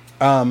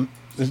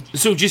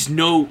 So just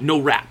no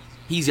rap.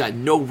 He's got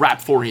no rap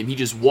for him. He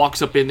just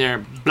walks up in there,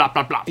 blah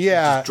blah blah.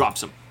 Yeah, just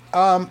drops him.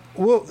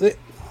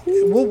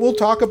 We'll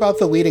talk about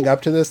the leading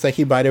up to this that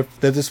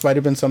this might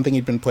have been something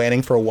he'd been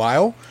planning for a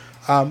while,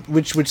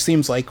 which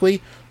seems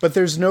likely. But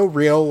there's no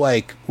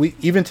real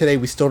even today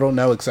we still don't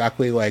know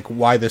exactly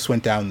why this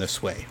went down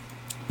this way.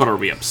 But are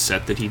we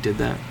upset that he did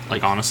that?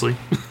 Like honestly,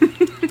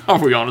 are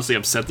we honestly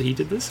upset that he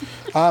did this?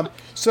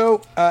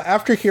 So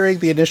after hearing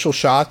the initial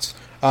shots,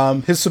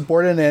 his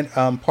subordinate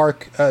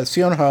Park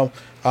Seon-ho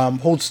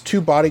holds two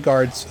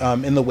bodyguards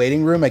in the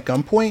waiting room at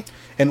gunpoint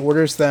and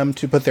orders them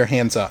to put their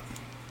hands up.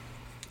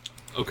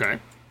 Okay.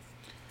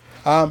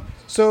 But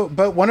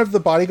one of the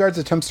bodyguards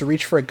attempts to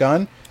reach for a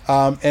gun,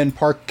 and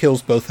Park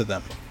kills both of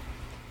them.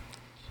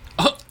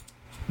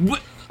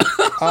 What?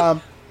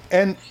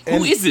 And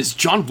who is this?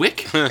 John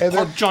Wick?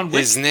 Park John Wick.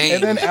 His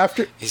name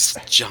is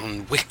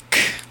John Wick.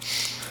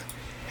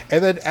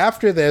 And then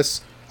after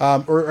this,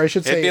 or I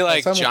should say, it'd be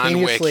like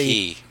John Wick,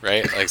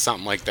 right? Like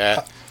something like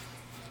that.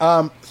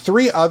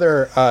 Three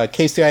other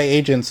KCI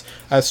agents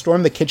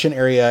stormed the kitchen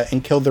area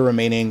and killed the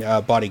remaining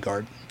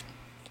bodyguard.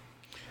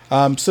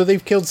 So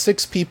they've killed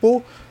 6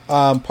 people,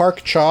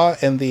 Park Cha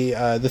and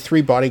the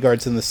 3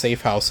 bodyguards in the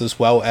safe house, as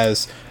well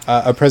as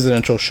a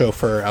presidential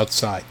chauffeur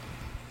outside.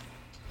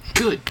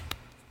 Good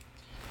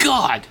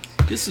God.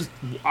 This is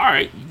all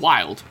right.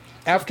 Wild.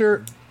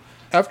 After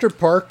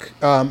Park,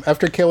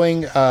 after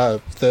killing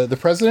the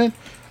president,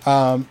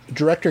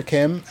 Director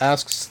Kim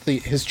asks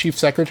his chief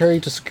secretary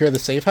to secure the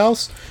safe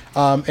house,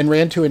 and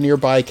ran to a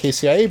nearby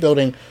KCIA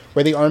building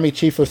where the Army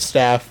Chief of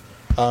Staff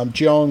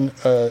Jeong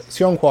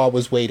Seonghwa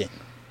was waiting.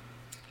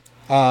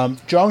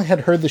 Jeong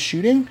had heard the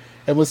shooting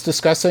and was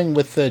discussing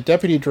with the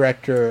deputy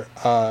director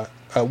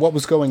what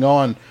was going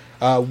on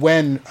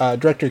when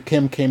Director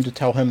Kim came to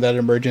tell him that an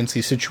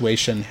emergency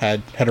situation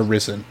had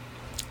arisen.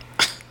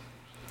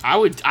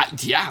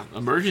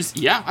 Emergency.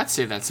 Yeah, I'd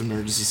say that's an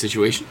emergency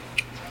situation.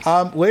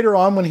 Later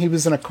on, when he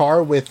was in a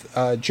car with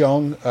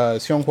Jeong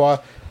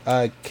Seonghwa,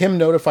 Kim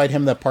notified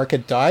him that Park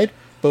had died,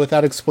 but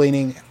without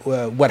explaining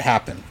what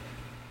happened.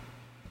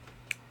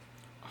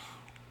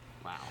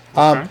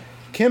 Wow. Okay.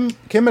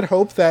 Kim had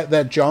hoped that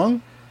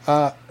Jeong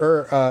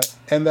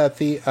and that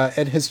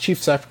and his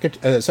chief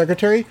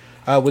secretary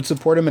would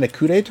support him in a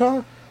coup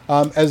d'état,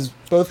 as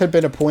both had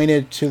been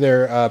appointed to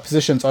their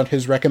positions on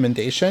his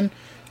recommendation,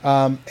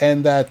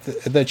 and that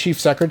the chief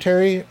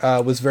secretary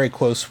was very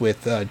close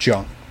with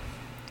Jeong.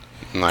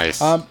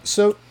 Nice.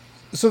 So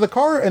the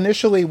car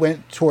initially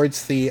went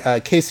towards the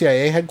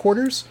KCIA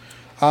headquarters,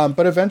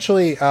 but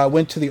eventually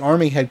went to the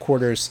Army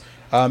headquarters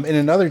in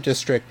another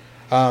district,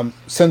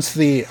 since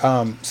the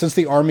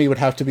Army would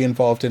have to be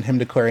involved in him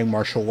declaring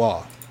martial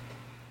law.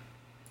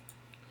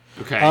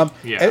 Okay.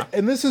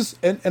 And this is,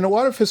 and a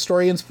lot of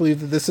historians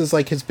believe that this is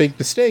like his big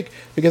mistake,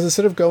 because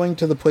instead of going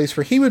to the place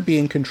where he would be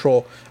in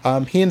control,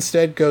 he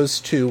instead goes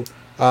to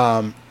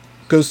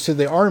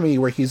the Army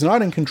where he's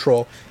not in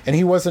control, and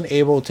he wasn't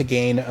able to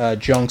gain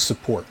Jeong's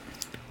support.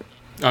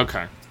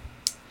 Okay.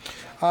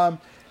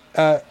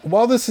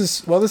 While this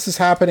is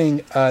happening,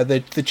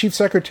 the chief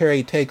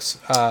secretary takes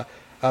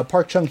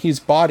Park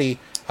Chung-hee's body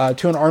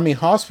to an Army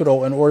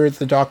hospital and orders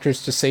the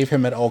doctors to save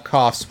him at all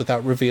costs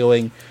without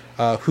revealing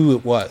who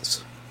it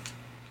was.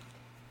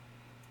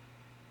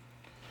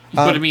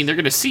 But I mean, they're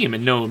going to see him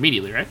and know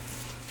immediately, right?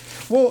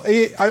 Well,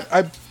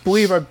 I'm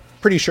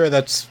pretty sure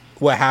that's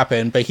what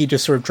happened, but he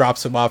just sort of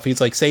drops him off.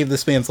 He's like, save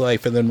this man's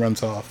life, and then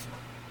runs off.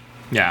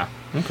 Yeah.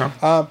 Okay.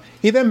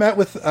 He then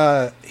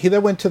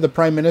went to the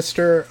Prime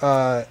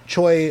Minister,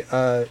 Choi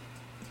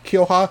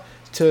Kyo-ha,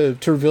 to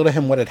reveal to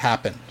him what had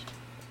happened.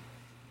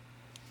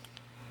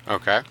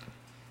 Okay.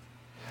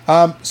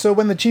 So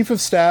when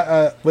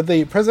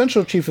the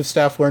presidential chief of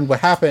staff learned what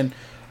happened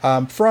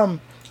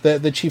from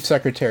the chief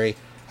secretary,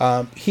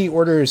 he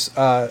orders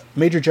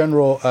Major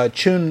General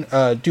Chun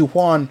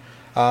Du-hwan,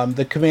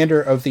 the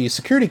commander of the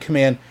security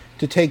command,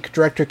 to take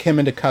Director Kim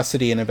into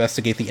custody and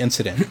investigate the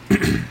incident.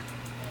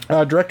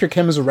 Director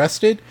Kim is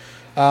arrested,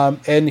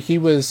 and he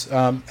was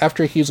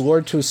after he's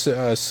lured to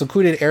a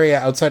secluded area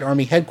outside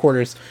Army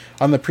headquarters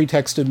on the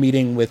pretext of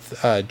meeting with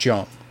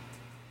Jeong.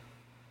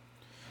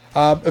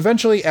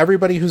 Eventually,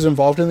 everybody who's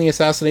involved in the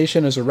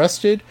assassination is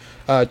arrested,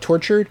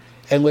 tortured,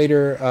 and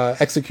later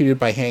executed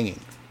by hanging.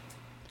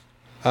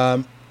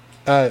 After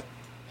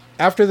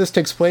this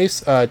takes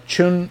place,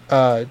 Chun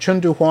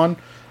Du-hwan,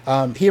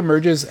 he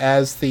emerges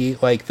as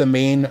the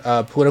main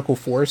political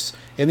force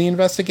in the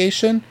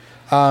investigation,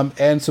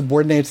 and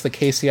subordinates the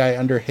KCI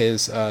under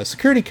his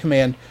security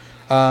command.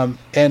 And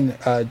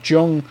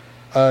Jeong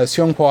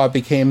Seonghwa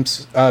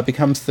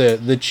becomes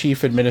the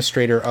chief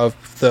administrator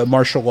of the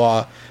martial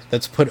law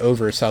that's put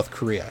over South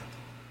Korea.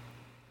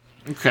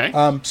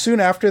 Okay. Soon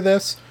after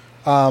this,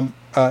 on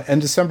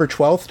December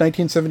 12th,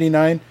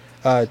 1979,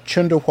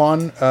 Chun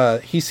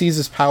Do-hwan, he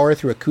seizes power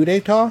through a coup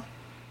d'etat,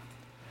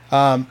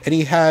 and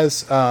he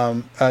has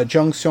Jeong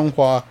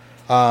Seonghwa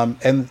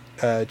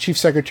and Chief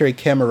Secretary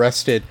Kim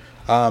arrested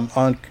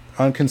on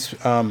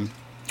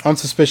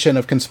suspicion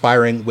of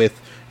conspiring with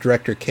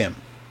Director Kim.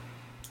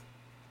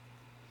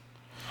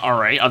 All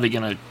right. Are they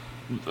gonna?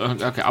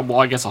 Okay. Well,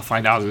 I guess I'll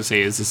find out. I was gonna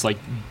say, is this like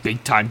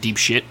big time deep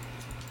shit?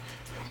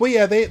 Well,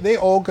 yeah. They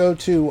all go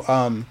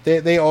to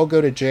they all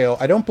go to jail.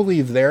 I don't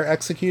believe they're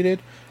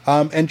executed.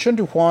 And Chun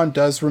Do-hwan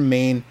does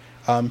remain.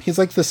 He's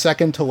like the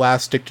second to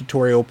last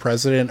dictatorial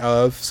president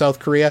of South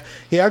Korea.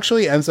 He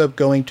actually ends up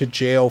going to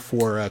jail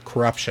for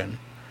corruption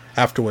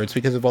afterwards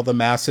because of all the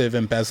massive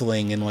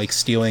embezzling and like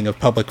stealing of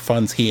public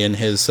funds he and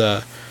his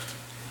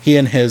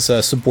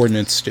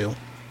subordinates do.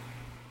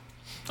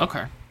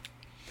 Okay.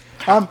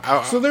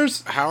 So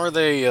there's how are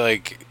they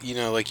like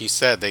you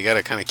said, they got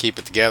to kind of keep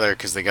it together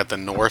because they got the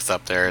North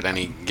up there at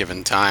any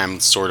given time,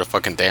 sort of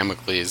fucking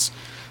Damocles.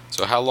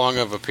 So how long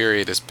of a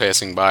period is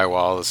passing by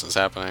while this is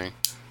happening?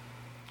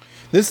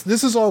 This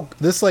is all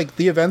like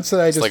the events that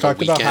I just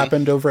talked about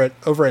happened over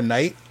a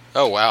night.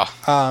 Oh wow.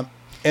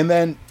 And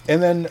then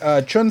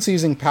Chun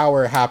seizing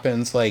power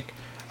happens like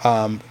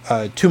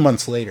 2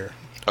 months later.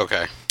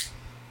 Okay.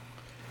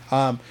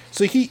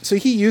 So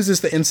he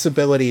uses the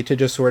instability to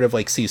just sort of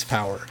like seize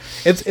power.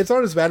 It's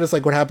not as bad as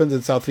like what happens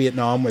in South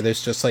Vietnam, where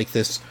there's just like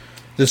this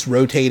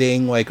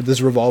rotating, like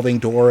this revolving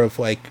door of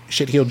like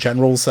shit-heeled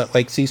generals that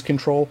like seize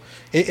control.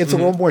 It's a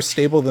little more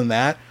stable than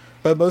that,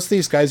 but most of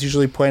these guys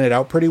usually plan it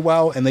out pretty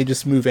well, and they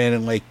just move in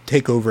and like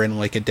take over in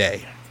like a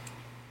day.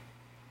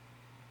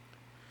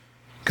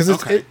 because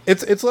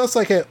it's less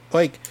like I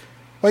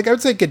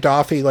would say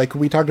Gaddafi, like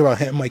we talked about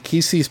him, like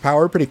he sees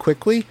power pretty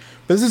quickly,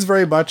 but this is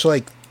very much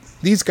like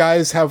these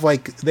guys have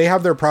they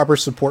have their proper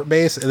support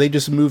base and they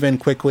just move in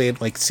quickly and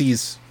like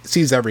seize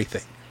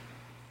everything.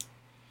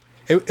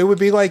 It would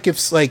be like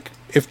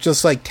if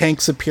just like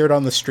tanks appeared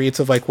on the streets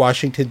of like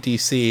Washington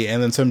DC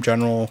and then some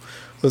general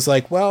was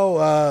like,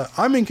 well,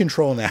 I'm in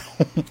control now.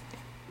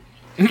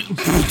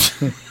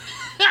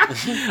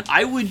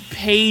 I would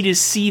pay to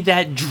see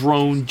that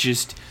drone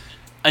just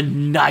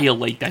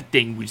annihilate that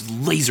thing with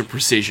laser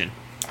precision.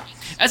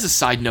 As a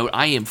side note,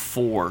 I am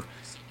for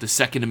the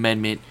Second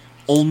Amendment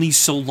only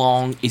so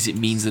long as it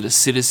means that a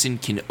citizen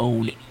can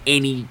own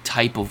any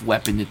type of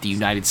weapon that the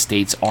United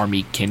States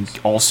Army can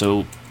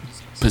also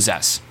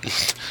possess.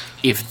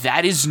 If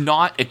that is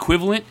not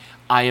equivalent,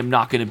 I am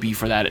not going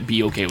to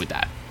be okay with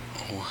that.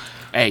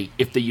 Hey,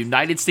 if the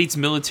United States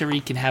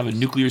military can have a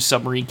nuclear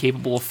submarine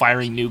capable of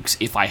firing nukes,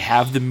 if I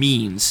have the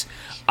means,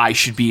 I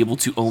should be able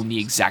to own the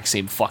exact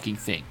same fucking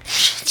thing.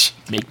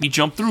 Make me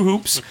jump through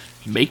hoops.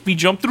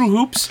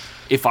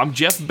 If I'm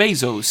Jeff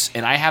Bezos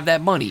and I have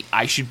that money,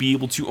 I should be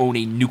able to own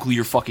a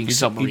nuclear fucking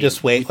submarine. You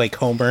just wait like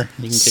Homer,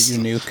 you can get your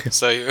nuke.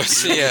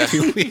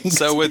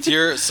 So with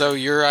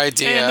your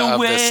idea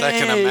of the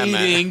Second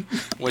Amendment,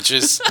 which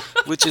is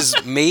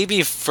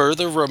maybe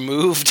further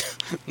removed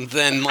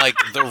than like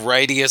the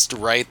rightiest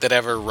right that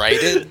ever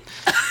righted.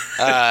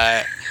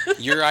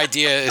 Your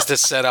idea is to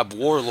set up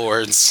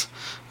warlords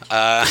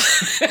on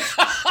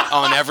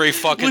every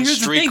fucking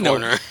street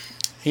corner.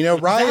 You know,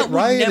 Riot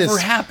never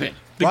happen.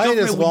 Riot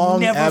has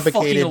long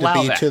advocated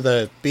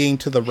to being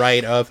to the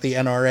right of the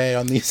NRA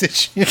on these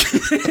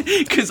issues.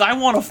 Because I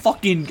want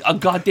a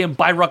goddamn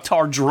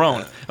Bayraktar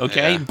drone,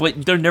 okay? Yeah.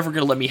 But they're never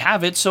going to let me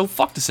have it, so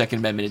fuck the Second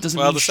Amendment. It doesn't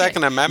mean the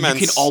Second Amendment.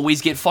 You can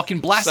always get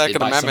fucking blasted Second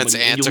by Amendment's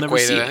somebody,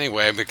 antiquated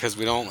anyway because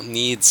we don't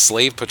need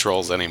slave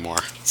patrols anymore.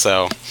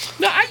 So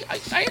no,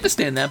 I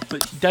understand that,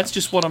 but that's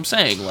just what I'm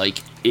saying. Like,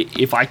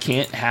 if I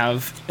can't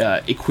have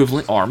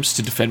equivalent arms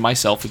to defend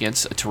myself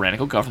against a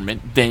tyrannical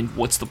government, then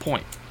what's the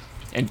point?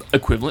 And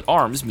equivalent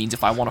arms means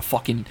if I want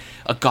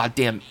a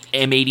goddamn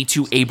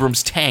M82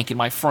 Abrams tank in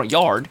my front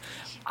yard,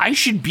 I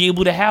should be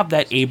able to have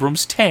that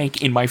Abrams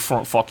tank in my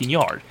front fucking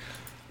yard.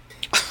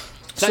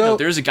 So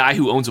there's a guy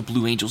who owns a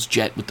Blue Angels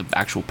jet with the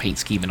actual paint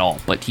scheme and all,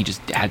 but he just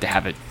had to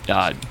have it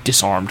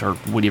disarmed or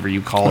whatever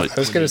you call it. I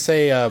was going to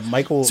say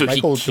Michael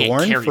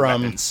Dorn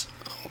from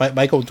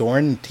Michael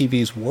Dorn,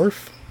 TV's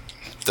Worf.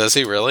 Does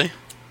he really?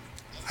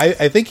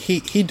 I think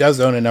he does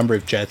own a number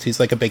of jets. He's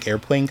like a big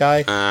airplane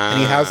guy, and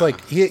he has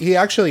like he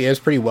actually is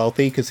pretty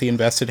wealthy because he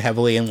invested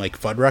heavily in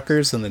like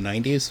Fuddruckers in the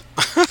 90s.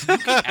 You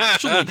can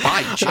actually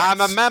buy jets.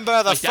 I'm a member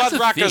of the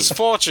Fuddruckers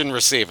Fortune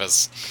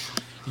Receivers.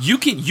 You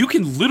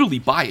can literally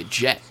buy a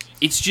jet.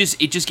 It just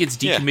gets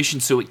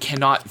decommissioned, so it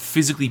cannot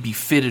physically be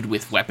fitted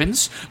with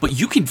weapons. But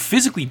you can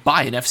physically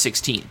buy an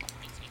F-16.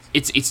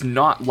 It's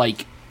not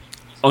like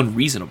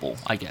unreasonable,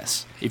 I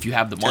guess, if you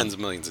have the money. Tens of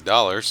millions of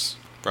dollars,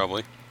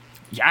 probably.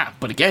 Yeah,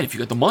 but again, if you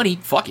got the money,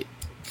 fuck it.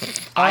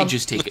 I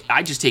just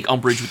take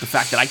umbrage with the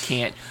fact that I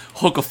can't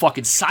hook a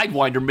fucking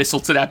Sidewinder missile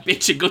to that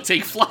bitch and go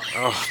take flight.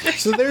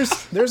 So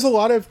there's a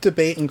lot of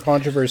debate and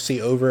controversy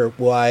over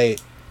why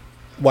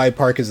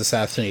Park is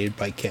assassinated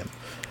by Kim.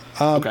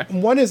 Okay.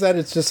 One is that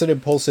it's just an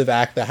impulsive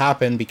act that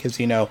happened because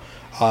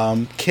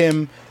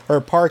Kim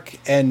or Park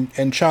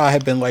and Cha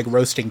had been like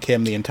roasting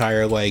Kim the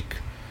entire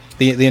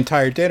the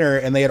entire dinner,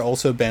 and they had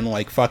also been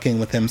like fucking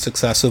with him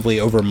successively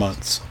over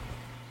months.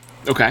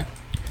 Okay.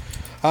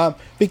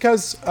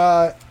 Because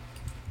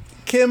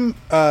Kim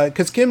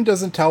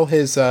doesn't tell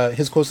his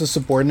closest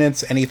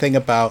subordinates anything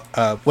about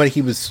what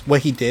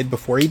he did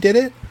before he did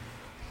it,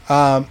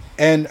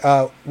 and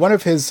one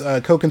of his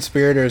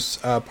co-conspirators,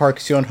 Park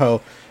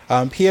Seon-ho,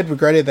 he had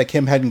regretted that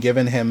Kim hadn't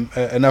given him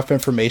enough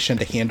information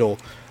to handle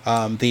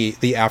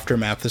the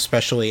aftermath,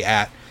 especially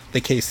at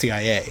the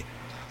KCIA.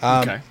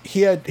 Okay.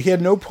 He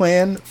had no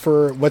plan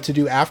for what to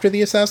do after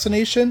the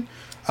assassination.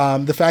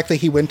 The fact that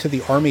he went to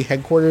the Army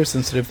headquarters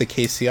instead of the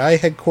KCI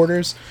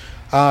headquarters,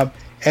 and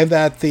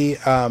that the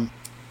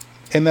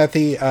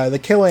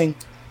killing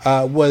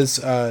was,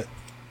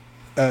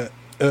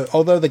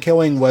 although the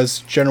killing was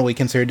generally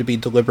considered to be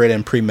deliberate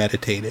and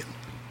premeditated,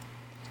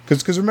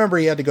 because remember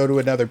he had to go to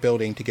another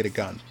building to get a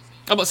gun.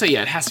 I'm about to say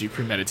it has to be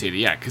premeditated,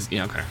 because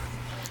okay.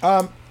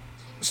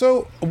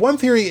 So one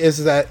theory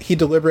is that he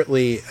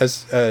deliberately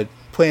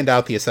planned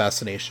out the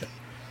assassination.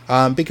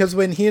 Because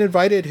when he had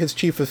invited his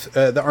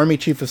the Army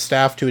Chief of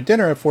Staff to a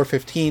dinner at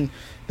 4:15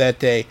 that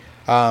day,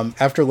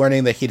 after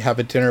learning that he'd have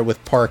a dinner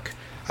with Park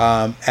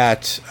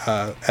at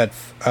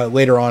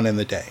later on in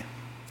the day.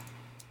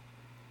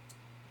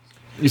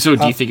 So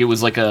do you think it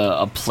was like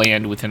a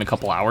planned within a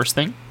couple hours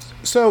thing?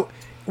 So,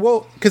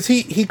 well, because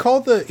he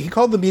called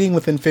the meeting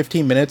within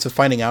 15 minutes of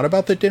finding out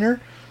about the dinner.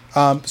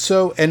 And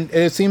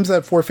it seems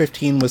that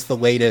 4:15 was the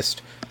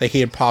latest that he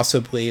had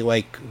possibly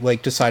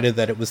like decided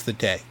that it was the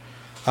day.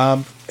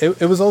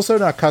 It was also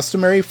not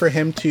customary for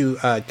him to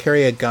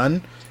carry a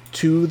gun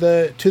to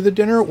the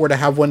dinner or to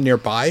have one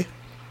nearby.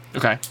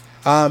 Okay.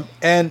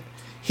 And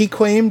he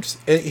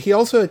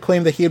also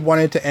claimed that he had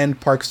wanted to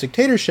end Park's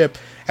dictatorship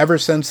ever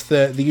since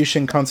the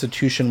Yushin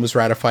Constitution was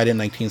ratified in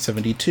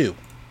 1972.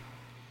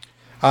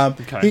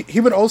 He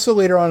would also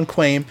later on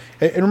claim,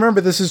 and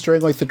remember this is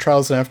during like the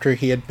trials and after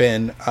he had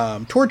been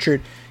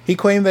tortured, he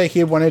claimed that he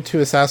had wanted to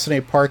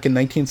assassinate Park in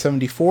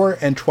 1974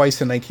 and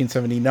twice in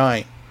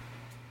 1979.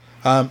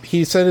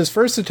 He said his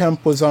first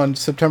attempt was on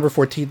September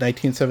 14,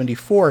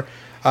 1974,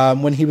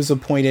 when he was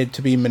appointed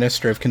to be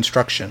Minister of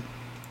Construction.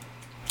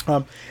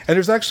 And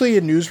there's actually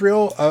a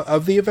newsreel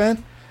of the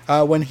event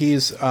when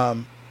he's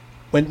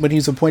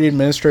appointed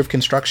Minister of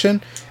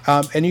Construction,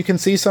 and you can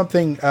see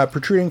something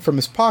protruding from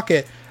his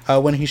pocket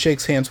when he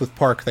shakes hands with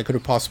Park that could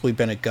have possibly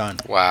been a gun.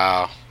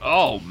 Wow.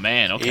 Oh,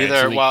 man. Okay.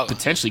 So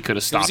potentially could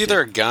have stopped it. It was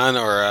either a gun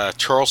or a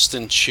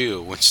Charleston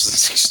Chew, which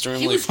is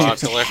extremely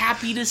popular. He was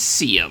happy to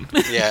see him.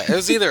 Yeah, it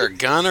was either a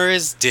gun or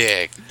his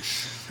dick.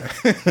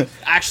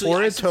 Actually,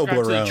 I subscribe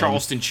to the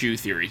Charleston Chew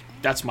theory.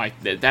 That's my.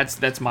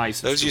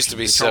 Those used to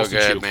be so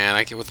good, Chew.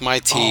 Man. With my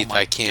teeth,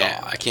 I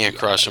can't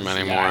crush them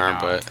anymore. Yeah,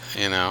 but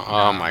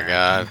oh my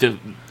god.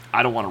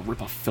 I don't want to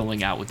rip a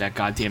filling out with that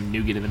goddamn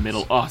nougat in the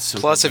middle. Oh, so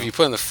plus, if you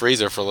put it in the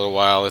freezer for a little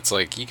while, it's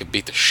like you could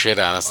beat the shit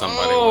out of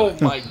somebody. Oh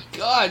my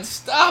god!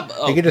 Stop!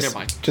 Oh, you could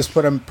just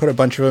put a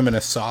bunch of them in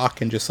a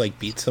sock and just like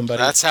beat somebody.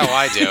 That's how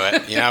I do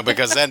it,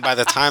 because then by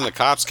the time the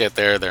cops get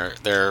there,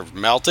 they're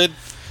melted,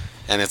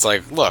 and it's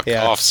like, look,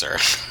 officer,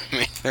 I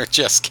mean, they're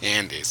just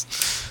candies.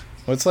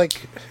 Well, it's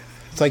like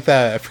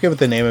that. I forget what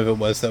the name of it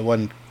was. That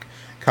one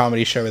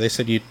comedy show where they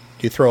said you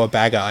throw a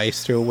bag of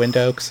ice through a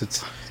window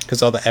because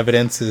all the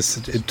evidence is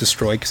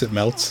destroyed because it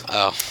melts.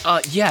 Oh.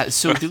 Yeah,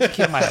 so there was a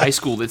kid in my high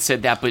school that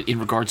said that, but in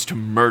regards to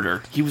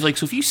murder. He was like,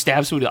 so if you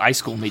stab somebody in high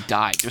school and they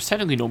die, there's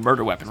technically no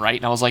murder weapon, right?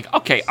 And I was like,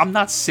 okay, I'm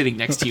not sitting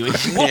next to you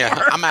anymore.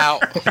 Yeah, I'm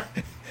out.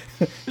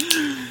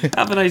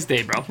 Have a nice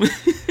day, bro.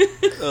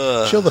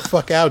 Chill the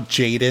fuck out,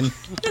 Jaden.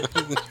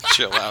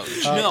 Chill out.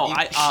 No,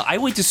 I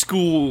went to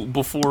school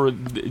before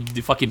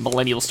the fucking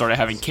millennials started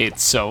having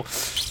kids, so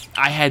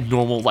I had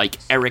normal, like,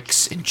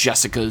 Erics and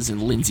Jessicas and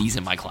Lindsays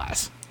in my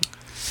class.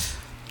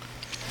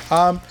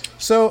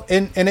 So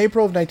in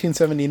April of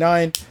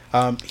 1979,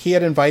 he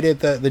had invited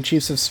the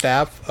chiefs of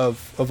staff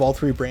of all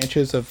three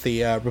branches of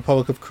the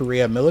Republic of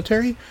Korea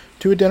military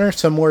to a dinner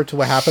similar to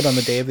what happened on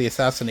the day of the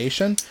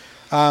assassination.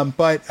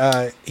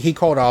 But he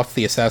called off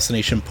the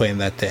assassination plan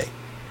that day.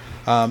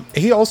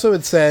 He also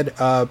had said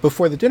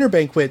before the dinner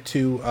banquet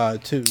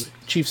to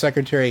Chief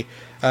Secretary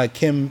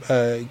Kim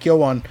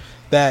Gil-won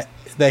that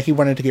he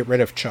wanted to get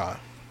rid of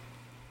Cha.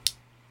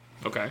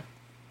 Okay.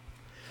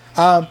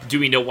 Do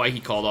we know why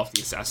he called off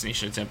the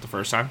assassination attempt the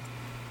first time?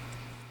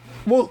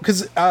 Well,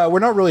 because we're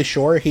not really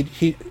sure.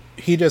 He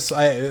just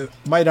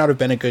might not have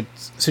been a good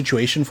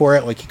situation for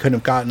it. Like he couldn't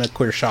have gotten a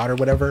clear shot or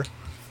whatever.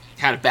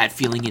 Had a bad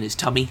feeling in his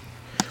tummy.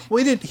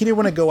 Well, he didn't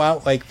want to go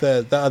out like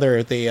the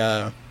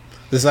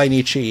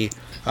Zainichi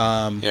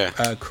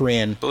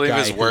Korean. I believe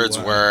his words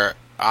were,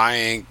 "I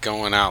ain't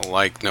going out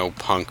like no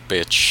punk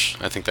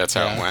bitch." I think that's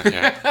how it went.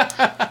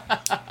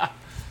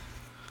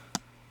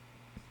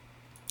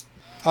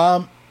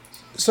 Yeah.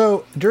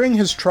 So during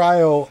his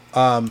trial,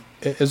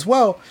 as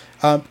well,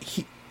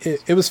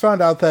 it was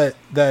found out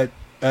that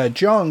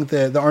Jung,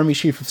 the army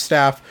chief of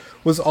staff,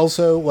 was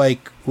also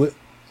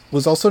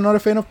not a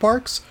fan of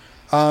Park's.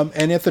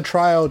 And at the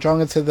trial, Jung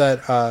had said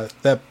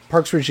that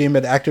Park's regime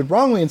had acted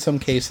wrongly in some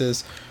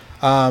cases,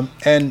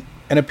 and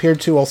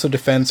appeared to also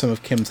defend some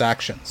of Kim's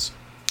actions.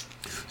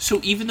 So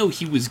even though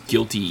he was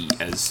guilty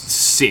as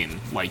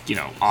sin,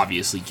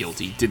 obviously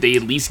guilty, did they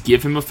at least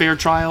give him a fair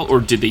trial, or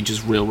did they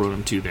just railroad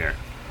him to there?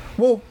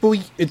 Well,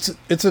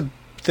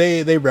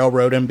 they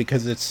railroad him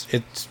because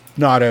it's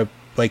not a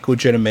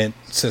legitimate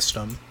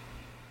system.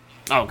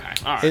 Okay,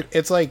 all right.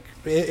 It's like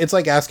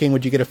asking,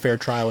 would you get a fair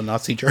trial in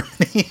Nazi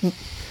Germany?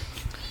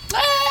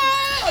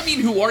 I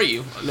mean, who are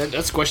you?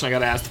 That's a question I got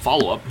to ask to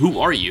follow up. Who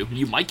are you?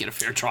 You might get a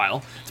fair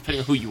trial, depending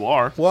on who you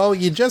are. Well,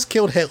 you just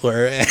killed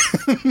Hitler.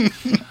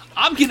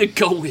 I'm going to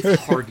go with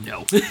hard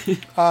no.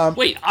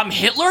 Wait, I'm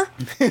Hitler?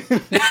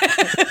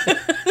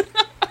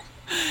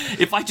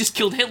 If I just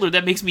killed Hitler,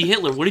 that makes me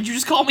Hitler. What did you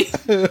just call me?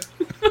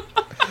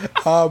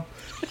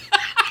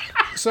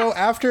 So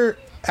after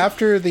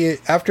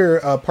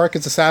Park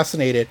is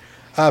assassinated,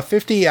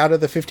 50 out of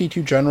the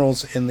 52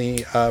 generals in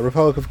the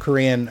Republic of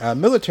Korean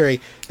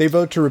military, they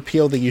vote to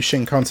repeal the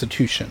Yushin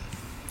Constitution.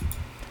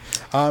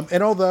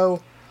 And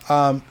although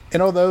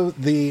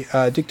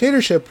the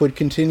dictatorship would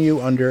continue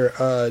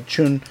under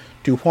Chun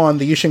Doo-hwan,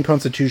 the Yushin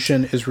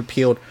Constitution is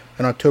repealed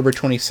on October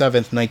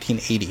 27th,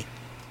 1980.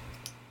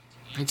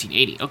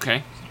 1980,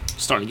 okay.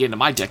 Starting to get into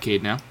my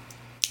decade now.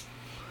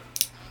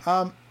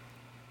 Some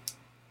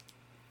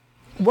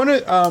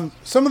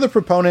of the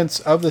proponents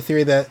of the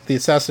theory that the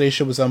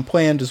assassination was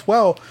unplanned as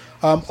well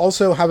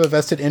also have a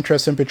vested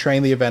interest in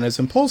portraying the event as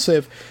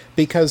impulsive,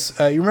 because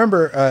you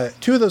remember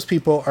two of those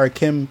people are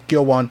Kim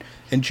Gil-won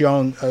and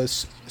Jung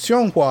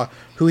Seong-hwa,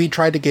 who he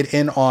tried to get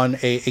in on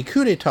a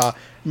coup d'etat.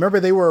 Remember,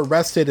 they were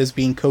arrested as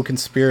being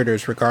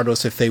co-conspirators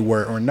regardless if they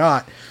were or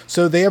not.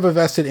 So they have a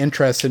vested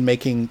interest in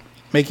making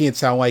making it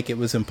sound like it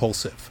was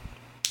impulsive.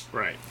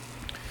 Right.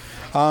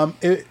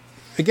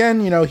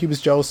 Again, he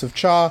was jealous of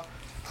Cha,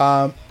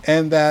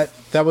 and that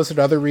was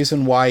another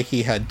reason why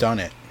he had done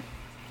it.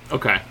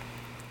 Okay.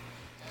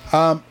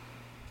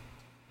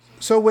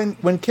 So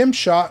when Kim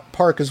shot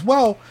Park as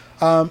well,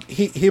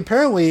 he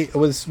apparently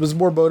was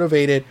more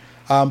motivated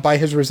by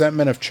his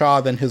resentment of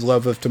Cha than his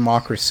love of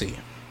democracy.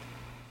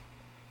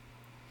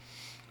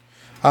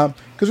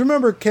 Because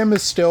remember, Kim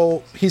is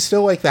still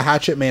like the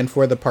hatchet man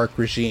for the Park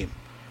regime.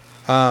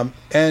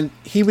 And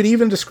he would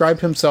even describe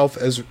himself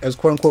as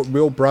quote unquote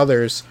real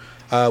brothers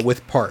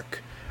with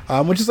Park,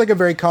 which is like a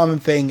very common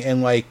thing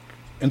in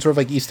sort of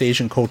like East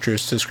Asian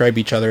cultures to describe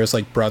each other as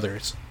like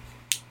brothers.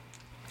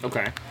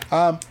 Okay.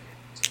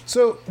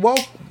 So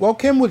while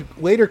Kim would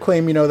later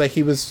claim, that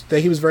he was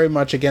very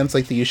much against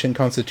like the Yushin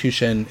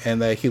Constitution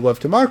and that he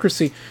loved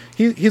democracy,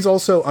 he's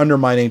also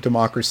undermining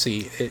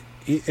democracy.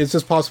 It's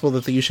just possible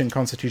that the Yushin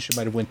Constitution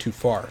might have went too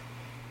far.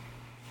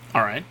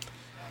 All right.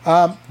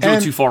 Go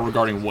too far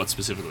regarding what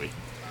specifically?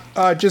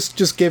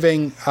 Just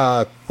giving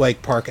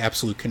like Park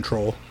absolute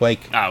control.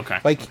 Okay.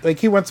 Like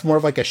he wants more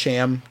of like a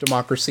sham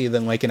democracy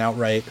than like an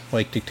outright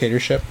like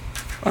dictatorship.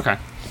 Okay.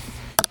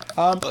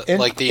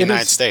 Like the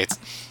United States.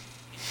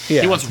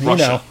 Yeah, he wants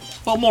Russia.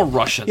 Well, more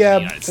Russia than the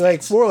United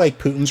States. Like more like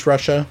Putin's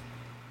Russia.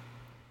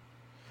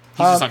 He's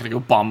just not going to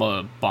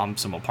go bomb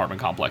some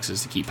apartment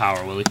complexes to keep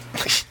power, will he?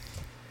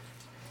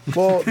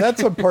 Well,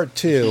 that's a part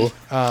 2.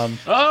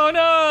 Oh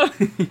no!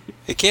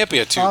 It can't be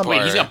a 2-parter.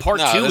 Wait, he's got part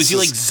 2? Is he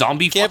like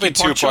zombie fucking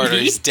part 2? Can't be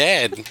 2-parter. He's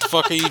dead. What the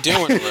fuck are you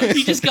doing?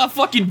 He just got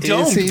fucking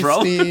domed,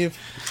 bro. Steve?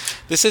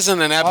 This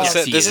isn't an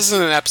episode. This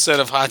isn't an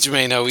episode of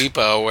Hajime no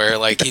Ippo where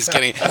like he's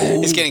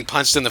getting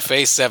punched in the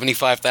face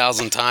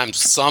 75,000 times.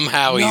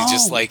 Somehow he's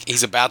just like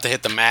he's about to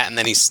hit the mat and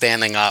then he's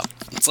standing up.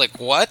 It's like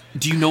what?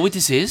 Do you know what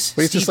this is?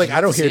 But he's just like I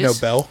don't hear no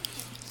bell.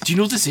 Do you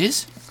know what this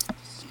is?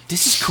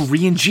 This is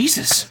Korean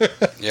Jesus.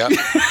 Yeah.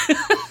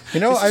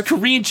 This is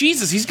Korean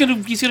Jesus. He's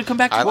gonna come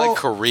back. I like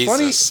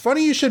Korean.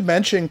 Funny you should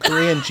mention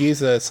Korean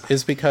Jesus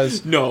is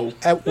because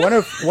one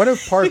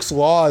of Park's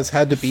laws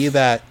had to be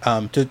that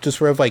to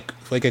sort of like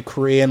a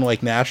Korean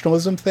like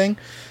nationalism thing,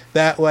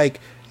 that like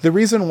the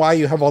reason why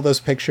you have all those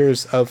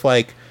pictures of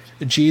like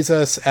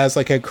Jesus as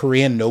like a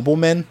Korean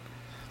nobleman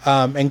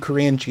and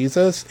Korean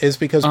Jesus is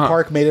because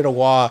Park made it a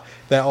law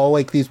that all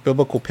like these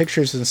biblical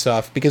pictures and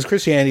stuff, because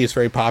Christianity is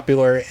very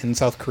popular in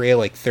South Korea,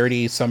 like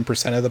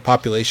 30% of the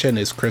population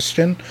is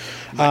Christian,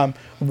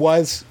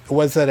 was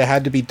that it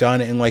had to be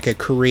done in like a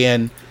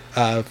Korean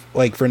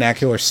like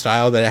vernacular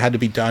style, that it had to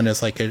be done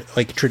as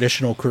like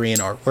traditional Korean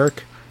artwork.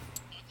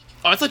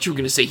 Oh, I thought you were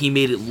gonna say he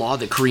made it law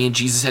that Korean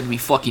Jesus had to be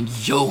fucking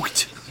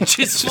yoked.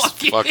 Just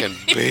fucking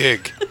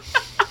big.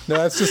 No,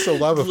 that's just the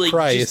love of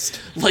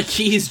Christ.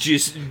 He is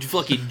just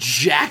fucking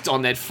jacked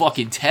on that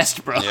fucking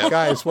test, bro. Yeah.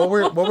 Guys, what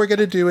we're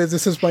gonna do is,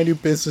 this is my new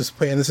business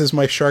plan. This is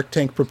my Shark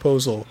Tank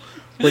proposal.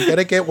 We're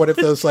gonna get one of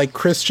those like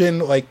Christian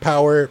like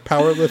power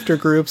lifter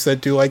groups that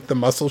do like the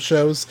muscle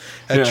shows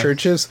at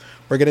churches.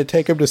 We're gonna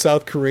take them to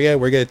South Korea.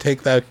 We're gonna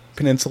take that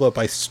peninsula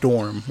by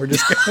storm. We're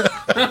just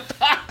gonna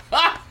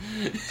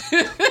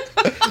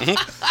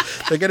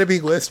they're gonna be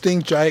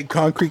listing giant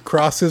concrete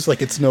crosses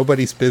like it's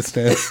nobody's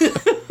business.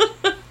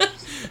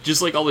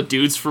 Just like all the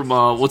dudes from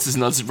what's his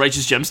nuts,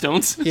 Righteous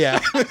Gemstones. Yeah,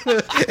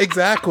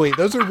 exactly.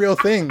 Those are real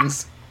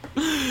things.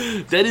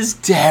 That is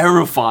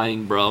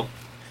terrifying, bro.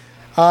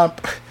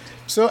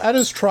 So at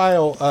his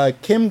trial,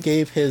 Kim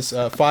gave his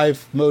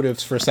 5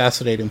 motives for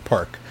assassinating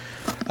Park.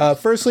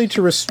 Firstly,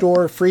 to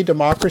restore free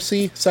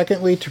democracy.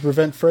 Secondly, to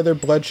prevent further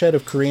bloodshed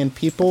of Korean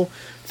people.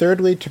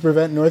 Thirdly, to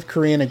prevent North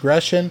Korean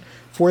aggression.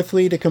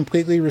 Fourthly, to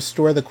completely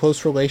restore the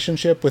close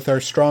relationship with our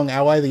strong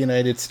ally, the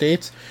United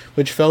States,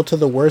 which fell to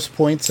the worst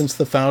point since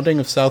the founding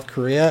of South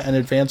Korea, and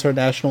advance our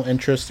national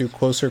interests through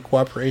closer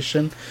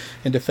cooperation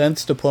in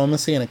defense,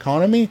 diplomacy, and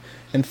economy.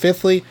 And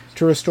fifthly,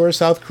 to restore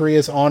South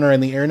Korea's honor in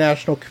the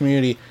international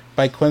community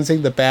by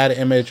cleansing the bad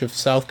image of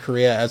South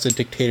Korea as a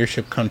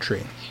dictatorship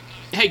country.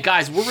 Hey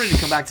guys, we're ready to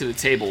come back to the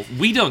table.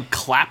 We done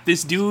clapped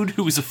this dude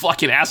who was a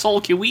fucking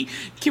asshole. Can we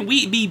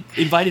be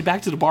invited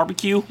back to the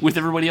barbecue with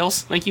everybody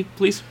else? Thank you,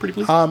 please, pretty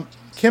please.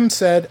 Kim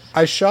said,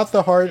 "I shot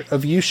the heart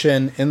of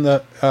Yushin in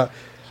the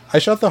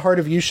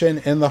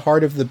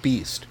heart of the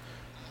beast.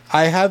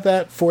 I had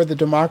that for the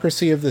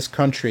democracy of this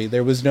country.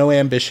 There was no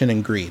ambition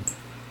and greed."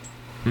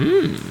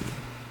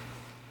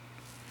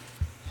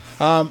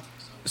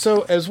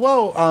 So as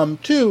well,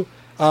 too.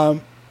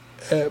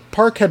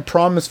 Park had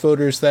promised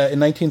voters that in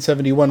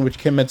 1971, which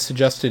Kim had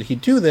suggested he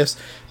do this,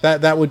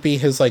 that would be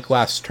his like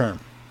last term.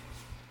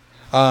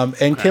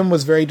 And Kim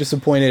was very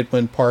disappointed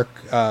when Park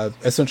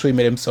essentially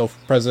made himself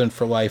president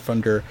for life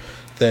under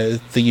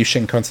the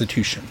Yushin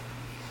Constitution.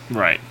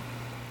 Right.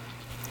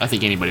 I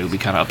think anybody would be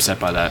kind of upset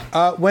by that.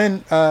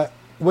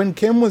 When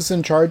Kim was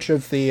in charge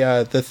of the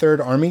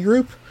 3rd Army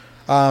Group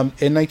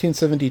in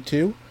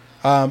 1972,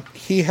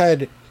 he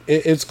had.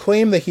 It's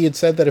claimed that he had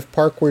said that if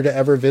Park were to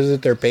ever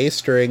visit their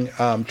base during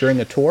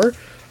a tour,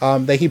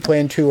 that he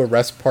planned to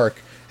arrest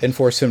Park and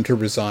force him to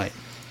resign.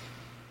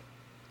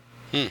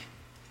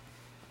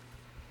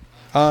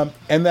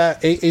 and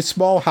that a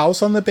small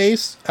house on the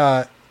base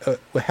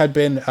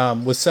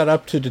was set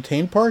up to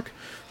detain Park,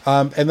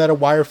 and that a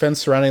wire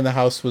fence surrounding the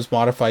house was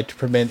modified to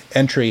prevent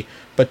entry,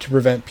 but to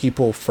prevent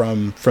people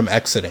from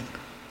exiting.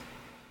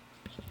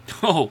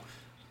 Oh,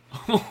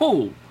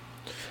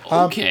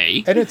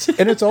 okay. And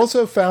it's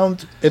also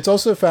found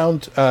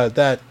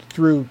that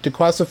through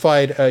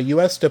declassified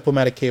U.S.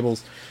 diplomatic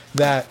cables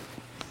that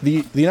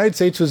the United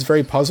States was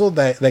very puzzled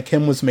that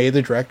Kim was made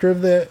the director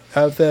of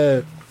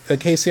the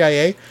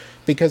KCIA,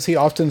 because he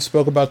often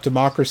spoke about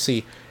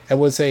democracy and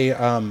was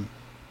a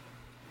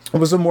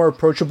more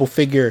approachable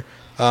figure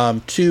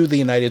to the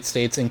United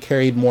States and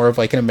carried more of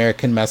like an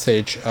American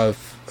message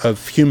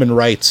of human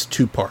rights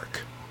to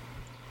Park.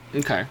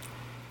 Okay.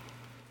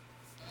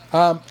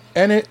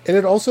 And it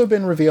had also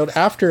been revealed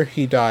after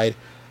he died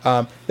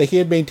that he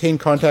had maintained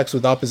contacts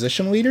with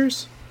opposition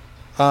leaders,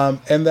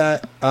 and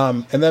that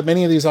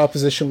many of these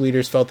opposition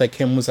leaders felt that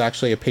Kim was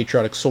actually a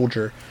patriotic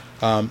soldier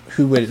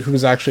who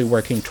was actually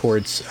working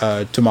towards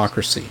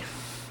democracy.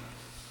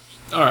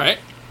 All right.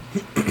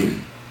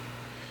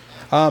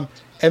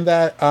 And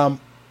that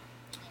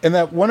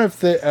one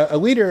of a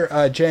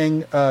leader,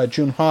 Jang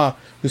Junha,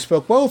 who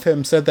spoke well of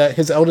him, said that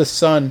his eldest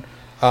son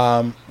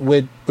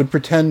would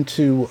pretend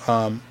to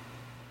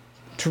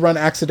run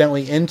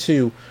accidentally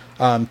into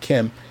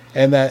Kim,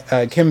 and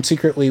that Kim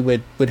secretly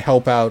would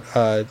help out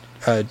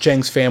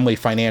Jang's family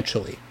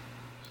financially.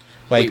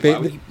 Like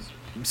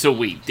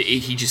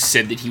he just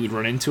said that he would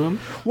run into him?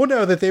 Well,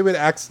 no, that they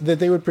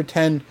would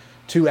pretend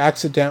to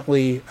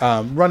accidentally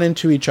run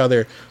into each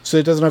other, so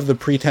it doesn't have the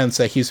pretense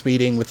that he's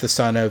meeting with the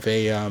son of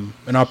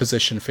an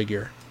opposition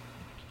figure.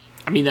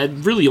 I mean, that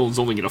really is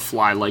only going to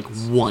fly like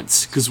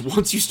once, because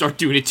once you start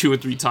doing it 2 or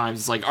 3 times,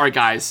 it's like, all right,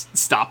 guys,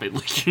 stop it.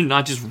 Like, you're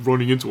not just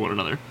running into one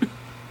another.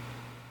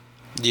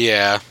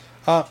 Yeah.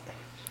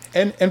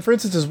 And for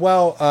instance, as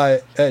well,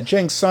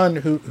 Jang's son,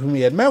 whom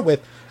he had met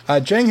with,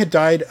 Jang had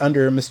died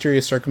under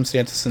mysterious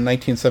circumstances in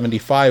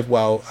 1975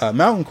 while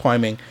mountain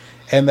climbing,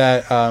 and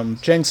that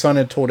Jang's son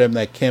had told him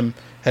that Kim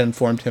had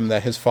informed him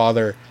that his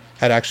father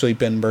had actually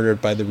been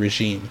murdered by the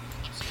regime.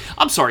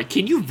 I'm sorry,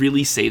 can you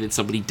really say that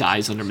somebody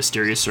dies under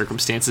mysterious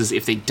circumstances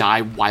if they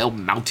die while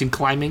mountain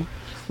climbing?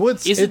 Well,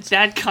 Isn't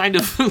that kind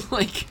of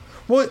like...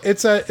 Well,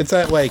 it's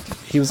that like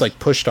he was like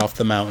pushed off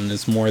the mountain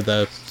is more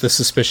the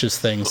suspicious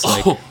things.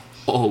 Like,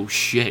 oh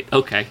shit.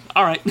 Okay,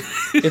 all right.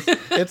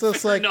 it's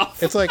just like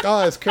it's like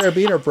his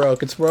carabiner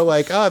broke. It's more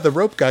like the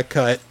rope got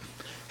cut.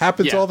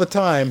 Happens all the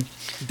time.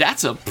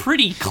 That's a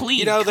pretty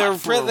clean. Rope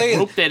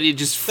that it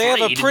just they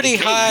have a pretty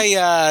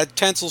high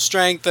tensile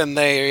strength, and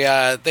they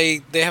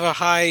have a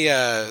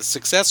high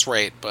success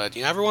rate. But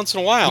every once in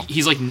a while,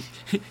 he's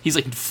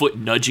like foot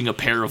nudging a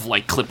pair of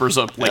like clippers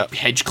up, like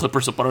hedge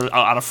clippers up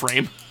out of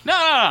frame. No,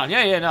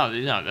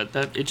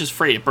 that it just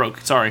frayed. It broke.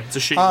 Sorry, it's a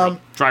shit.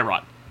 Dry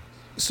rot.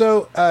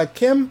 So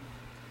Kim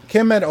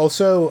had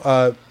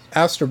also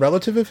asked a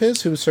relative of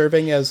his who was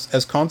serving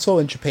as consul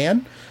in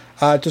Japan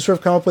to sort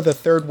of come up with a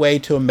third way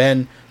to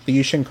amend the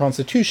Yushin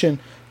Constitution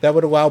that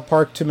would allow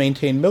Park to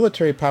maintain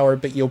military power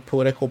but yield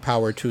political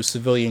power to a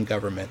civilian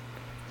government.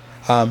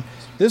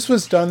 This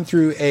was done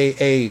through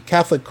a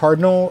Catholic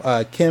cardinal,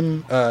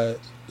 Kim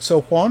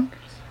So-hwan.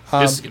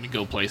 This is going to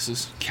go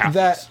places.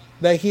 Catholics.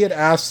 That he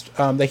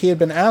had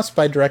been asked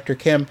by Director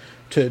Kim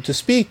to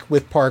speak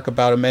with Park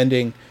about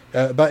implementing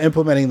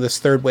this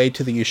third way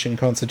to the Yushin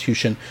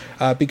Constitution,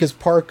 because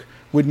Park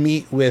would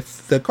meet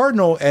with the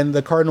cardinal, and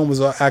the cardinal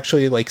was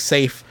actually like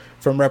safe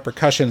from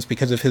repercussions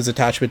because of his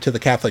attachment to the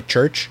Catholic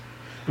Church.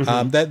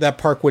 Mm-hmm. That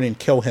Park wouldn't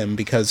kill him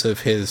because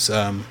of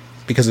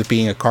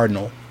being a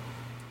cardinal.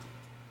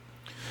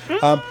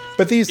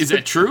 But is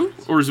that true,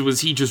 or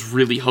was he just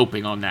really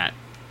hoping on that?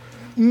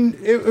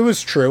 It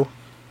was true.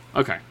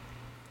 Okay.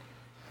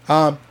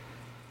 But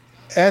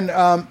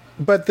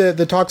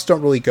the talks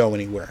don't really go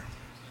anywhere.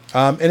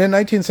 And in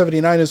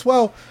 1979 as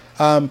well,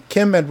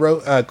 Kim had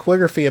wrote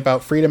calligraphy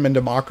about freedom and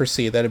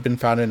democracy that had been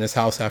found in his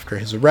house after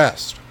his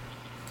arrest.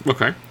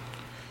 Okay.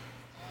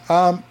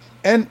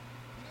 And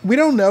we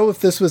don't know if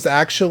this was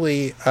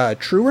actually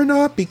true or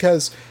not,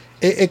 because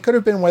it could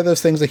have been one of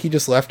those things that he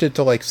just left it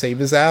to like save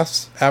his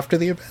ass after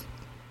the event.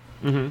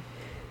 Mm-hmm.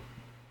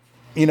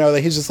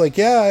 That he's just like,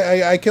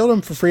 I killed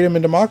him for freedom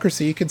and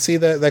democracy. You can see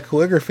that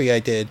calligraphy I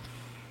did.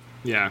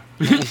 Yeah.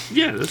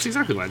 Yeah, that's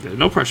exactly what I did.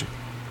 No pressure.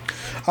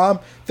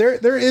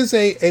 There is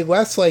a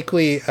less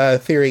likely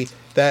theory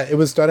that it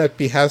was done at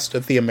behest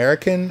of the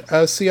American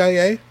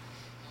CIA.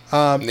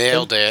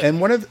 Nailed it. And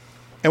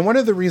one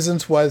of the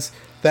reasons was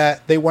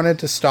that they wanted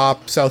to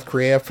stop South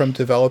Korea from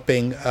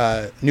developing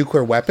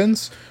nuclear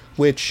weapons,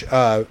 which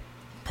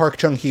Park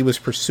Chung-hee was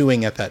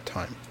pursuing at that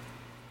time.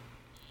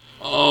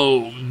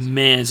 Oh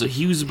man! So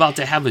he was about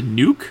to have a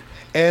nuke.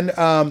 And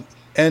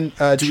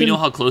do we know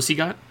how close he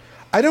got?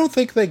 I don't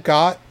think they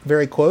got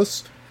very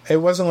close. It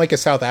wasn't like a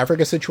South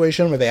Africa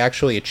situation where they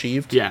actually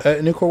achieved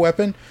a nuclear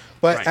weapon.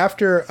 But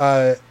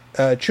after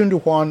Chun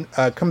Doo-hwan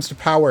comes to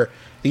power,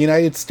 the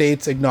United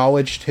States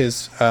acknowledged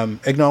him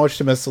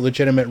as the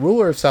legitimate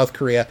ruler of South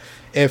Korea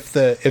if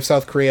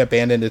South Korea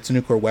abandoned its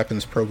nuclear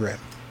weapons program.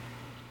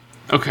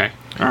 Okay.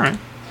 All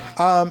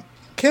right.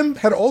 Kim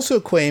had also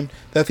claimed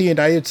that the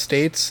United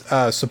States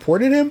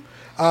supported him,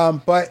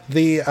 but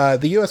the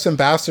U.S.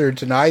 ambassador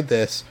denied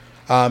this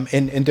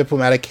in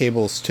diplomatic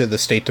cables to the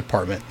State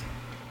Department.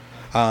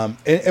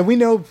 And we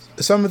know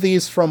some of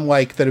these from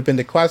that have been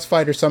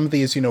declassified, or some of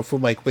these from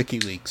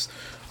WikiLeaks.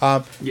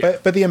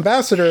 But the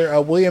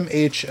ambassador, William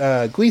H.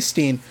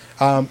 Gleestein,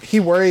 he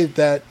worried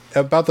that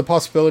about the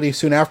possibility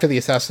soon after the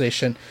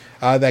assassination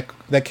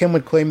that Kim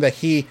would claim that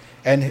he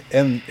and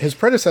his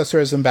predecessor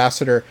as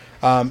ambassador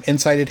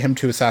incited him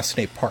to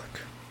assassinate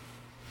Park.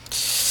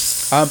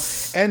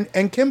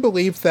 And Kim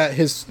believed that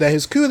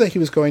his coup that he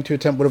was going to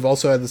attempt would have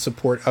also had the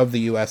support of the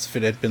U.S. if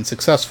it had been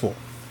successful.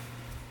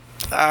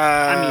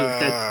 I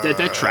mean,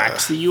 that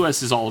tracks. The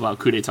U.S. is all about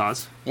coup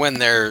d'états. When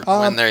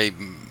they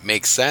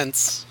make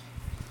sense.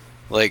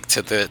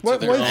 To their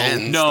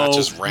ends, not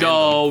just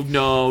random.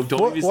 No,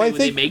 don't even say when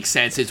they make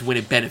sense. It's when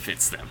it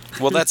benefits them.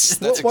 Well,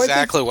 that's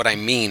exactly what I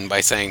mean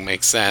by saying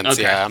makes sense.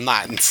 Okay. Yeah, I'm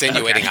not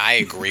insinuating I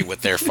agree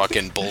with their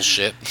fucking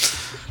bullshit.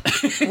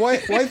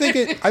 I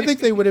think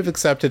they would have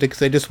accepted it because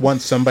they just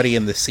want somebody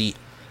in the seat.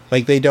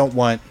 They don't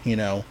want, they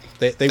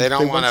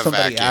don't want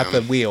somebody vacuum, at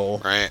the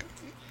wheel. Right.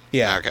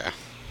 Yeah. Okay.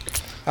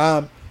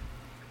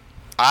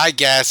 I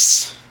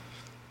guess.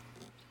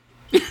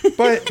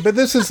 but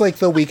this is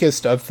the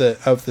weakest of the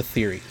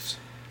theories.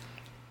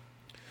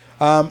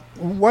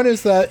 One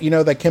is that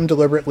that Kim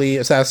deliberately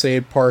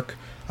assassinated Park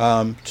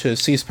to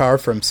seize power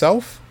for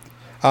himself,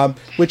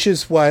 which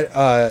is what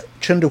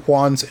Chun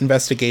Doo-hwan's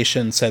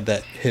investigation said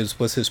that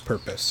was his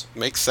purpose.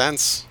 Makes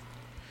sense.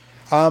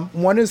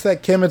 One is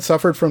that Kim had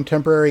suffered from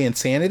temporary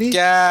insanity.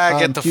 Yeah,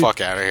 get the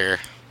fuck out of here.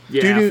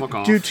 Yeah, fuck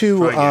off. Due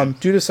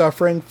to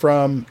suffering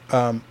from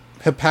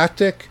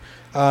hepatic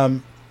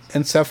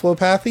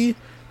encephalopathy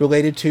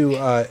related to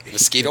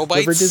mosquito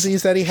bites, liver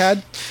disease that he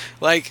had,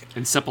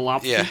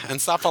 encephalopathy. Yeah,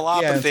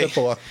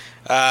 encephalopathy.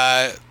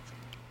 Yeah,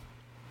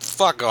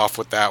 fuck off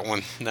with that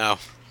one. No.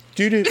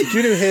 Due to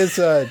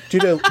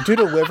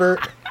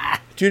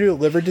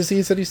liver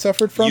disease that he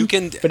suffered from.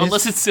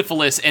 Unless it's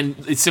syphilis,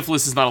 and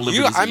syphilis is not a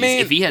liver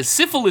disease. If he has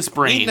syphilis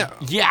brain,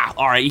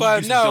 all right.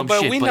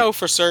 We know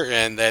for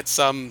certain that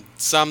some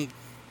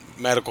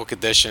medical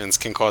conditions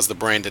can cause the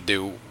brain to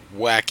do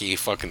wacky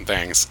fucking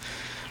things.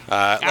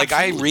 I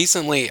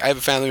have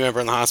a family member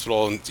in the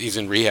hospital and he's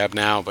in rehab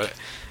now, but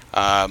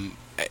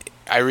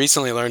I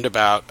recently learned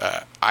about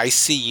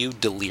ICU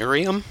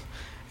delirium,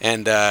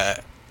 and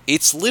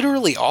it's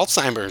literally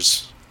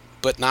Alzheimer's,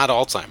 but not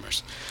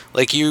Alzheimer's.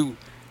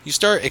 You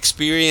start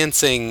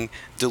experiencing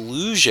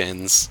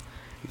delusions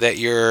that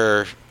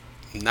you're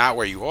not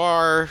where you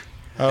are,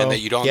 and that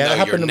you don't know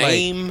your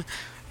name,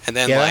 and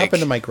then that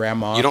happened to my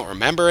grandma. You don't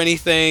remember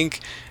anything,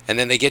 and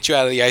then they get you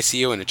out of the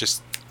ICU and it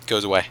just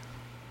goes away.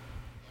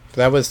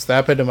 That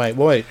happened to my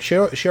boy. She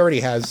already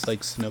has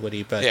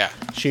senility, but yeah.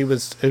 she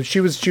was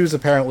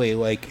apparently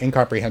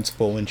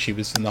incomprehensible when she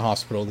was in the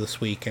hospital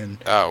this week, and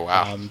oh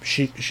wow,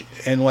 she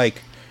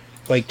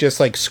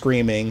just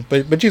screaming,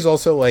 but she's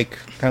also kind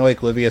of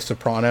like Livia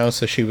Soprano,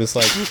 so she was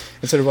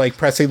instead of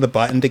pressing the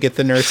button to get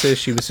the nurses,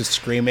 she was just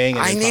screaming.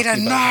 And I need a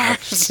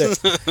nurse.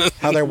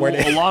 How they're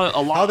worded? A lot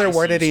how they're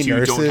worded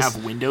nurses don't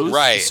have windows,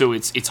 right? So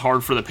it's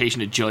hard for the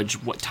patient to judge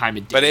what time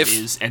of day it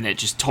is, and that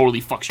just totally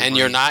fucks your brain.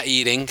 You're not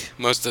eating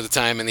most of the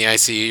time in the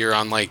ICU. You're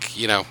on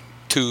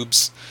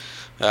tubes.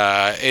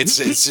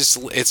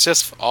 It's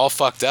just all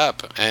fucked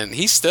up, and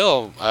he's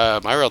still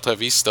my relative.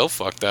 He's still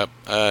fucked up.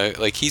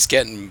 He's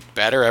getting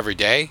better every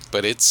day,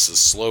 but it's a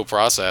slow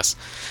process.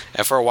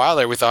 And for a while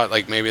there, we thought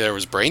maybe there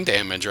was brain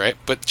damage, right?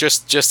 But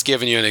just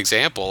giving you an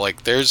example,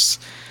 there's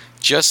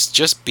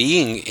just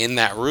being in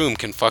that room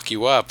can fuck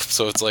you up.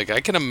 So it's I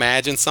can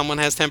imagine someone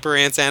has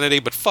temporary insanity,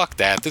 but fuck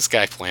that. This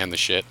guy planned the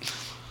shit.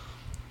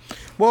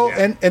 Well,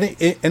 yeah.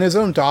 and his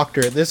own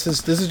doctor. This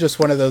is just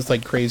one of those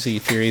crazy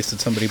theories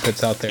that somebody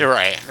puts out there. You're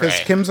right. Because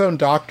Kim's own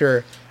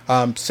doctor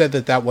said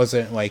that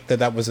wasn't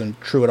that wasn't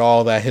true at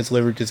all. That his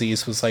liver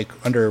disease was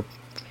under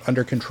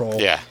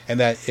control. Yeah. And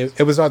that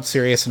it was not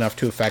serious enough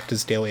to affect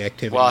his daily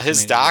activities. Well,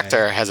 his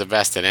doctor has a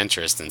vested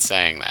interest in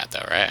saying that,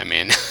 though, right? I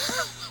mean,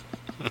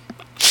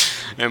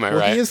 am I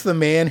right? He is the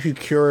man who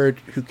cured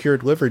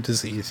liver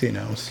disease.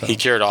 So. He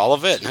cured all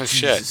of it. No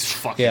shit. Jesus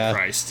fucking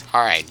Christ.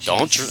 All right,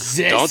 don't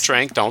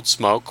drink, don't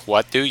smoke.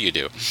 What do you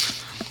do?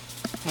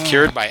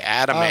 Cured by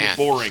adamant.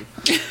 Boring.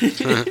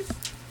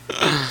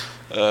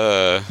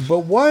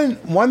 But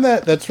one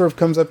that sort of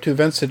comes up to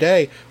events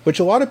today, which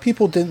a lot of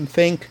people didn't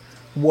think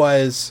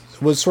was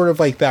sort of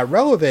that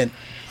relevant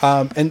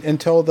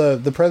until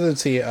the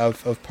presidency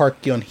of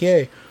Park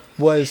Geun-hye,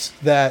 was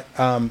that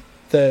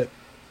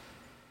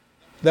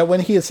that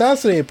when he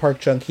assassinated Park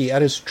Chung-hee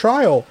at his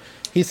trial,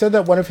 he said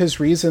that one of his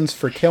reasons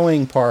for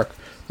killing Park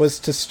was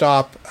to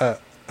stop a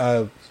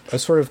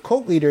sort of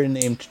cult leader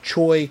named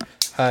Choi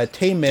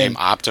Tae-min, named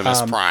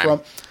Optimus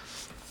Prime,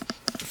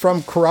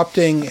 from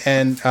corrupting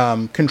and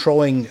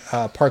controlling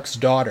Park's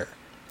daughter,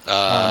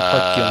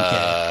 Park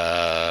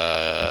Geun-hye.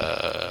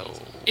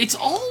 It's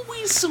always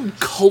some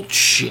cult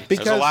shit.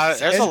 Because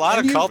there's a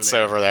lot of cults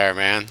over there,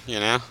 man. You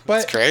know,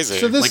 but, it's crazy.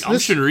 So this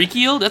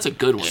Shinrikyo, that's a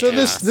good one. So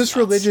this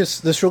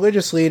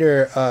religious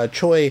leader,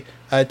 Choi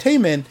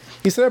Taemin,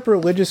 he set up a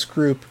religious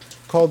group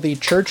called the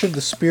Church of the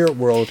Spirit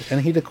World,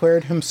 and he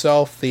declared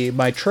himself the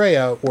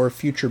Maitreya, or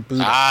future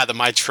Buddha. Ah, the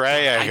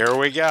Maitreya. Here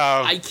we go.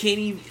 I can't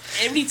even.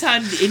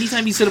 Anytime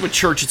you set up a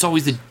church, it's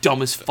always the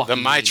dumbest fucking.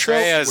 The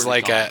Maitreya is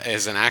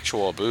is an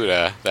actual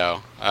Buddha,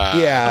 though.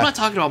 Yeah. I'm not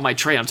talking about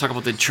Maitreya. I'm talking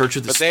about the Church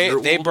of the Spirit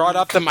World. They brought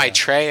up the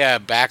Maitreya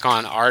back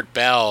on Art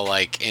Bell,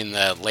 like in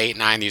the late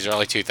 '90s,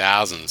 early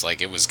 2000s.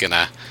 Like it was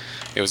gonna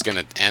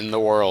end the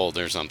world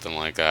or something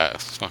like that.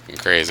 It's fucking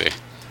crazy.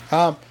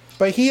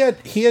 But he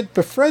had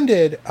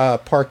befriended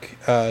Park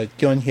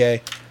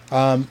Geun-hye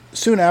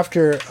soon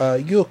after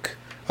Yuk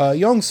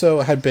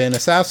Yong-so had been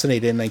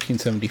assassinated in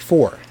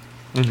 1974.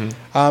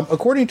 Mm-hmm.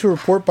 According to a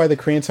report by the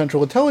Korean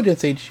Central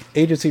Intelligence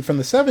Agency from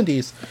the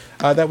 70s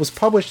that was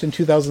published in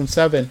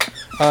 2007,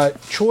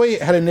 Choi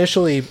had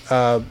initially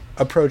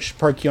approached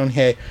Park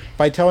Geun-hye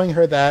by telling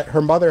her that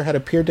her mother had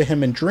appeared to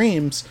him in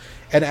dreams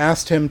and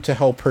asked him to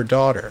help her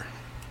daughter.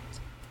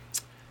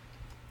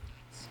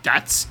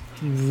 That's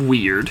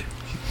weird.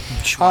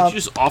 Why don't you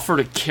just offer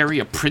to carry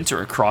a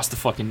printer across the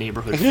fucking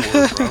neighborhood for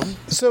her, bro?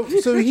 So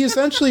he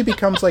essentially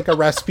becomes like a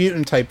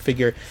Rasputin type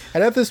figure,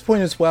 and at this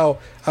point as well,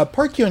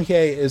 Park Geun-hye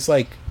is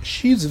like,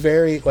 she's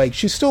very like,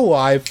 she's still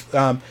alive,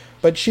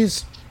 but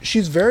she's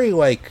very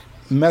like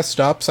messed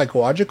up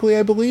psychologically,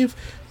 I believe,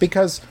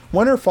 because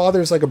when her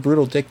father's like a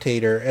brutal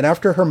dictator, and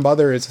after her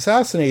mother is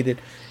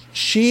assassinated,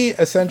 she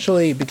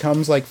essentially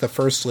becomes like the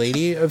first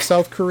lady of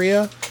South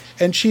Korea.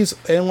 And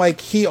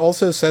he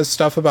also says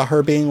stuff about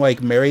her being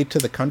like married to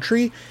the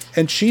country,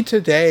 and she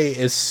today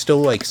is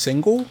still like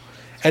single,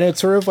 and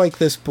it's sort of like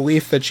this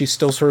belief that she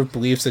still sort of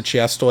believes that she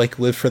has to like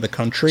live for the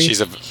country.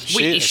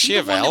 Is she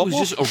available? One that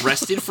was just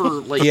arrested for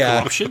like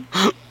corruption?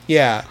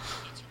 Yeah,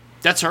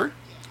 that's her.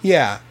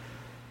 Yeah.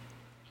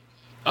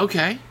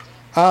 Okay.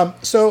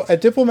 So a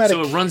diplomatic.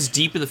 So it runs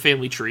deep in the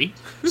family tree.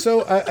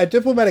 So a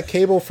diplomatic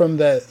cable from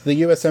the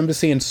U.S.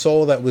 Embassy in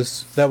Seoul that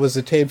was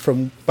obtained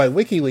by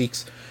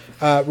WikiLeaks.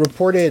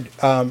 Reported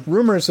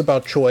rumors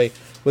about Choi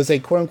was a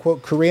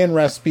quote-unquote Korean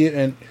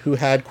Rasputin who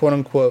had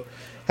quote-unquote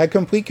had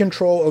complete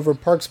control over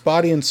Park's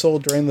body and soul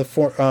during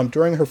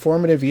during her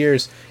formative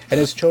years, and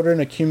his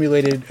children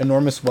accumulated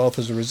enormous wealth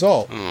as a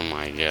result. Oh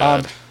my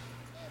god.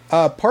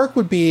 Park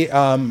would be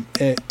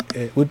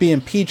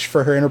impeached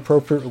for her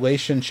inappropriate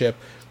relationship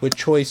with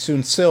Choi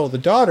Soon-sil, the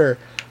daughter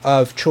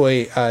of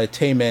Choi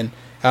Taemin,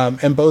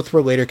 and both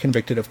were later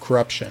convicted of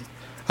corruption.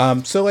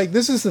 So like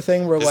this is the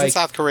thing where Isn't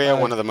South Korea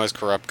one of the most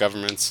corrupt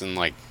governments in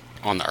like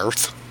on the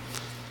earth?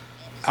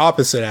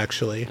 Opposite,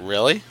 actually.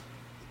 Really?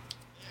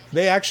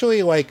 They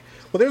actually like,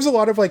 well, there's a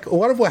lot of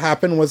what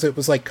happened was it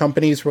was like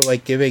companies were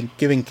like giving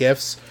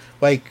gifts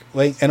like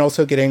and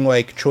also getting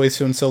like Choi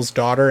Soon-sil's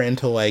daughter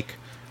into like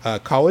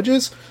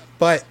colleges,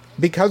 but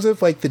because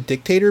of like the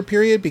dictator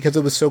period, because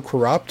it was so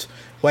corrupt,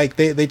 like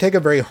they take a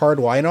very hard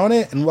line on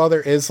it. And while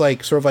there is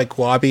like sort of like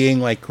lobbying,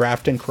 like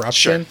graft and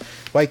corruption, sure.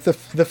 Like the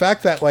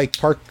fact that like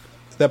Park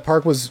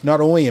was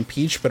not only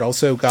impeached but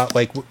also got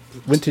like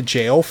went to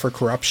jail for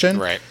corruption,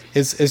 right,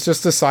 is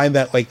just a sign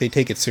that like they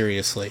take it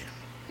seriously.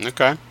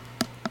 Okay,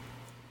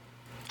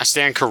 I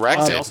stand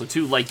corrected. Also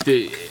too, like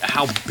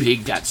how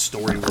big that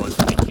story was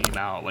when it came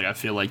out. Like I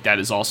feel like that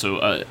is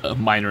also a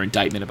minor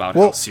indictment about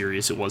how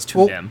serious it was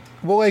to them.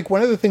 Well, like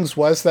one of the things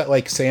was that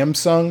like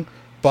Samsung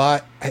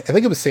bought, I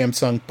think it was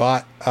Samsung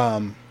bought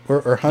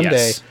or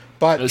Hyundai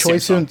bought Choi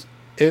Soon.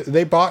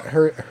 They bought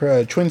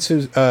her Choi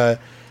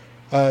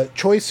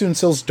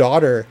Soon-sil's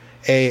daughter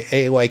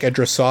a like a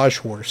dressage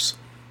horse,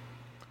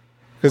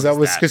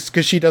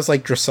 because she does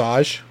like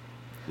dressage.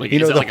 Like,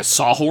 is that like a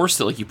sawhorse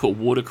that like you put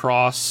wood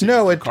across?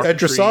 No, a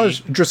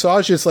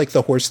dressage is like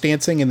the horse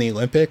dancing in the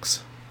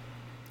Olympics.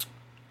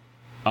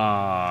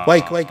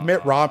 Like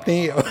Mitt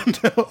Romney owned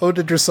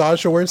a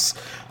dressage horse.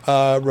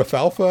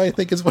 Rafalfa, I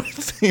think, is what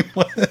his name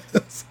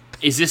was.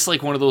 Is this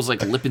like one of those like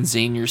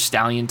Lipinzania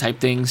stallion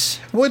type things?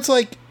 Well, it's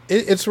like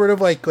it's sort of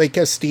like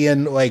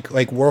Castilian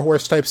like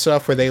warhorse type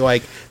stuff where they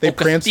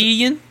prance.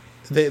 Castilian?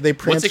 They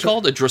prance. What's it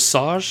called? A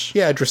dressage?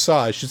 Yeah,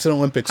 dressage. It's an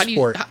Olympic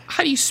sport.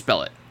 How do you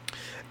spell it?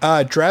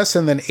 Dress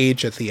and then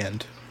age at the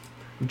end.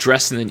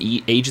 Dress and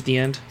then age at the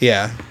end?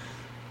 Yeah.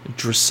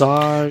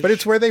 Dressage. But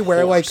it's where they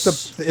wear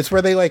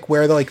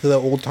the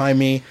old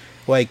timey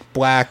like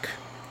black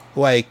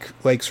like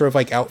sort of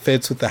like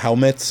outfits with the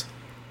helmets.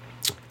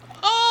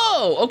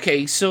 Oh,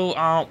 okay. So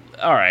all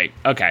right.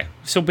 Okay.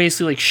 So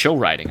basically like show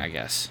riding, I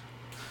guess.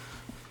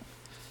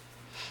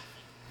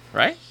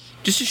 Right?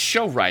 Just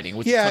show riding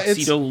with the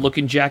tuxedo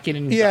looking jacket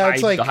and the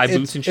high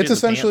boots and shit. It's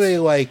essentially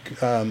like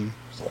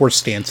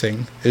horse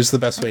dancing is the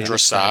best way to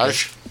describe it.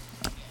 Dressage?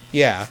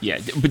 Yeah. Yeah,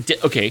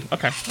 but okay.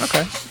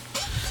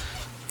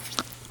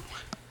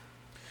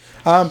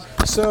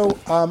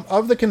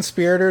 Of the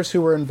conspirators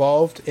who were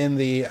involved in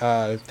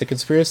the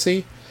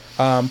conspiracy,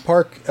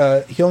 Park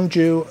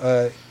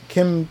Hyung-ju,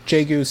 Kim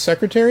Jae-gu's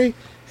secretary,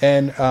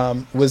 and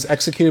was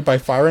executed by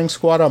firing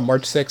squad on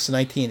March 6,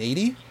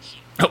 1980.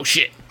 Oh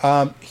shit.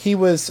 He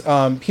was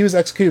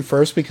executed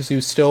first because he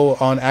was still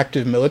on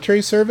active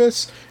military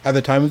service at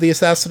the time of the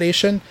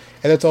assassination,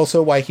 and that's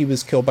also why he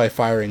was killed by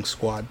firing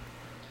squad.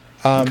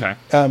 Okay.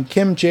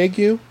 Kim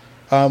Jae-gyu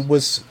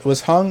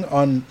was hung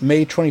on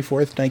May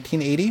 24th,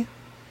 1980.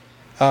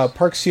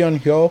 Park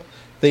Seon-hyo,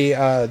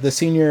 the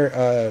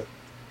senior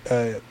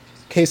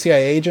KCI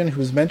agent who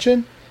was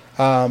mentioned,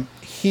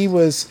 he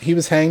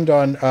was hanged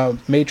on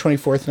May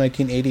 24th,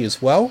 1980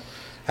 as well,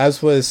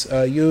 as was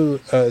Yoo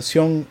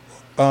Seong-ok,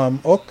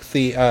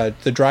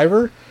 the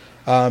driver,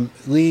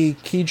 Lee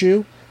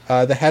Ki-ju,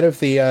 the head of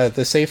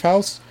the safe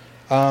house,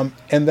 and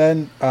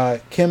then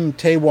Kim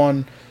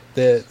Tae-won,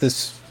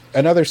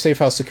 another safe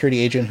house security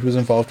agent who was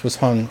involved, was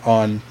hung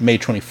on May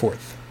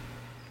 24th.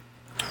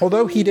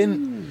 Although he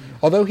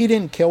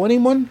didn't kill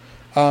anyone,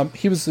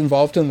 he was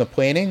involved in the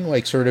planning,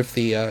 like sort of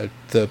the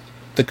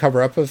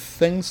cover up of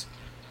things.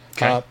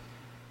 Okay.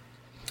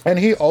 And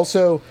he was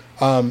also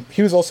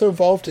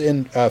involved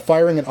in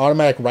firing an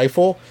automatic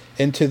rifle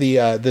into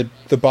the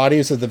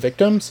bodies of the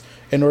victims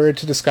in order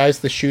to disguise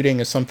the shooting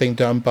as something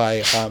done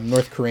by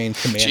North Korean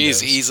commandos.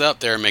 Jeez, ease up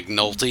there,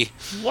 McNulty.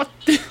 What?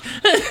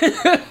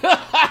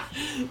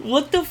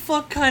 What the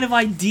fuck kind of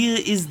idea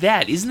is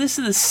that? Isn't this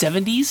in the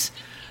 70s?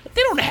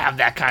 They don't have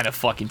that kind of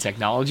fucking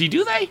technology,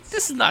 do they?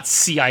 This is not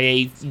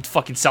CIA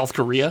fucking South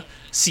Korea.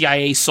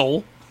 CIA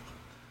Seoul.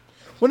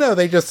 Well, no,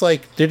 they just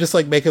make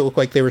it look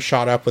like they were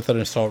shot up with an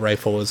assault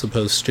rifle as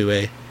opposed to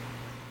a...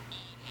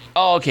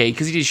 Oh, okay,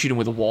 because he did shoot him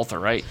with a Walther,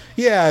 right?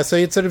 Yeah, so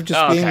instead of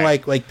just being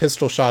like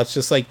pistol shots,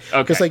 just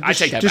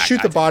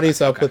shoot the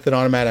bodies up with an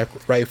automatic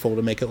rifle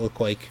to make it look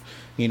like,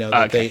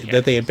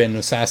 that they had been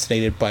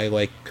assassinated by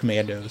like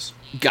commandos.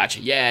 Gotcha.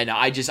 Yeah, no,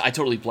 I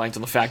totally blanked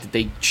on the fact that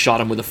they shot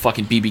him with a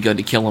fucking BB gun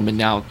to kill him, and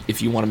now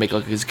if you want to make it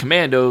look like his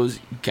commandos,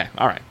 okay,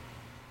 all right.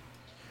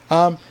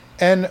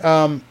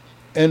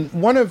 And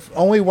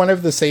only one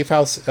of the safe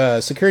house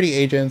security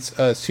agents,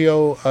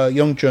 Seo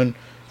Young-jun,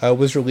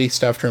 was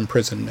released after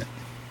imprisonment.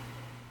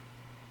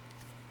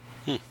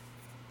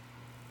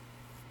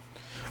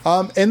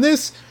 And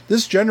this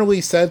generally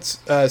sets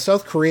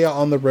South Korea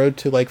on the road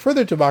to like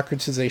further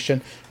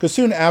democratization, because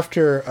soon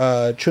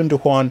after Chun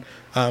Doo-hwan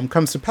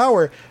comes to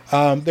power,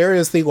 there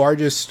is the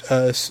largest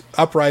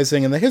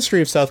uprising in the history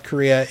of South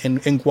Korea in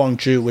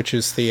Gwangju, which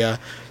is the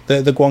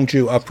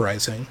Gwangju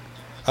uprising.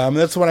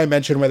 That's what I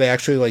mentioned, where they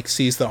actually like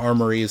seize the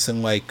armories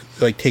and like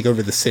take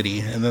over the city,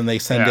 and then they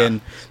send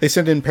in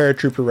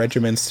paratrooper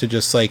regiments to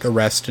just like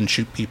arrest and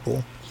shoot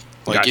people,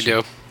 like gotcha. You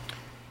do.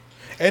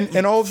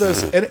 And all of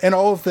those and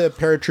all of the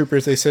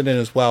paratroopers they send in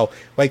as well,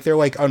 like they're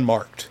like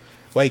unmarked,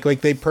 like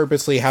they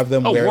purposely have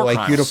them wear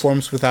like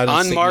uniforms without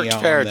unmarked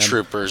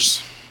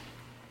paratroopers.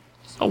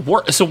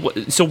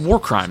 So war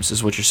crimes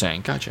is what you're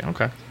saying. Gotcha.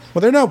 Okay.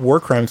 Well, they're not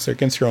war crimes; they're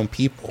against your own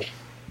people.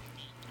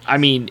 I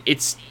mean,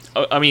 it's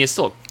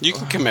still... You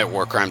can commit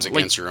war crimes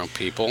against your own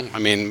people. I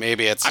mean,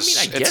 maybe it's a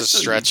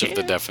stretch of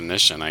the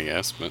definition, I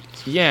guess. But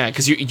yeah,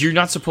 because you're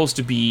not supposed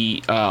to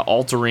be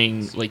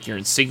altering like your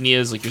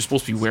insignias. Like you're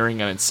supposed to be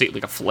wearing an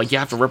insignia, like you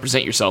have to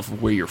represent yourself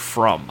where you're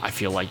from. I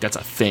feel like that's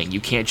a thing.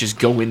 You can't just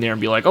go in there and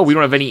be like, oh, we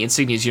don't have any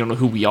insignias. You don't know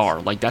who we are.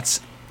 Like that's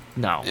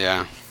no.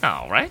 Yeah.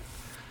 No, right?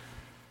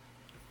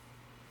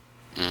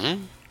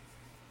 Mm-hmm.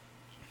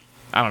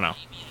 I don't know.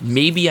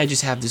 Maybe I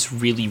just have this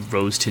really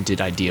rose-tinted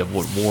idea of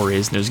what war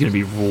is, and there's going to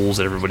be rules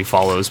that everybody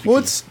follows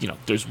because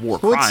there's war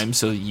crimes,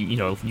 so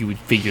you would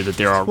figure that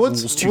there are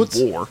rules to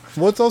war.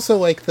 What's also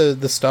like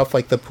the stuff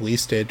like the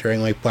police did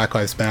during like Black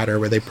Lives Matter,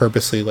 where they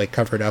purposely like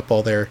covered up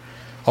all their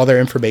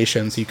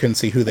information so you couldn't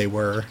see who they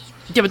were.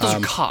 Yeah, but those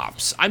are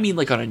cops. I mean,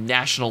 like on a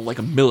national, like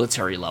a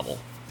military level.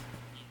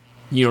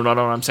 You know what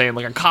I'm saying?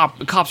 Like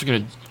cops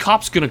gonna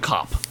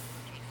cop.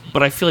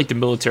 But I feel like the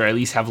military at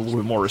least have a little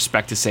bit more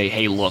respect to say,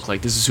 hey, look,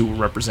 like this is who we're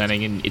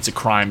representing, and it's a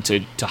crime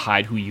to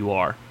hide who you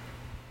are.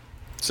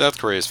 South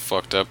Korea's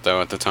fucked up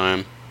though at the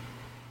time.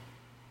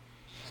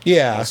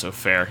 Yeah. Also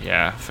fair.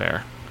 Yeah,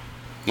 fair.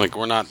 Like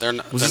they're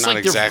not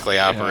like exactly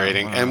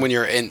operating. And when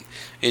you're in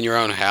your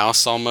own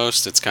house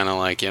almost, it's kind of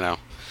like, I'm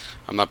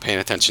not paying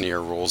attention to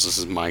your rules. This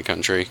is my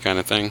country kind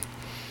of thing.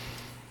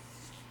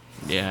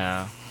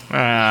 Yeah.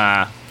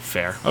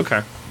 Fair.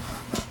 Okay.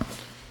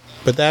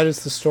 But that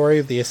is the story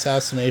of the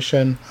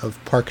assassination of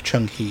Park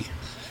Chung-hee.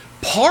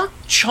 Park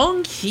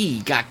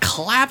Chung-hee got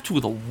clapped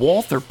with a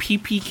Walther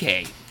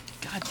PPK.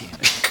 God damn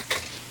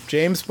it.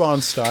 James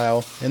Bond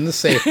style, in the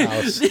safe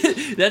house.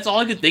 That's all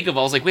I could think of.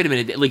 I was like, wait a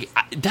minute. Like,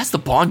 that's the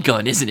Bond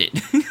gun, isn't it?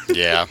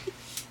 Yeah.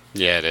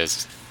 Yeah, it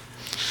is.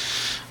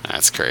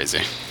 That's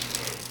crazy.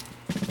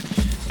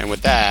 And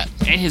with that...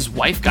 And his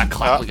wife got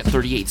clapped like a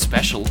 38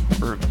 special.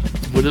 Or...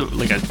 it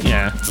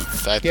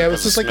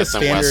was just like a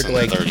standard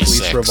like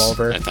police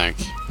revolver. I think.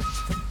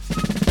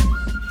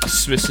 A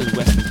Smith &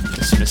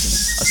 Wesson.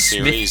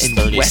 Series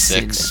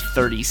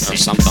 36 or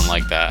something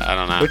like that. I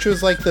don't know. Which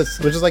is like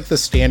the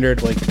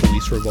standard like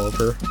police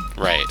revolver.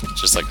 Right,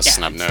 just like a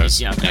snub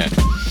nose. Yeah. Yeah.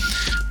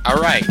 All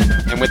right,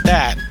 and with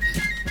that,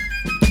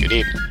 good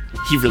evening.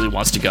 He really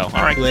wants to go.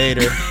 All right,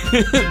 later.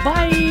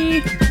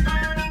 Bye.